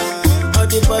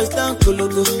the boys down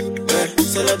Kologo.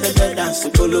 So let them dance to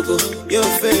Kologo. You're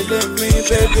failing me,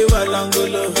 baby, while I'm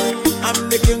golo. I'm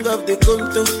the king of the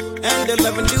Kunto, and they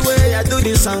loving the way I do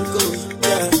this uncle.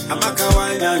 Yeah, I'm a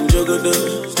kawaii and jogodo.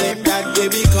 Same that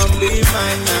baby, come be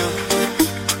mine now.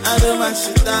 I don't mash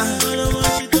it down.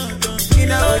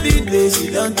 In all the days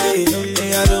you don't take, I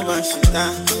don't mash it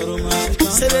down.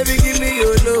 Say baby, give me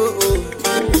your love. I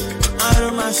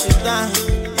don't mash it down.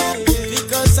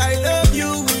 Because I love you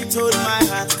with all my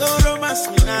heart. Go romance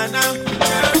me now.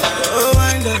 Oh,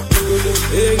 wind up,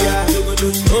 hey yeah,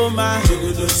 oh my,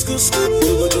 scoop,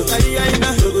 Taliana,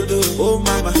 oh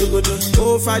mama,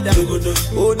 oh father,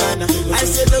 oh nana. I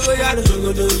said no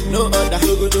other,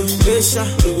 Asia,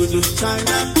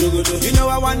 China, you know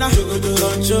I wanna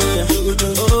control ya.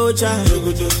 Oh child,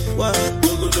 what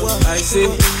I say,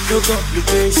 no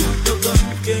complication,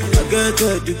 I get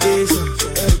education,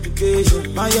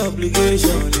 my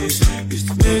obligation is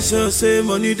to make sure say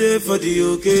money there for the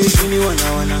occasion. You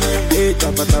wanna, hey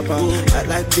tapa. I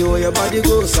like the way your body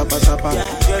goes, sapa.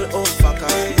 Girl, oh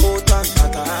fucker, oh tanta.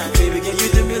 Baby, can you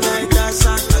do me like that,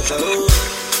 Santa? Oh,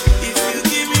 if you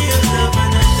give me your love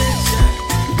and attention,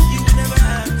 you will never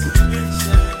have to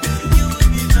mention. You will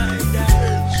be my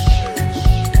darling.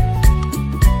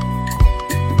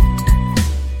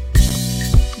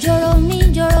 Joro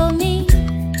me,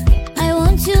 I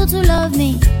want you to love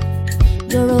me.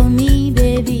 Joro me,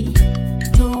 baby.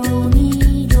 Joro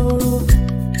me, joro.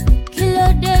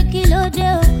 Kilo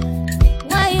de,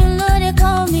 why you know they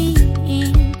call me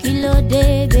Kilo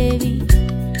de, baby.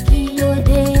 Kilo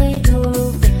de,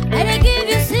 joro. I dey give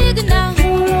you signal,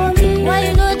 why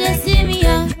you know they see me I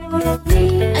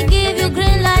give you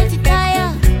green light to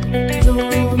tire.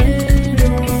 Joro me,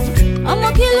 joro. I'm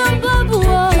a kilo babu,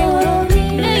 now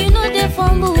you know they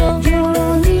fumble.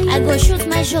 I go shoot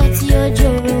my shot to your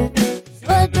joro.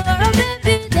 So joro,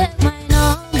 baby, take my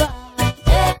number.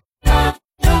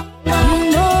 You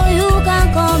know you can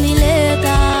call me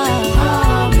later.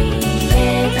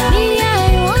 Me, I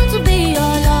want to be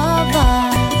your lover.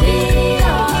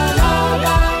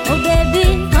 Oh baby,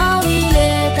 call me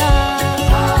later.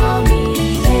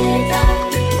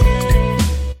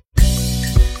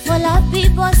 For la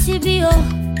people, CBO,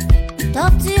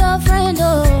 talk to your friend,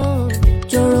 oh.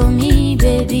 Joro me,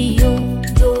 baby, oh.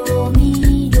 Joro me,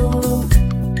 joro.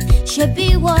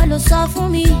 Shebi walo sa for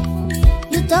me.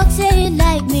 You talk say it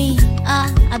like me.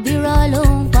 I be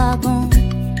rolling wagon.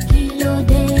 Kilo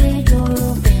de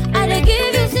joro. I dey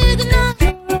give you signal.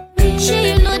 She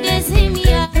you know they see me.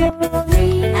 I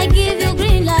give you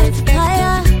green light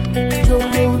fire.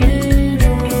 Joro me,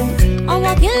 joro. I'm a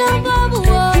kilo babu.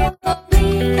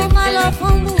 Come my love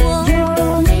from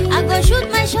I go shoot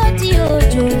my shot to you,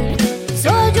 Joro.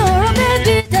 So Joro,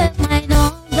 baby, take my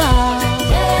number.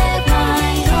 Take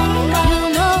my number. You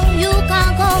know you can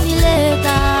call me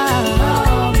later.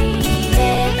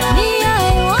 Me, I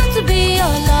want to be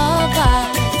your lover.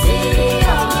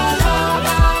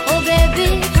 Oh baby,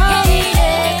 call me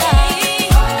later.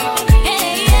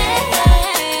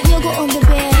 You go on the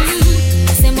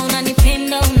bed. Sema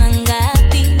unanipenda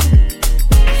unangapi?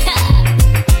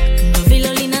 Ndo vile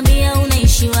ulinambia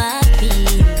unaishi wapi?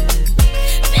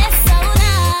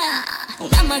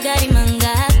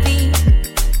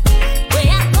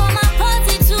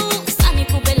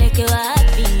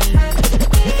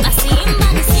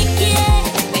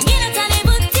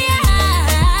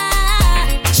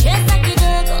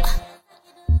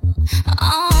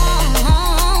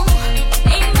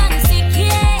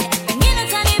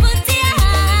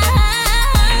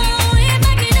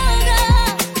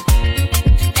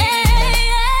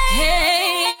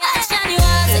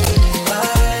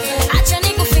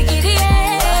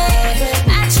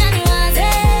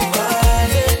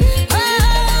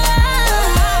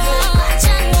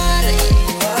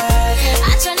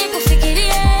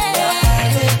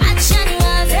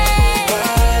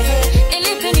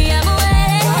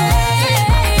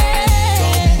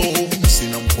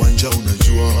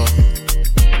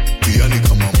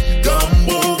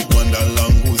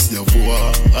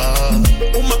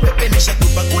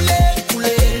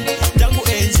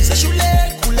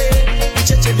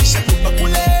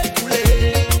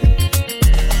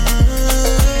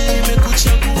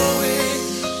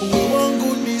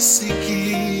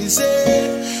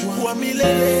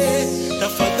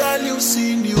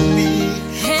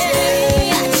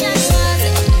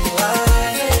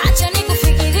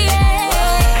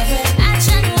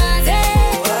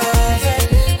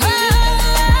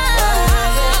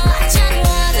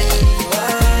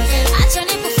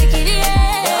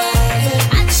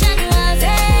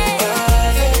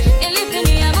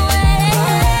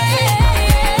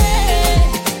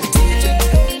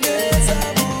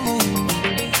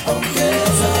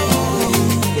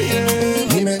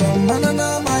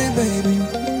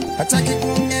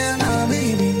 Yeah, nah,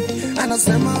 baby. And I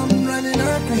say, I'm running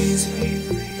her crazy.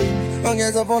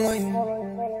 Ongeza following.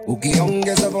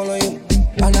 Ukiongeza following.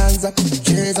 Anaanza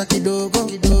kucheza kidogo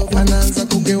kidogo, anaanza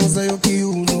kugeuza yo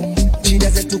kiuno, shida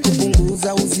zetu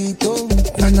kupunguza uzito,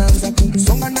 anaanza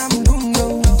kusonga na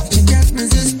mdundo, she can't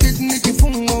resist it ni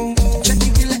kifungo, cheki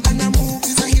vile ana move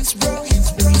za hips bro,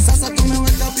 sasa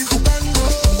tumeweka bifu kando,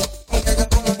 ongeza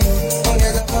following,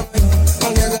 ongeza following,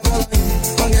 ongeza following,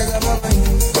 ongeza following,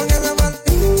 ongeza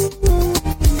following,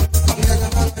 ongeza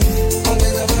following,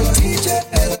 ongeza following,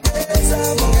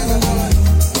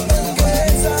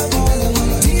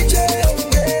 DJ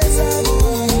ongeza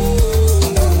following.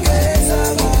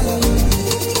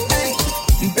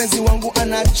 Mpenzi wangu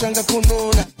anachanga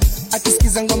kununa,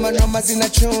 akisikiza ngoma noma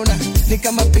zinachuna, ni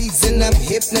kama beats and I'm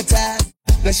hypnotized,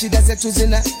 na shida zetu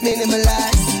zina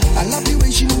minimalize. I love the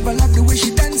way she move, I love the way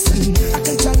she dancing, I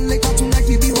can tell like how tonight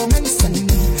we be romancing.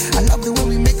 I love the way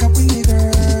we make up with me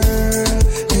girl,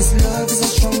 this love is a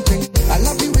strong thing. I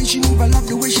love the way she move, I love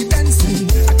the way she dancing,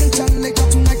 I can tell like how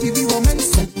tonight we be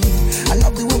romancing. I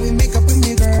love the way we make up with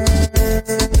me girl,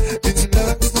 this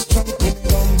love is a strong thing.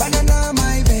 Banana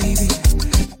my baby,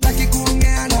 like it going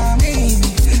on me,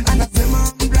 and I feel my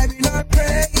driving her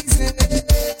crazy.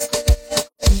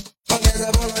 Ongeza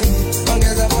following,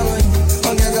 ongeza following,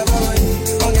 ongeza following,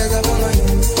 ongeza following,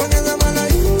 ongeza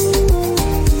following,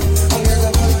 ongeza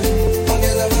following,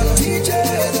 ongeza following. DJ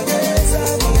ongeza,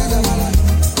 ongeza following,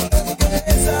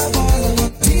 ongeza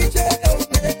following. DJ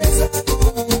ongeza,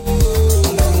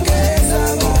 ongeza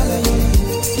following.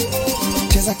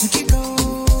 Cheza tu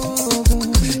kidogo,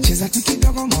 cheza tu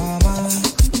kidogo mama,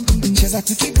 cheza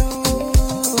tu kidogo,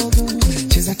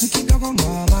 cheza tu kidogo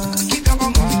mama, kidogo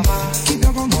mama,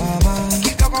 kidogo mama,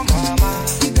 kidogo mama,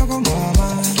 kidogo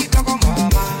mama, kidogo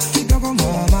mama, kidogo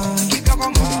mama, kidogo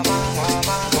mama.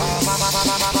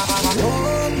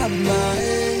 Oh mama,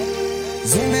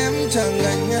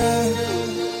 zimemchanganya.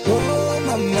 Oh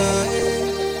mama,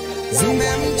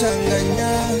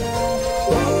 zimemchanganya.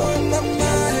 Oh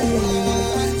mama,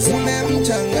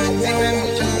 zimemchanganya.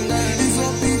 Hizo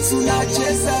beats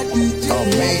unacheza DJ. A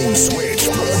main switch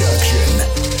production.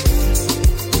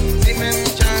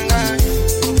 Zimemchanganya.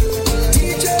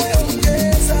 DJ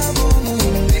ongeza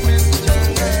volume.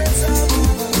 Zimemchanganya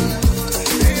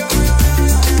volume.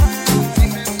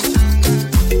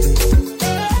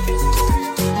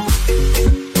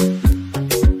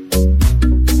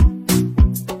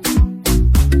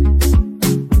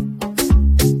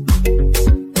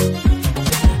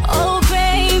 Oh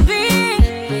baby,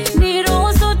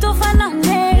 niruhusu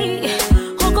tufanane,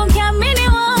 huku nikiamini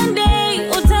one day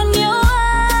utaniwahi.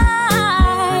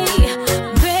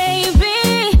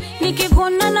 Baby,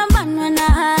 nikikuona nabanwa na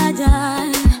haja.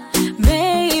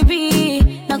 Baby,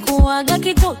 nakuwaga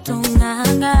kitoto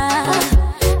nganga.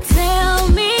 Tell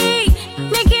me,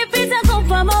 nikipita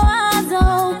kupa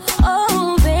mawazo.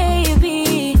 Oh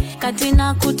baby, kati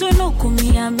na kutunuku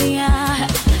mia mia.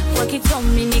 Kwa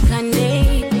kitomi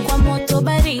nikande, kwa moto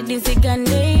baridi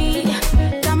zigande,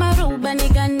 kama ruba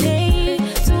nigande,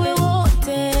 tuwe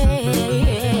wote.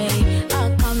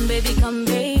 Come baby, come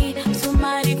baby,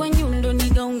 sumari kwa nyundo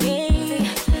nigaunge.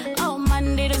 Oh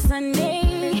Monday to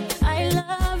Sunday, I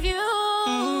love you.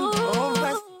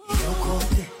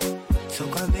 Yokote, so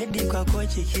kwa bedi kwa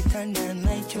kochi kitanda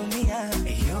naichumia.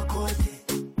 Yokote,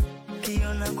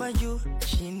 kiona kwa juu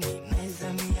chini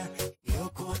naizamia.